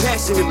 this my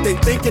passion. If they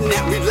thinking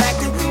that we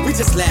lacking, we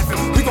just laughing.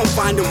 We gon'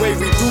 find a way,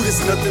 we do this,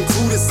 nothing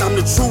to this. I'm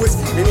the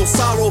truest, ain't no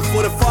sorrow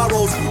for the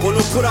furrows, or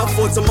no put out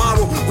for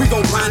tomorrow. We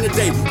gon' grind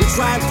today. We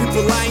trying,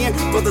 people lying,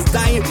 brothers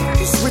dying.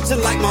 You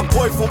switching like my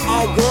boy from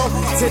our world.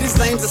 Tell these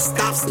lames to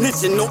stop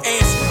snitching, no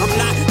ass. I'm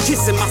not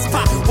kissing my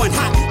spot, one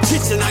hot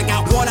kitchen. I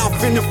got one off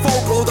in the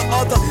four, the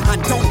other I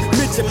don't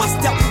mention. My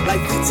step like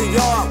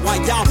PTR, why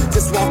y'all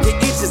just walking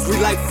inches? We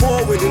like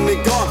forward in the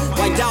guard,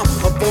 why y'all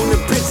up on the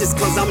benches?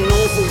 Cause I'm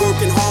known for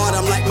working hard,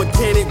 I'm like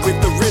mechanic with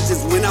the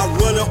wrenches. When I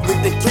run up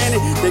with the cannon,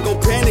 they gon'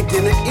 panic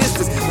in an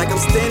instant. Like I'm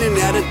standing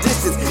at a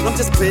distance, I'm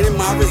just planning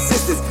my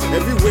resistance.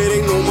 Everywhere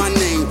they know my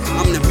name,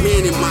 I'm the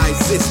man in my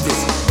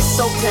existence. It's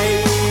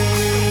okay.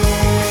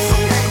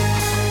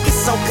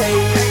 It's okay.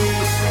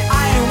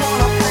 I ain't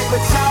wanna play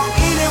with y'all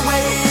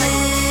anyway.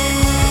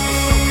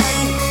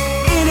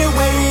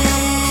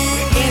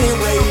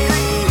 Anyway,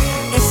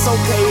 it's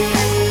okay.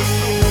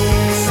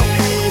 It's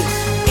okay.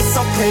 It's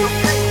okay.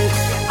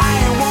 I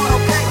ain't wanna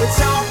play with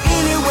y'all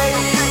anyway.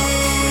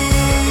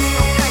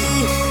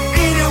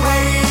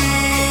 Anyway.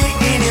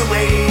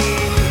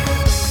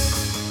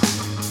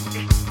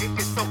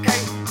 It's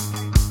okay.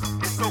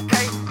 It's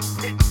okay.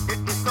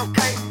 It's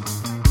okay.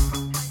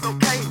 It's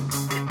okay.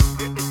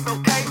 It's okay. It's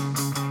okay.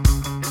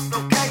 It's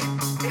okay.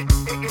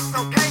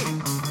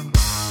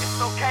 It's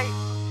okay.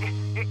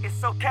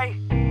 It's okay.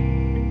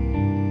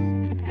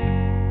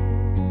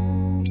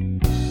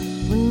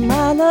 When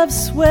my love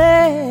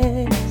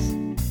swears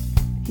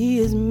he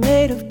is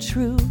made of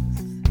truth,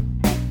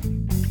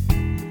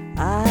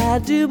 I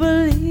do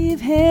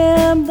believe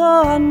him,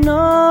 though I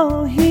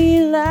know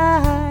he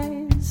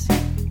lies.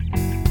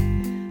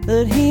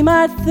 That he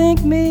might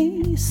think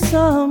me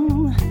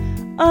some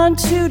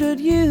untutored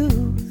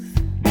youth,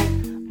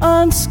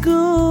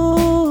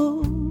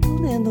 unschooled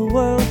in the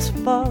world's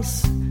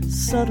false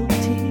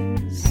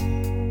subtleties,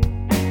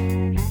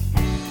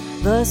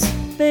 thus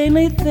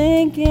vainly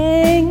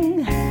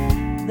thinking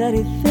that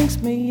he thinks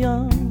me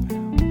young,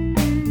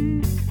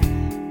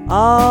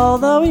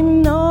 although he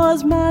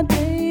knows my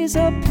days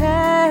are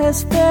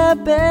past their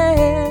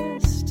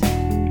best.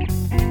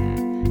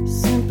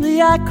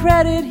 Simply I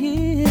credit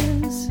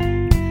his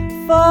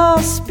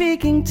false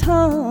speaking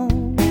tongue.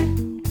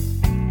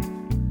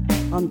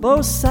 On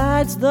both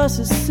sides thus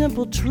is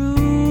simple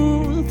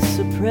truth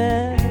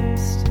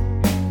suppressed.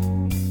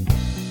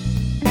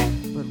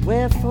 But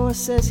wherefore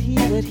says he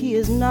that he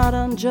is not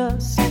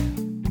unjust?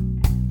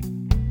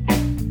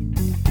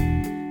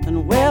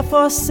 And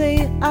wherefore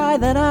say I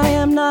that I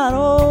am not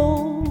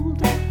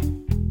old?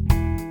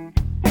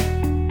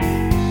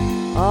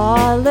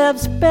 Our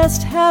love's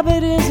best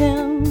habit is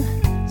in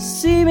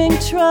seeming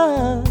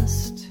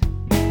trust.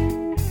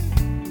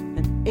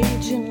 An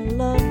aging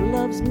love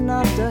loves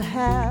not to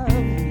have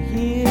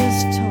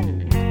years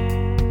told.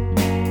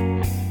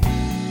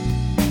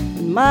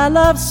 And my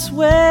love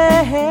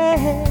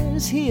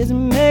swears he is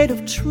made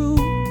of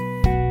truth.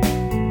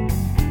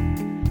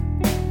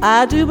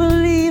 I do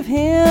believe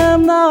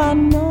him, though I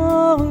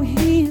know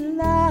he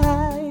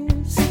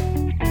lies.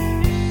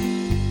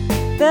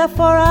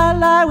 Therefore I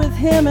lie with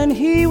him and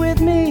he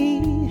with me.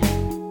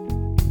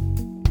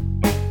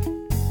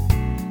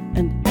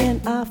 And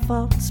in our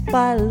faults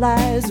by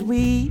lies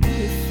we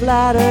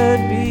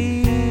flattered be.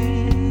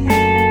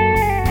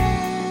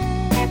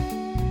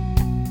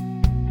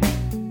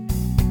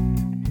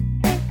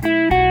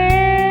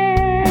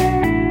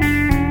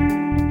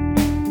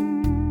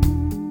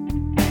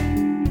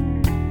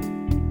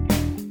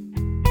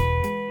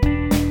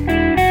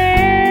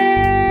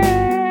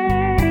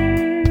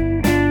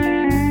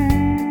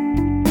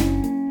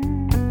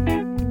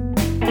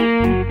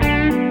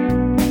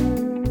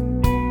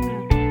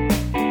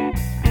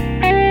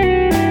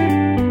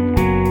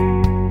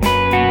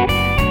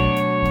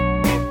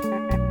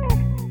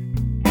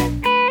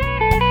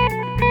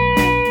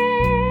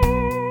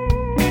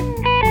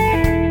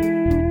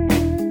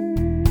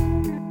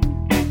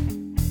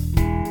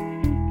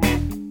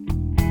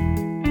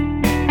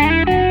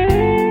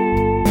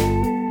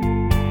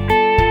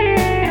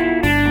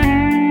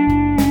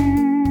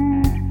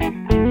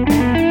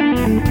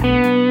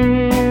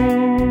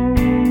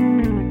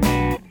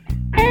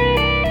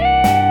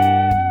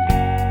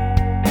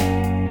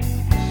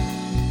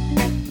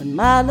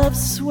 My love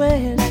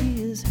swears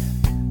he is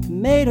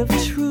made of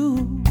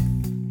truth.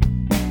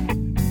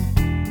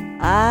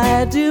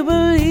 I do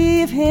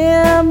believe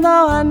him,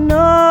 though I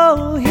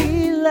know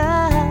he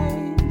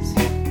lies.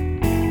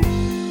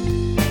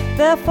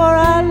 Therefore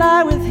I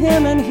lie with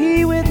him and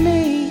he with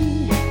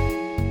me.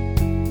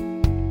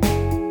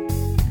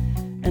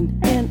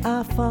 And in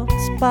our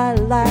faults by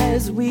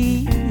lies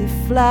we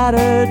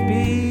flattered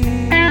be.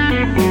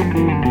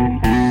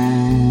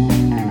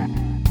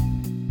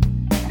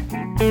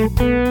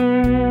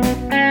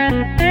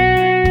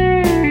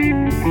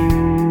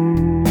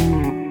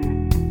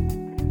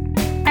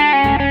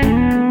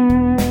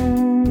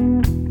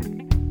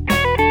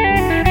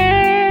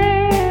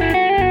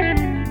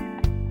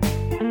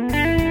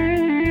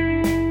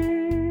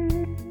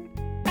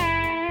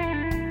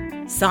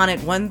 Sonnet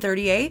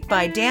 138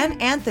 by Dan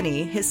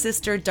Anthony, his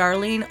sister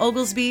Darlene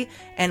Oglesby,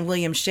 and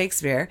William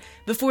Shakespeare.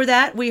 Before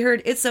that, we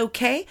heard It's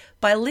Okay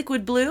by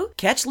Liquid Blue.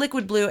 Catch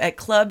Liquid Blue at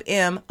Club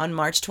M on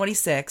March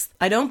 26th.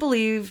 I don't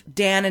believe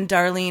Dan and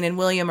Darlene and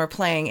William are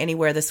playing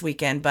anywhere this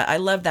weekend, but I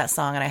love that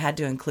song and I had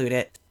to include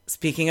it.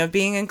 Speaking of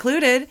being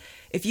included,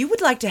 if you would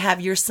like to have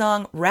your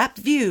song rap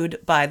viewed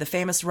by the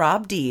famous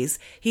Rob Dees,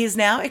 he is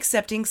now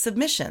accepting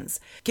submissions.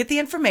 Get the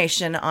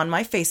information on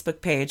my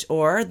Facebook page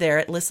or there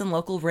at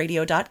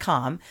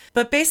listenlocalradio.com.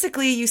 But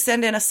basically, you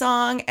send in a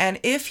song, and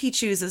if he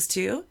chooses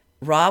to,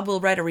 Rob will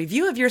write a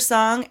review of your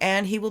song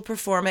and he will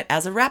perform it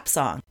as a rap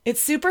song.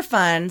 It's super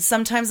fun,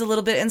 sometimes a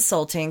little bit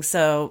insulting,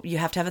 so you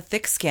have to have a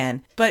thick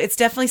skin, but it's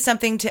definitely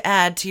something to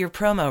add to your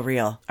promo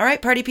reel. All right,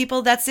 party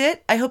people, that's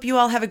it. I hope you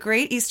all have a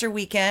great Easter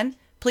weekend.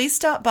 Please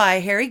stop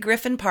by Harry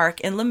Griffin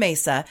Park in La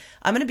Mesa.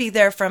 I'm going to be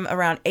there from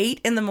around 8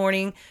 in the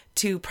morning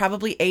to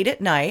probably 8 at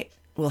night.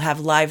 We'll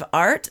have live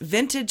art,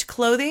 vintage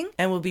clothing,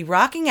 and we'll be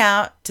rocking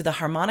out to the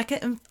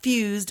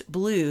harmonica-infused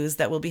blues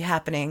that will be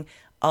happening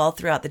all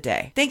throughout the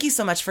day. Thank you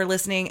so much for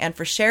listening and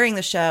for sharing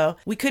the show.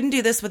 We couldn't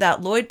do this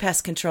without Lloyd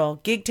Pest Control,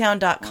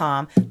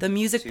 Gigtown.com, The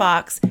Music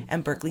Box,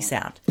 and Berkeley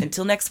Sound.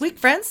 Until next week,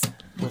 friends,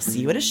 we'll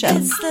see you at a show.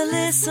 It's the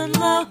Listen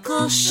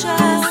Local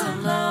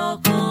Show.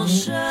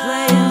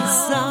 Playing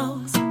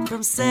songs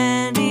from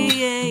San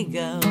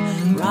Diego.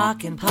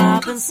 Rock and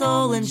pop and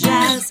soul and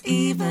jazz,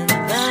 even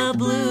the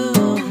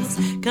blues.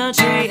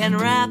 Country and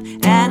rap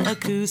and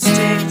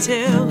acoustic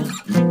too.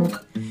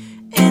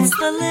 It's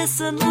the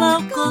Listen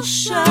Local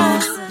Show.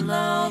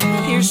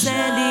 Here's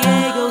San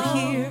Diego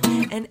here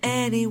and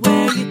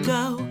anywhere you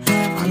go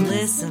on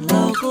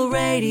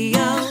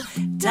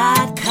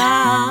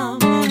listenlocalradio.com.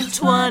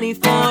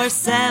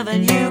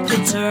 24/7 you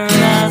can turn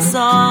us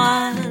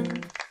on.